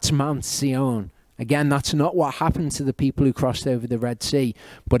inheritance. That's Mount Zion. Again, that's not what happened to the people who crossed over the Red Sea,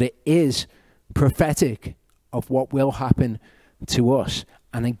 but it is prophetic of what will happen to us.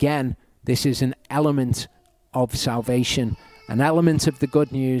 And again, this is an element of salvation, an element of the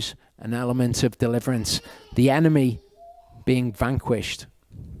good news, an element of deliverance, the enemy being vanquished.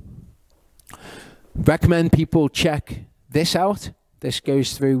 Recommend people check this out. This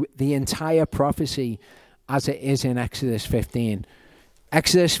goes through the entire prophecy as it is in Exodus 15.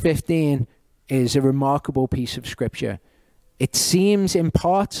 Exodus 15 is a remarkable piece of scripture. It seems in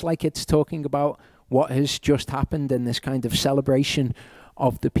parts like it's talking about what has just happened in this kind of celebration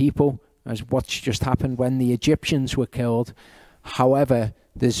of the people, as what's just happened when the Egyptians were killed. However,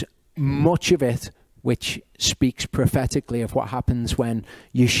 there's much of it which speaks prophetically of what happens when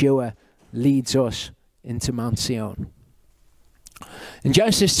Yeshua leads us into Mount Zion. In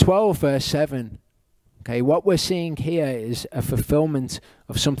Genesis 12, verse 7, okay, what we're seeing here is a fulfillment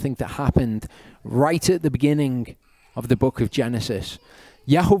of something that happened right at the beginning of the book of Genesis.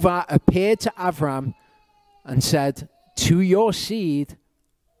 Yehovah appeared to Avram and said, "To your seed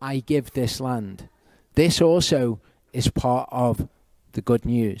I give this land." This also is part of the good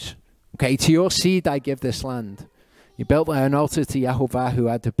news. Okay, to your seed I give this land. He built there an altar to Yehovah who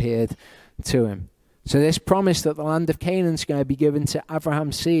had appeared to him. So this promise that the land of Canaan is going to be given to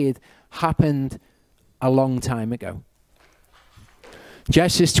Abraham's seed happened a long time ago.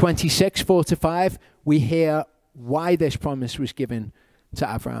 Genesis 26, 4-5, we hear why this promise was given to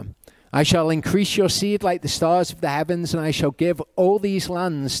Abraham. "I shall increase your seed like the stars of the heavens, and I shall give all these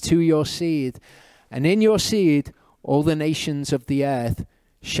lands to your seed. And in your seed all the nations of the earth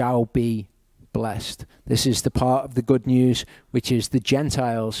shall be blessed." This is the part of the good news, which is the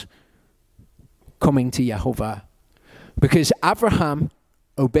Gentiles coming to Yehovah. "Because Abraham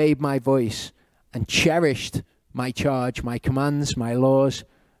obeyed my voice and cherished my charge, my commands, my laws,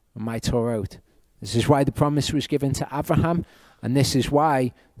 and my Torah." This is why the promise was given to Abraham, and this is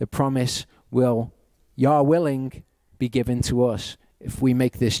why the promise will, Yah willing, be given to us if we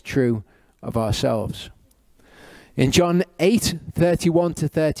make this true of ourselves. In John 8,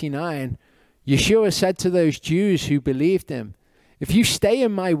 31-39, Yeshua said to those Jews who believed him, "If you stay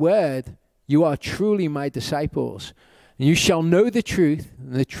in my word, you are truly my disciples, and you shall know the truth,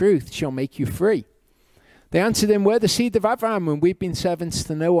 and the truth shall make you free." They answered him, "We're the seed of Abraham, and we've been servants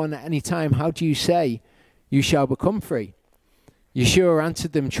to no one at any time. How do you say you shall become free?" Yeshua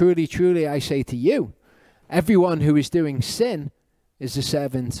answered them, "Truly, truly, I say to you, everyone who is doing sin is a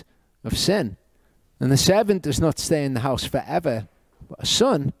servant of sin. And the servant does not stay in the house forever, but a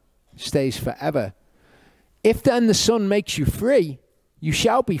son stays forever. If then the Son makes you free, you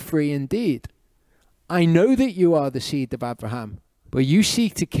shall be free indeed. I know that you are the seed of Abraham, but you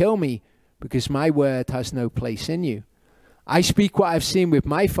seek to kill me because my word has no place in you. I speak what I've seen with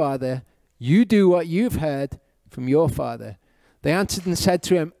my father. You do what you've heard from your father." They answered and said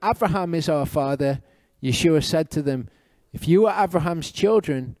to him, "Abraham is our father." Yeshua said to them, "If you were Abraham's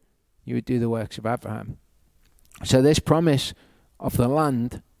children, you would do the works of Abraham." So this promise of the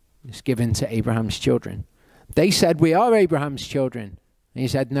land is given to Abraham's children. They said, "We are Abraham's children." And he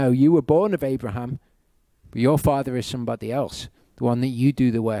said, "No, you were born of Abraham, but your father is somebody else, the one that you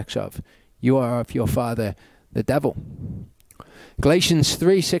do the works of. You are of your father, the devil." Galatians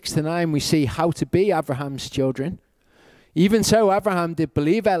 3, 6-9, we see how to be Abraham's children. "Even so, Abraham did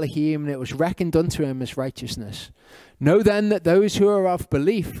believe Elohim, and it was reckoned unto him as righteousness. Know then that those who are of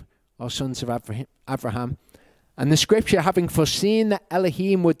belief are sons of Abraham. And the scripture, having foreseen that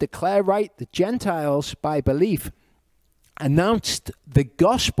Elohim would declare right the Gentiles by belief, announced the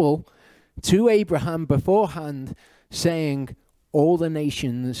gospel to Abraham beforehand, saying, all the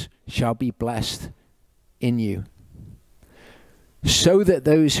nations shall be blessed in you. So that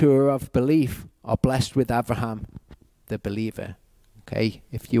those who are of belief are blessed with Abraham, the believer." Okay,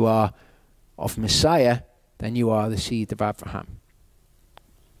 if you are of Messiah, then you are the seed of Abraham,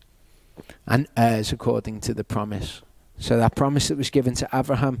 and heirs according to the promise. So that promise that was given to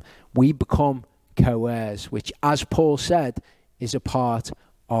Abraham, we become co-heirs, which, as Paul said, is a part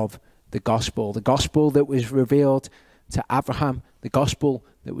of the gospel that was revealed to Abraham, the gospel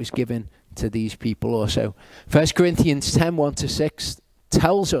that was given to these people also. 1 Corinthians 10, 1-6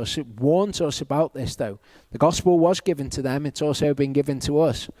 tells us, it warns us about this though. The gospel was given to them, it's also been given to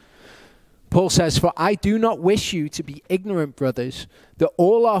us. Paul says, "For I do not wish you to be ignorant, brothers, that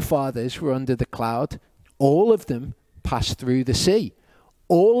all our fathers were under the cloud. All of them passed through the sea.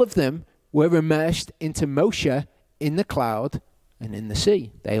 All of them were immersed into Moshe in the cloud and in the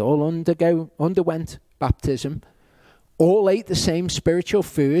sea." They all underwent baptism. All ate the same spiritual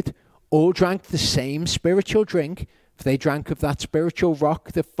food. All drank the same spiritual drink. For they drank of that spiritual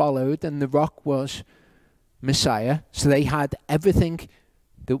rock that followed, and the rock was Messiah. So they had everything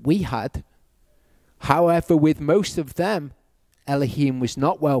that we had. However, with most of them, Elohim was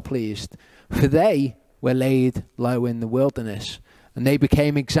not well pleased, for they were laid low in the wilderness. And they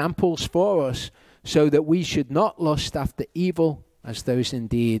became examples for us, so that we should not lust after evil, as those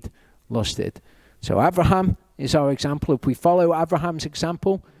indeed lusted. So Abraham is our example. If we follow Abraham's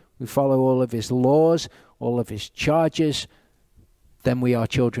example, we follow all of his laws, all of his charges, then we are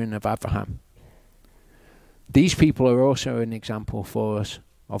children of Abraham. These people are also an example for us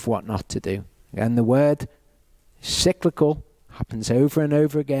of what not to do. And the word is cyclical, happens over and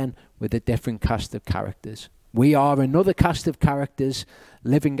over again with a different cast of characters. We are another cast of characters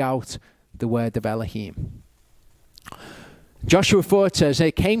living out the word of Elohim. Joshua 4 says,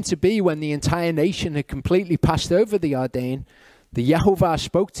 it came to be when the entire nation had completely passed over the Arden, the Yehovah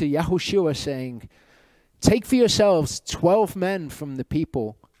spoke to Yahushua, saying, take for yourselves 12 men from the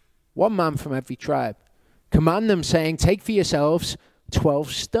people, 1 man from every tribe. Command them, saying, take for yourselves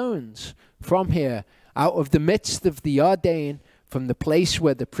 12 stones from here, out of the midst of the Arden, from the place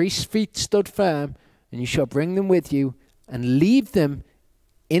where the priest's feet stood firm, and you shall bring them with you, and leave them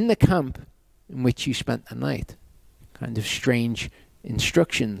in the camp in which you spent the night. Kind of strange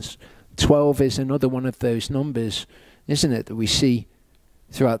instructions. 12 is another one of those numbers, isn't it, that we see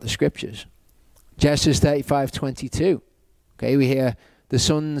throughout the scriptures. Genesis 35:22. Okay, we hear the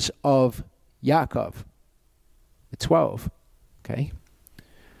sons of Yaakov, the 12. Okay.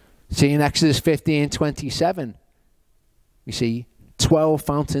 See in Exodus 15:27, we see 12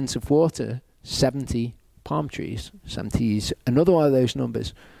 fountains of water, 70 palm trees. 70 is another one of those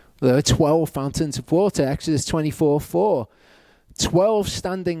numbers. There are 12 fountains of water. Exodus 24:4. 12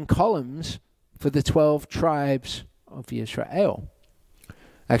 standing columns for the 12 tribes of Israel.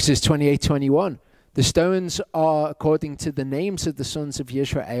 Exodus 28:21. The stones are according to the names of the sons of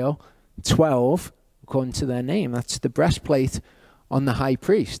Israel, 12 according to their name. That's the breastplate on the high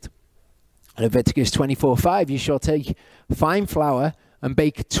priest. Leviticus 24:5. You shall take fine flour and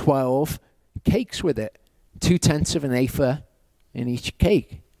bake 12 cakes with it, 2/10 of an ephah in each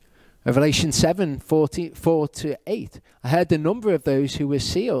cake. Revelation 7:4-8. I heard the number of those who were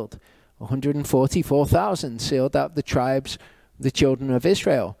sealed, 144,000, sealed out of the tribes of the children of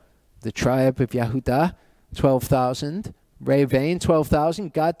Israel. The tribe of Yehudah, 12,000. Reuven,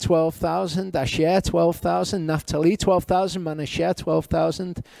 12,000. Gad, 12,000. Asher, 12,000. Naphtali, 12,000. Manasseh,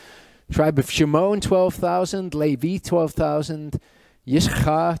 12,000. Tribe of Shimon, 12,000. Levi, 12,000.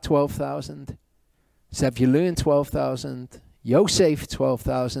 Yisachar, 12,000. Zebulun, 12,000. Yosef,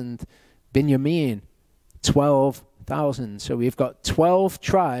 12,000. Binyamin, 12,000. So we've got 12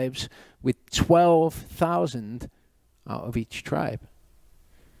 tribes with 12,000 out of each tribe.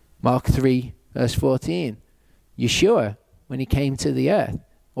 Mark 3:14. Yeshua, when he came to the earth.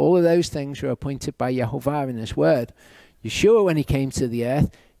 All of those things were appointed by Yehovah in his word. Yeshua, when he came to the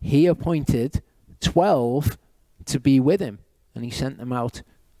earth, he appointed 12 to be with him, and he sent them out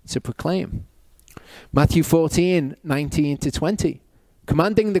to proclaim. Matthew 14:19-20.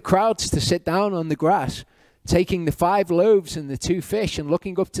 Commanding the crowds to sit down on the grass, taking the 5 loaves and the 2 fish, and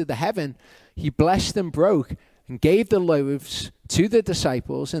looking up to the heaven, he blessed and broke, and gave the loaves to the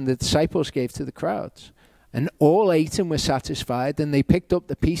disciples, and the disciples gave to the crowds. And all ate and were satisfied, and they picked up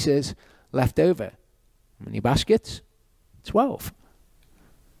the pieces left over. How many baskets? 12.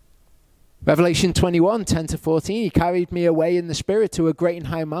 Revelation 21:10-14. He carried me away in the spirit to a great and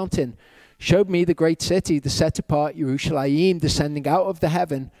high mountain, showed me the great city, the set apart Jerusalem, descending out of the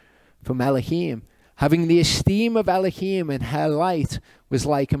heaven from Elohim, having the esteem of Elohim, and her light was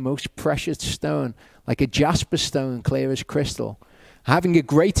like a most precious stone, like a jasper stone, clear as crystal, having a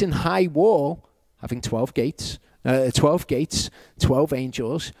great and high wall, having 12 gates, 12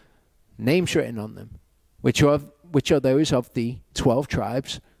 angels, names written on them, which are those of the 12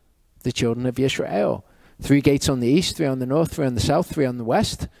 tribes, the children of Israel. 3 gates on the east, 3 on the north, 3 on the south, 3 on the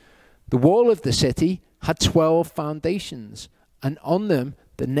west. The wall of the city had 12 foundations, and on them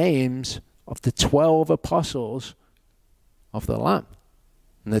the names of the 12 apostles of the Lamb.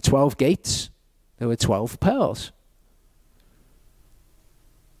 And the 12 gates, there were 12 pearls.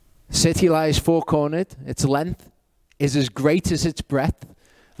 The city lies 4-cornered. Its length is as great as its breadth.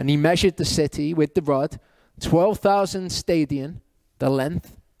 And he measured the city with the rod, 12,000 stadion. The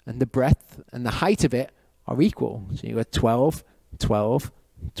length and the breadth and the height of it are equal. So you got 12, 12,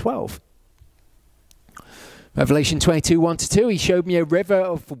 12. Revelation 22:1-2. He showed me a river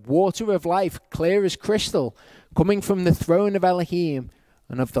of water of life, clear as crystal, coming from the throne of Elohim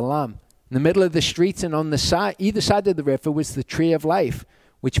and of the Lamb. In the middle of the street and on the side, either side of the river, was the tree of life,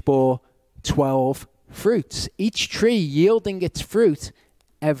 which bore 12 fruits, each tree yielding its fruit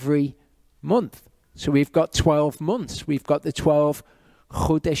every month. So we've got 12 months. We've got the 12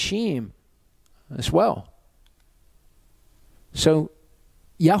 Chodeshim as well. So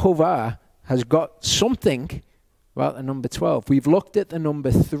Yehovah has got something about the number 12. We've looked at the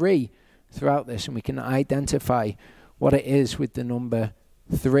number 3 throughout this, and we can identify what it is with the number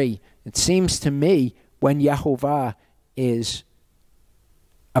 3. It seems to me when Yehovah is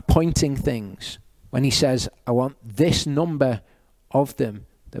appointing things, when he says, I want this number of them,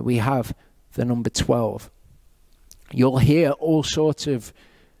 that we have the number 12. You'll hear all sorts of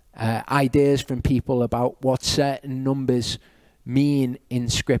ideas from people about what certain numbers mean in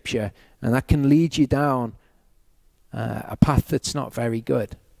Scripture, and that can lead you down a path that's not very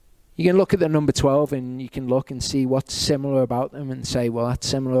good. You can look at the number 12 and you can look and see what's similar about them and say, well, that's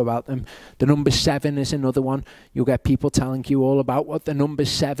similar about them. The number 7 is another one. You'll get people telling you all about what the number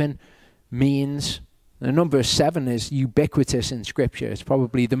 7 means. The number 7 is ubiquitous in Scripture. It's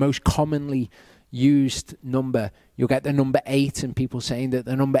probably the most commonly used number. You'll get the number 8 and people saying that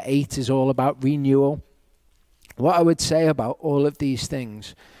the number 8 is all about renewal. What I would say about all of these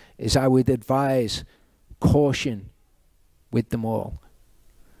things is I would advise caution with them all.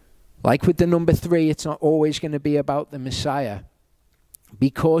 Like with the number 3, it's not always going to be about the Messiah.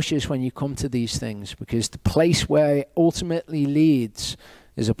 Be cautious when you come to these things, because the place where it ultimately leads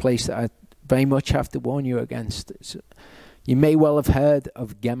is a place that I very much have to warn you against. You may well have heard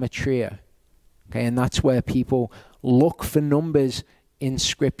of gematria, okay, and that's where people look for numbers in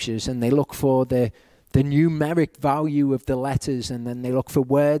scriptures, and they look for the numeric value of the letters, and then they look for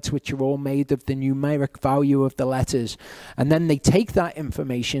words which are all made of the numeric value of the letters. And then they take that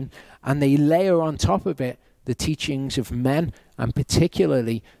information and they layer on top of it the teachings of men, and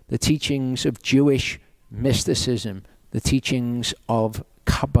particularly the teachings of Jewish mysticism, the teachings of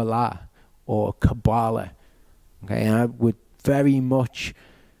Kabbalah or Kabbalah. Okay, and I would very much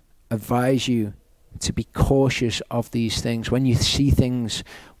advise you to be cautious of these things. When you see things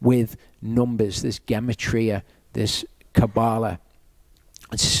with numbers, this gematria, this Kabbalah,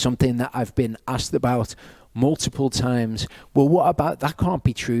 it's something that I've been asked about multiple times. Well, what about that? Can't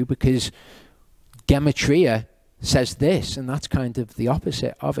be true, because gematria says this, and that's kind of the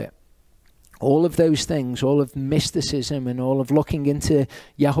opposite of it. All of those things, all of mysticism and all of looking into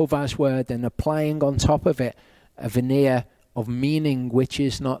Yehovah's word and applying on top of it a veneer of meaning which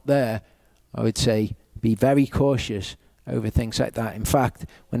is not there, I would say be very cautious over things like that. In fact,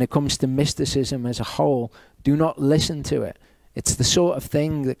 when it comes to mysticism as a whole, do not listen to it. It's the sort of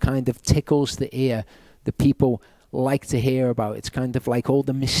thing that kind of tickles the ear that people like to hear about. It's kind of like all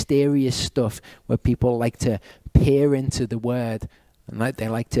the mysterious stuff where people like to peer into the word, and they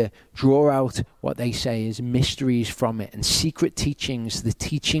like to draw out what they say is mysteries from it and secret teachings, the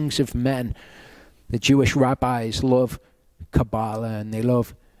teachings of men. The Jewish rabbis love Kabbalah and they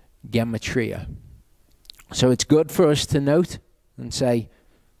love gematria. So it's good for us to note and say,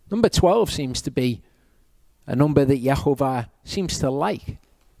 number 12 seems to be a number that Yehovah seems to like.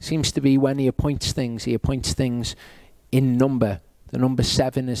 Seems to be when he appoints things in number. The number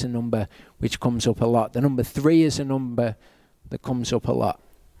 7 is a number which comes up a lot. The number 3 is a number that comes up a lot.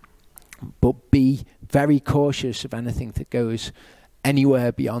 But be very cautious of anything that goes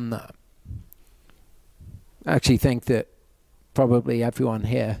anywhere beyond that. I actually think that probably everyone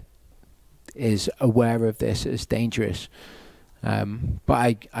here is aware of this as dangerous.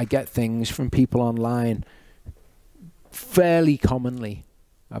 But I get things from people online fairly commonly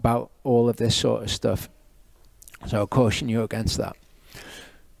about all of this sort of stuff. So I caution you against that.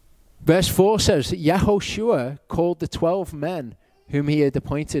 Verse 4 says that Yehoshua called the 12 men whom he had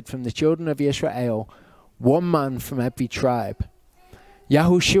appointed from the children of Israel, one man from every tribe.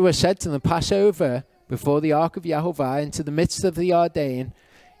 Yehoshua said to them, pass over before the ark of Yehovah into the midst of the Jordan.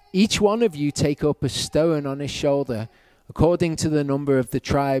 Each one of you take up a stone on his shoulder, according to the number of the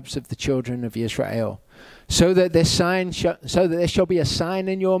tribes of the children of Israel, so that there shall be a sign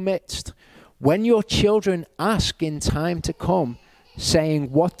in your midst. When your children ask in time to come,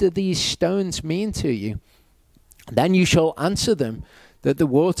 saying, what do these stones mean to you? Then you shall answer them that the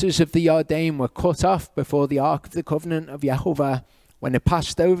waters of the Jordan were cut off before the ark of the covenant of Yehovah. When it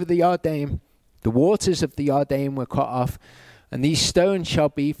passed over the Jordan, the waters of the Jordan were cut off, and these stones shall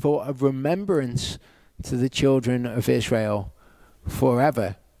be for a remembrance to the children of Israel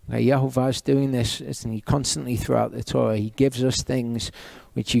forever. Now, Yehovah is doing this, isn't he, constantly throughout the Torah. He gives us things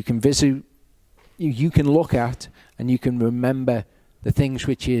which you can visit, you can look at, and you can remember the things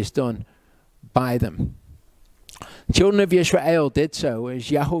which he has done by them. The children of Israel did so as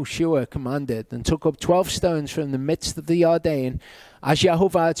Yehoshua commanded, and took up 12 stones from the midst of the Jordan, as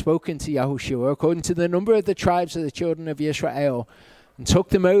Yehovah had spoken to Yehoshua, according to the number of the tribes of the children of Israel, and took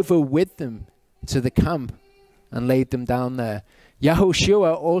them over with them to the camp and laid them down there.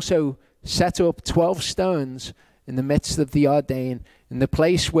 Yehoshua also set up 12 stones in the midst of the Jordan, in the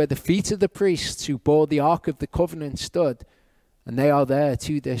place where the feet of the priests who bore the ark of the covenant stood, and they are there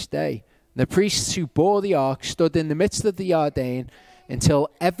to this day. The priests who bore the ark stood in the midst of the Jordan until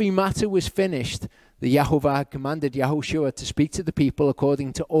every matter was finished. The Yehovah had commanded Yehoshua to speak to the people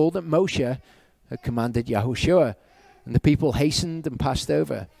according to all that Moshe had commanded Yehoshua. And the people hastened and passed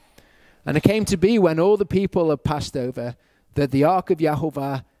over. And it came to be, when all the people had passed over, that the ark of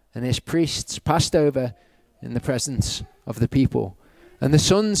Yehovah and his priests passed over in the presence of the people. And the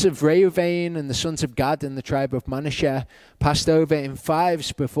sons of Reuven and the sons of Gad and the tribe of Manasseh passed over in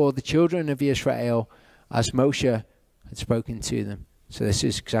fives before the children of Israel, as Moshe had spoken to them. So this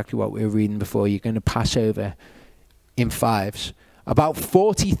is exactly what we were reading before. You're going to pass over in fives. About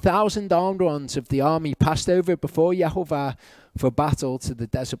 40,000 armed ones of the army passed over before Yehovah for battle to the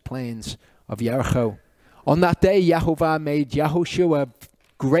desert plains of Jericho. On that day, Yehovah made Yahushua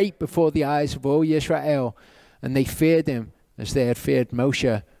great before the eyes of all Israel, and they feared him as they had feared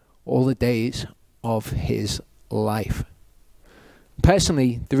Moshe all the days of his life.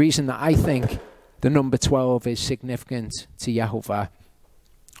 Personally, the reason that I think the number 12 is significant to Yehovah,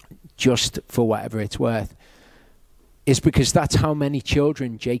 just for whatever it's worth, is because that's how many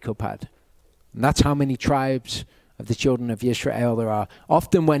children Jacob had. And that's how many tribes of the children of Israel there are.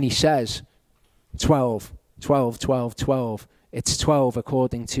 Often when he says 12, 12, 12, 12, it's 12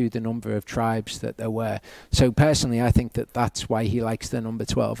 according to the number of tribes that there were. So personally, I think that that's why he likes the number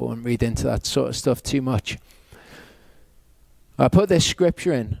 12. I won't read into that sort of stuff too much. I put this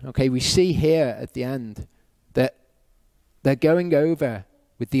scripture in. Okay, we see here at the end that they're going over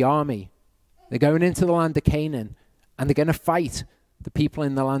with the army. They're going into the land of Canaan, and they're going to fight the people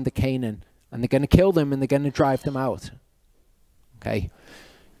in the land of Canaan, and they're going to kill them, and they're going to drive them out. Okay.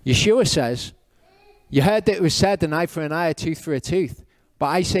 Yeshua says, you heard that it was said, an eye for an eye, a tooth for a tooth. But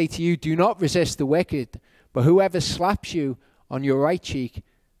I say to you, do not resist the wicked, but whoever slaps you on your right cheek,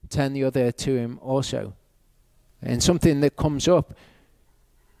 turn the other to him also. And something that comes up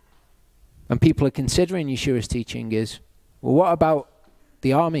when people are considering Yeshua's teaching is, well, what about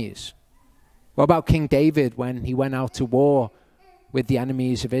the armies? What about King David when he went out to war with the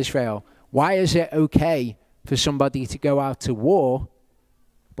enemies of Israel? Why is it okay for somebody to go out to war,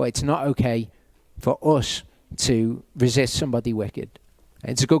 but it's not okay for us to resist somebody wicked?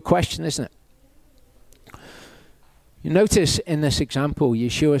 It's a good question, isn't it? You notice in this example,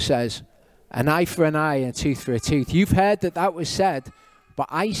 Yeshua says, an eye for an eye and a tooth for a tooth. You've heard that that was said, but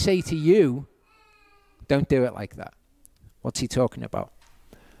I say to you, don't do it like that. What's he talking about?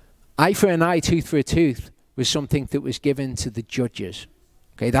 Eye for an eye, tooth for a tooth was something that was given to the judges.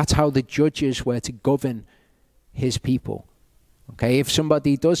 Okay, that's how the judges were to govern his people. Okay, if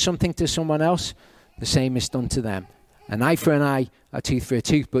somebody does something to someone else, the same is done to them. An eye for an eye, a tooth for a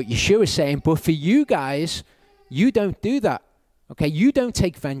tooth. But Yeshua is saying, but for you guys, you don't do that. Okay, you don't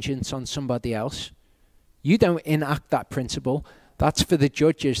take vengeance on somebody else. You don't enact that principle. That's for the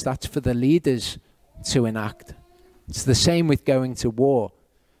judges, that's for the leaders to enact. It's the same with going to war.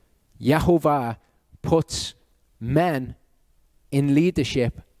 Yehovah puts men in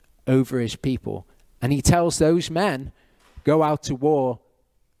leadership over his people. And he tells those men, go out to war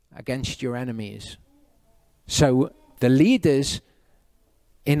against your enemies. So the leaders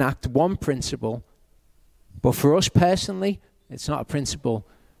enact one principle, but for us personally, it's not a principle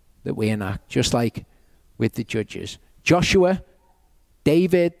that we enact, just like with the judges. Joshua,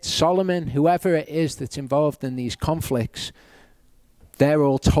 David, Solomon, whoever it is that's involved in these conflicts, they're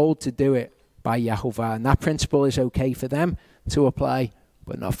all told to do it by Yehovah. And that principle is okay for them to apply,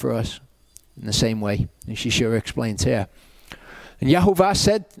 but not for us, in the same way as Yeshua explains here. And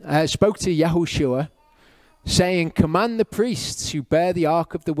Yehovah spoke to Yahushua, saying, command the priests who bear the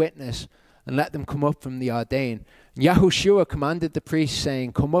ark of the witness, and let them come up from the Ardain. And Yahushua commanded the priests,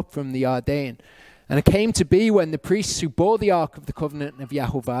 saying, come up from the Ardain. And it came to be when the priests who bore the ark of the covenant of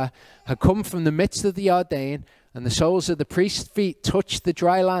Yehovah had come from the midst of the Ardain, and the soles of the priests' feet touched the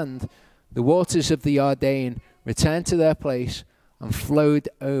dry land, the waters of the Ardain returned to their place and flowed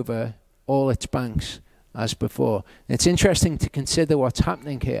over all its banks as before. And it's interesting to consider what's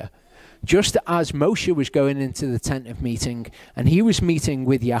happening here. Just as Moshe was going into the tent of meeting, and he was meeting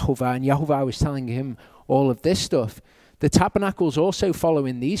with Yehovah, and Yehovah was telling him all of this stuff, the tabernacle's also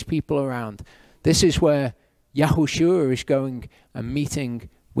following these people around. This is where Yahushua is going and meeting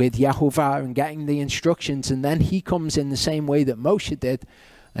with Yehovah and getting the instructions, and then he comes in the same way that Moshe did,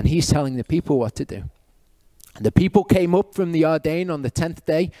 and he's telling the people what to do. And the people came up from the Ardain on the 10th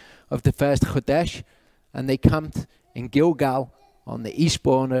day of the first Chodesh, and they camped in Gilgal on the east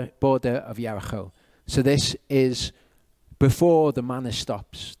border of Jericho. So this is before the manna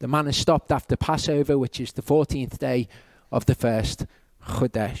stops. The manna stopped after Passover, which is the 14th day of the first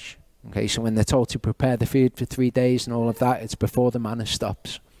Chodesh. Okay, so when they're told to prepare the food for 3 days and all of that, it's before the manna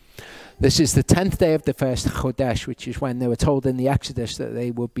stops. This is the 10th day of the first Chodesh, which is when they were told in the Exodus that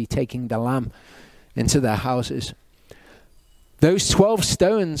they would be taking the lamb into their houses. Those 12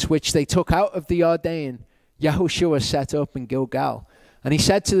 stones which they took out of the Ardain, Yahushua set up in Gilgal. And he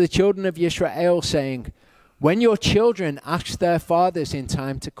said to the children of Israel, saying, when your children ask their fathers in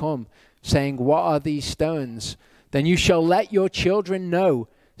time to come, saying, what are these stones? Then you shall let your children know,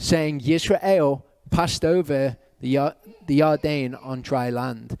 saying, Yisrael passed over the Yarden on dry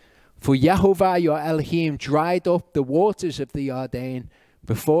land. For Yehovah your Elohim dried up the waters of the Yarden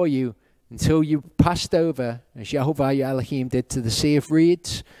before you until you passed over, as Yehovah your Elohim did to the Sea of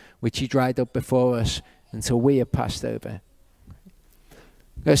Reeds, which he dried up before us until we have passed over.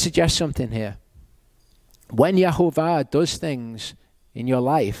 I'm going to suggest something here. When Yehovah does things in your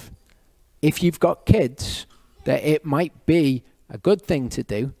life, if you've got kids, that it might be a good thing to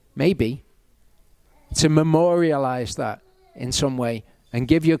do, maybe, to memorialize that in some way and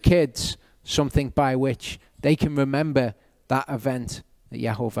give your kids something by which they can remember that event that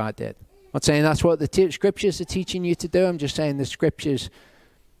Yehovah did. I'm not saying that's what the scriptures are teaching you to do. I'm just saying the scriptures,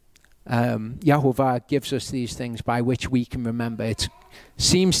 Yehovah gives us these things by which we can remember. It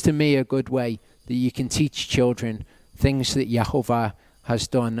seems to me a good way that you can teach children things that Yehovah has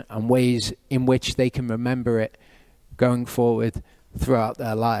done and ways in which they can remember it going forward throughout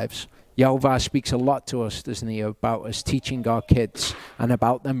their lives. Yehovah speaks a lot to us, doesn't he, about us teaching our kids and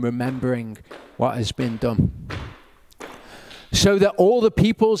about them remembering what has been done. So that all the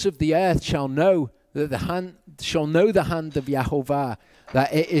peoples of the earth shall know that the hand of Yehovah,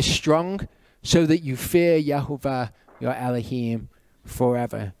 that it is strong, so that you fear Yehovah your Elohim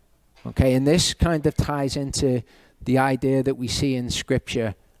forever. Okay, and this kind of ties into the idea that we see in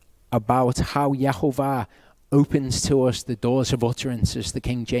Scripture about how Yehovah opens to us the doors of utterance, as the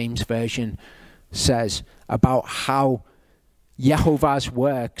King James Version says, about how Yehovah's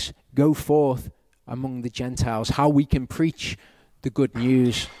works go forth among the Gentiles, how we can preach the good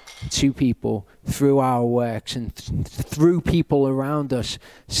news to people through our works and through people around us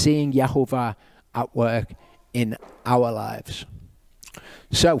seeing Yehovah at work in our lives.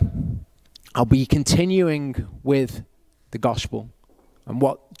 So, I'll be continuing with the gospel and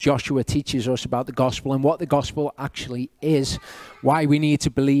what Joshua teaches us about the gospel and what the gospel actually is, why we need to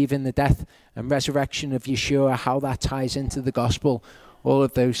believe in the death and resurrection of Yeshua, how that ties into the gospel, all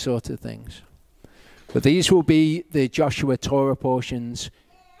of those sort of things. But these will be the Joshua Torah portions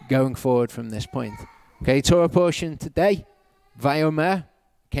going forward from this point. Okay, Torah portion today, Vayomer,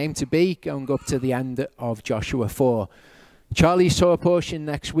 came to be, going up to the end of Joshua 4. Charlie's Torah portion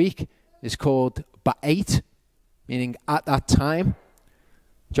next week is called Ba'et, meaning at that time.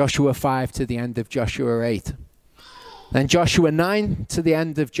 Joshua 5 to the end of Joshua 8. Then Joshua 9 to the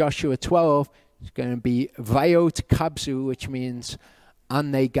end of Joshua 12 is going to be Vayot Kabzu, which means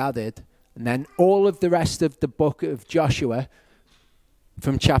and they gathered. And then all of the rest of the book of Joshua,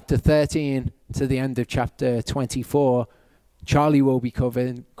 from chapter 13 to the end of chapter 24, Charlie will be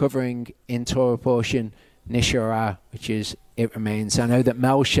covering in Torah portion Nishara, which is It Remains. I know that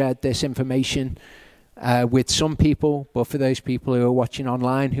Mel shared this information with some people, but for those people who are watching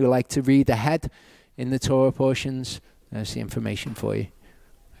online who like to read ahead in the Torah portions, there's the information for you.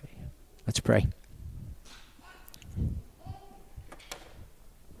 Let's pray.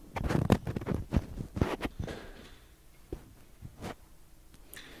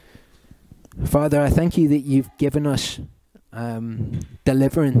 Father, I thank you that you've given us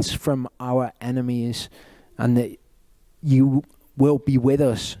deliverance from our enemies, and that you will be with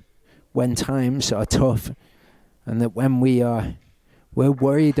us when times are tough, and that when we're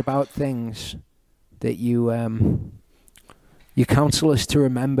worried about things, that you counsel us to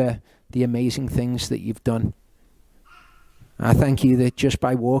remember the amazing things that you've done. I thank you that just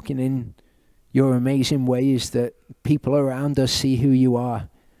by walking in your amazing ways, that people around us see who you are,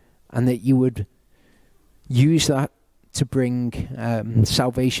 and that you would use that to bring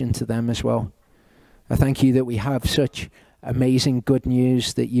salvation to them as well. I thank you that we have such amazing good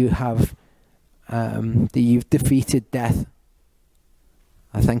news that you have, that you've defeated death.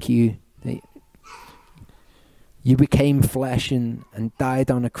 I thank you that you became flesh and died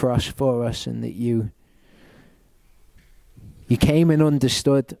on a cross for us, and that you came and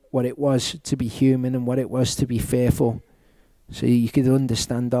understood what it was to be human and what it was to be fearful, so you could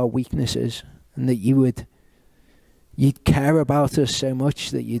understand our weaknesses, and that you'd care about us so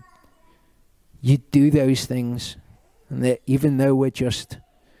much that you'd do those things, and that even though we're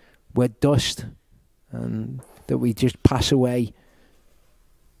dust, and that we just pass away,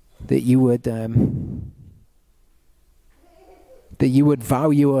 that you would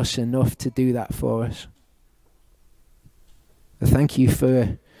value us enough to do that for us. I thank you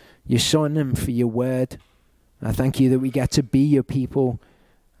for your Son and for your word. I thank you that we get to be your people,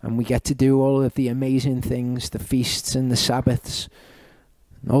 and we get to do all of the amazing things, the feasts and the Sabbaths,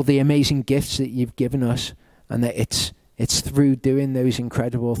 and all the amazing gifts that you've given us, and that it's through doing those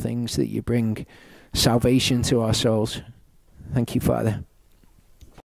incredible things that you bring salvation to our souls. Thank you, Father.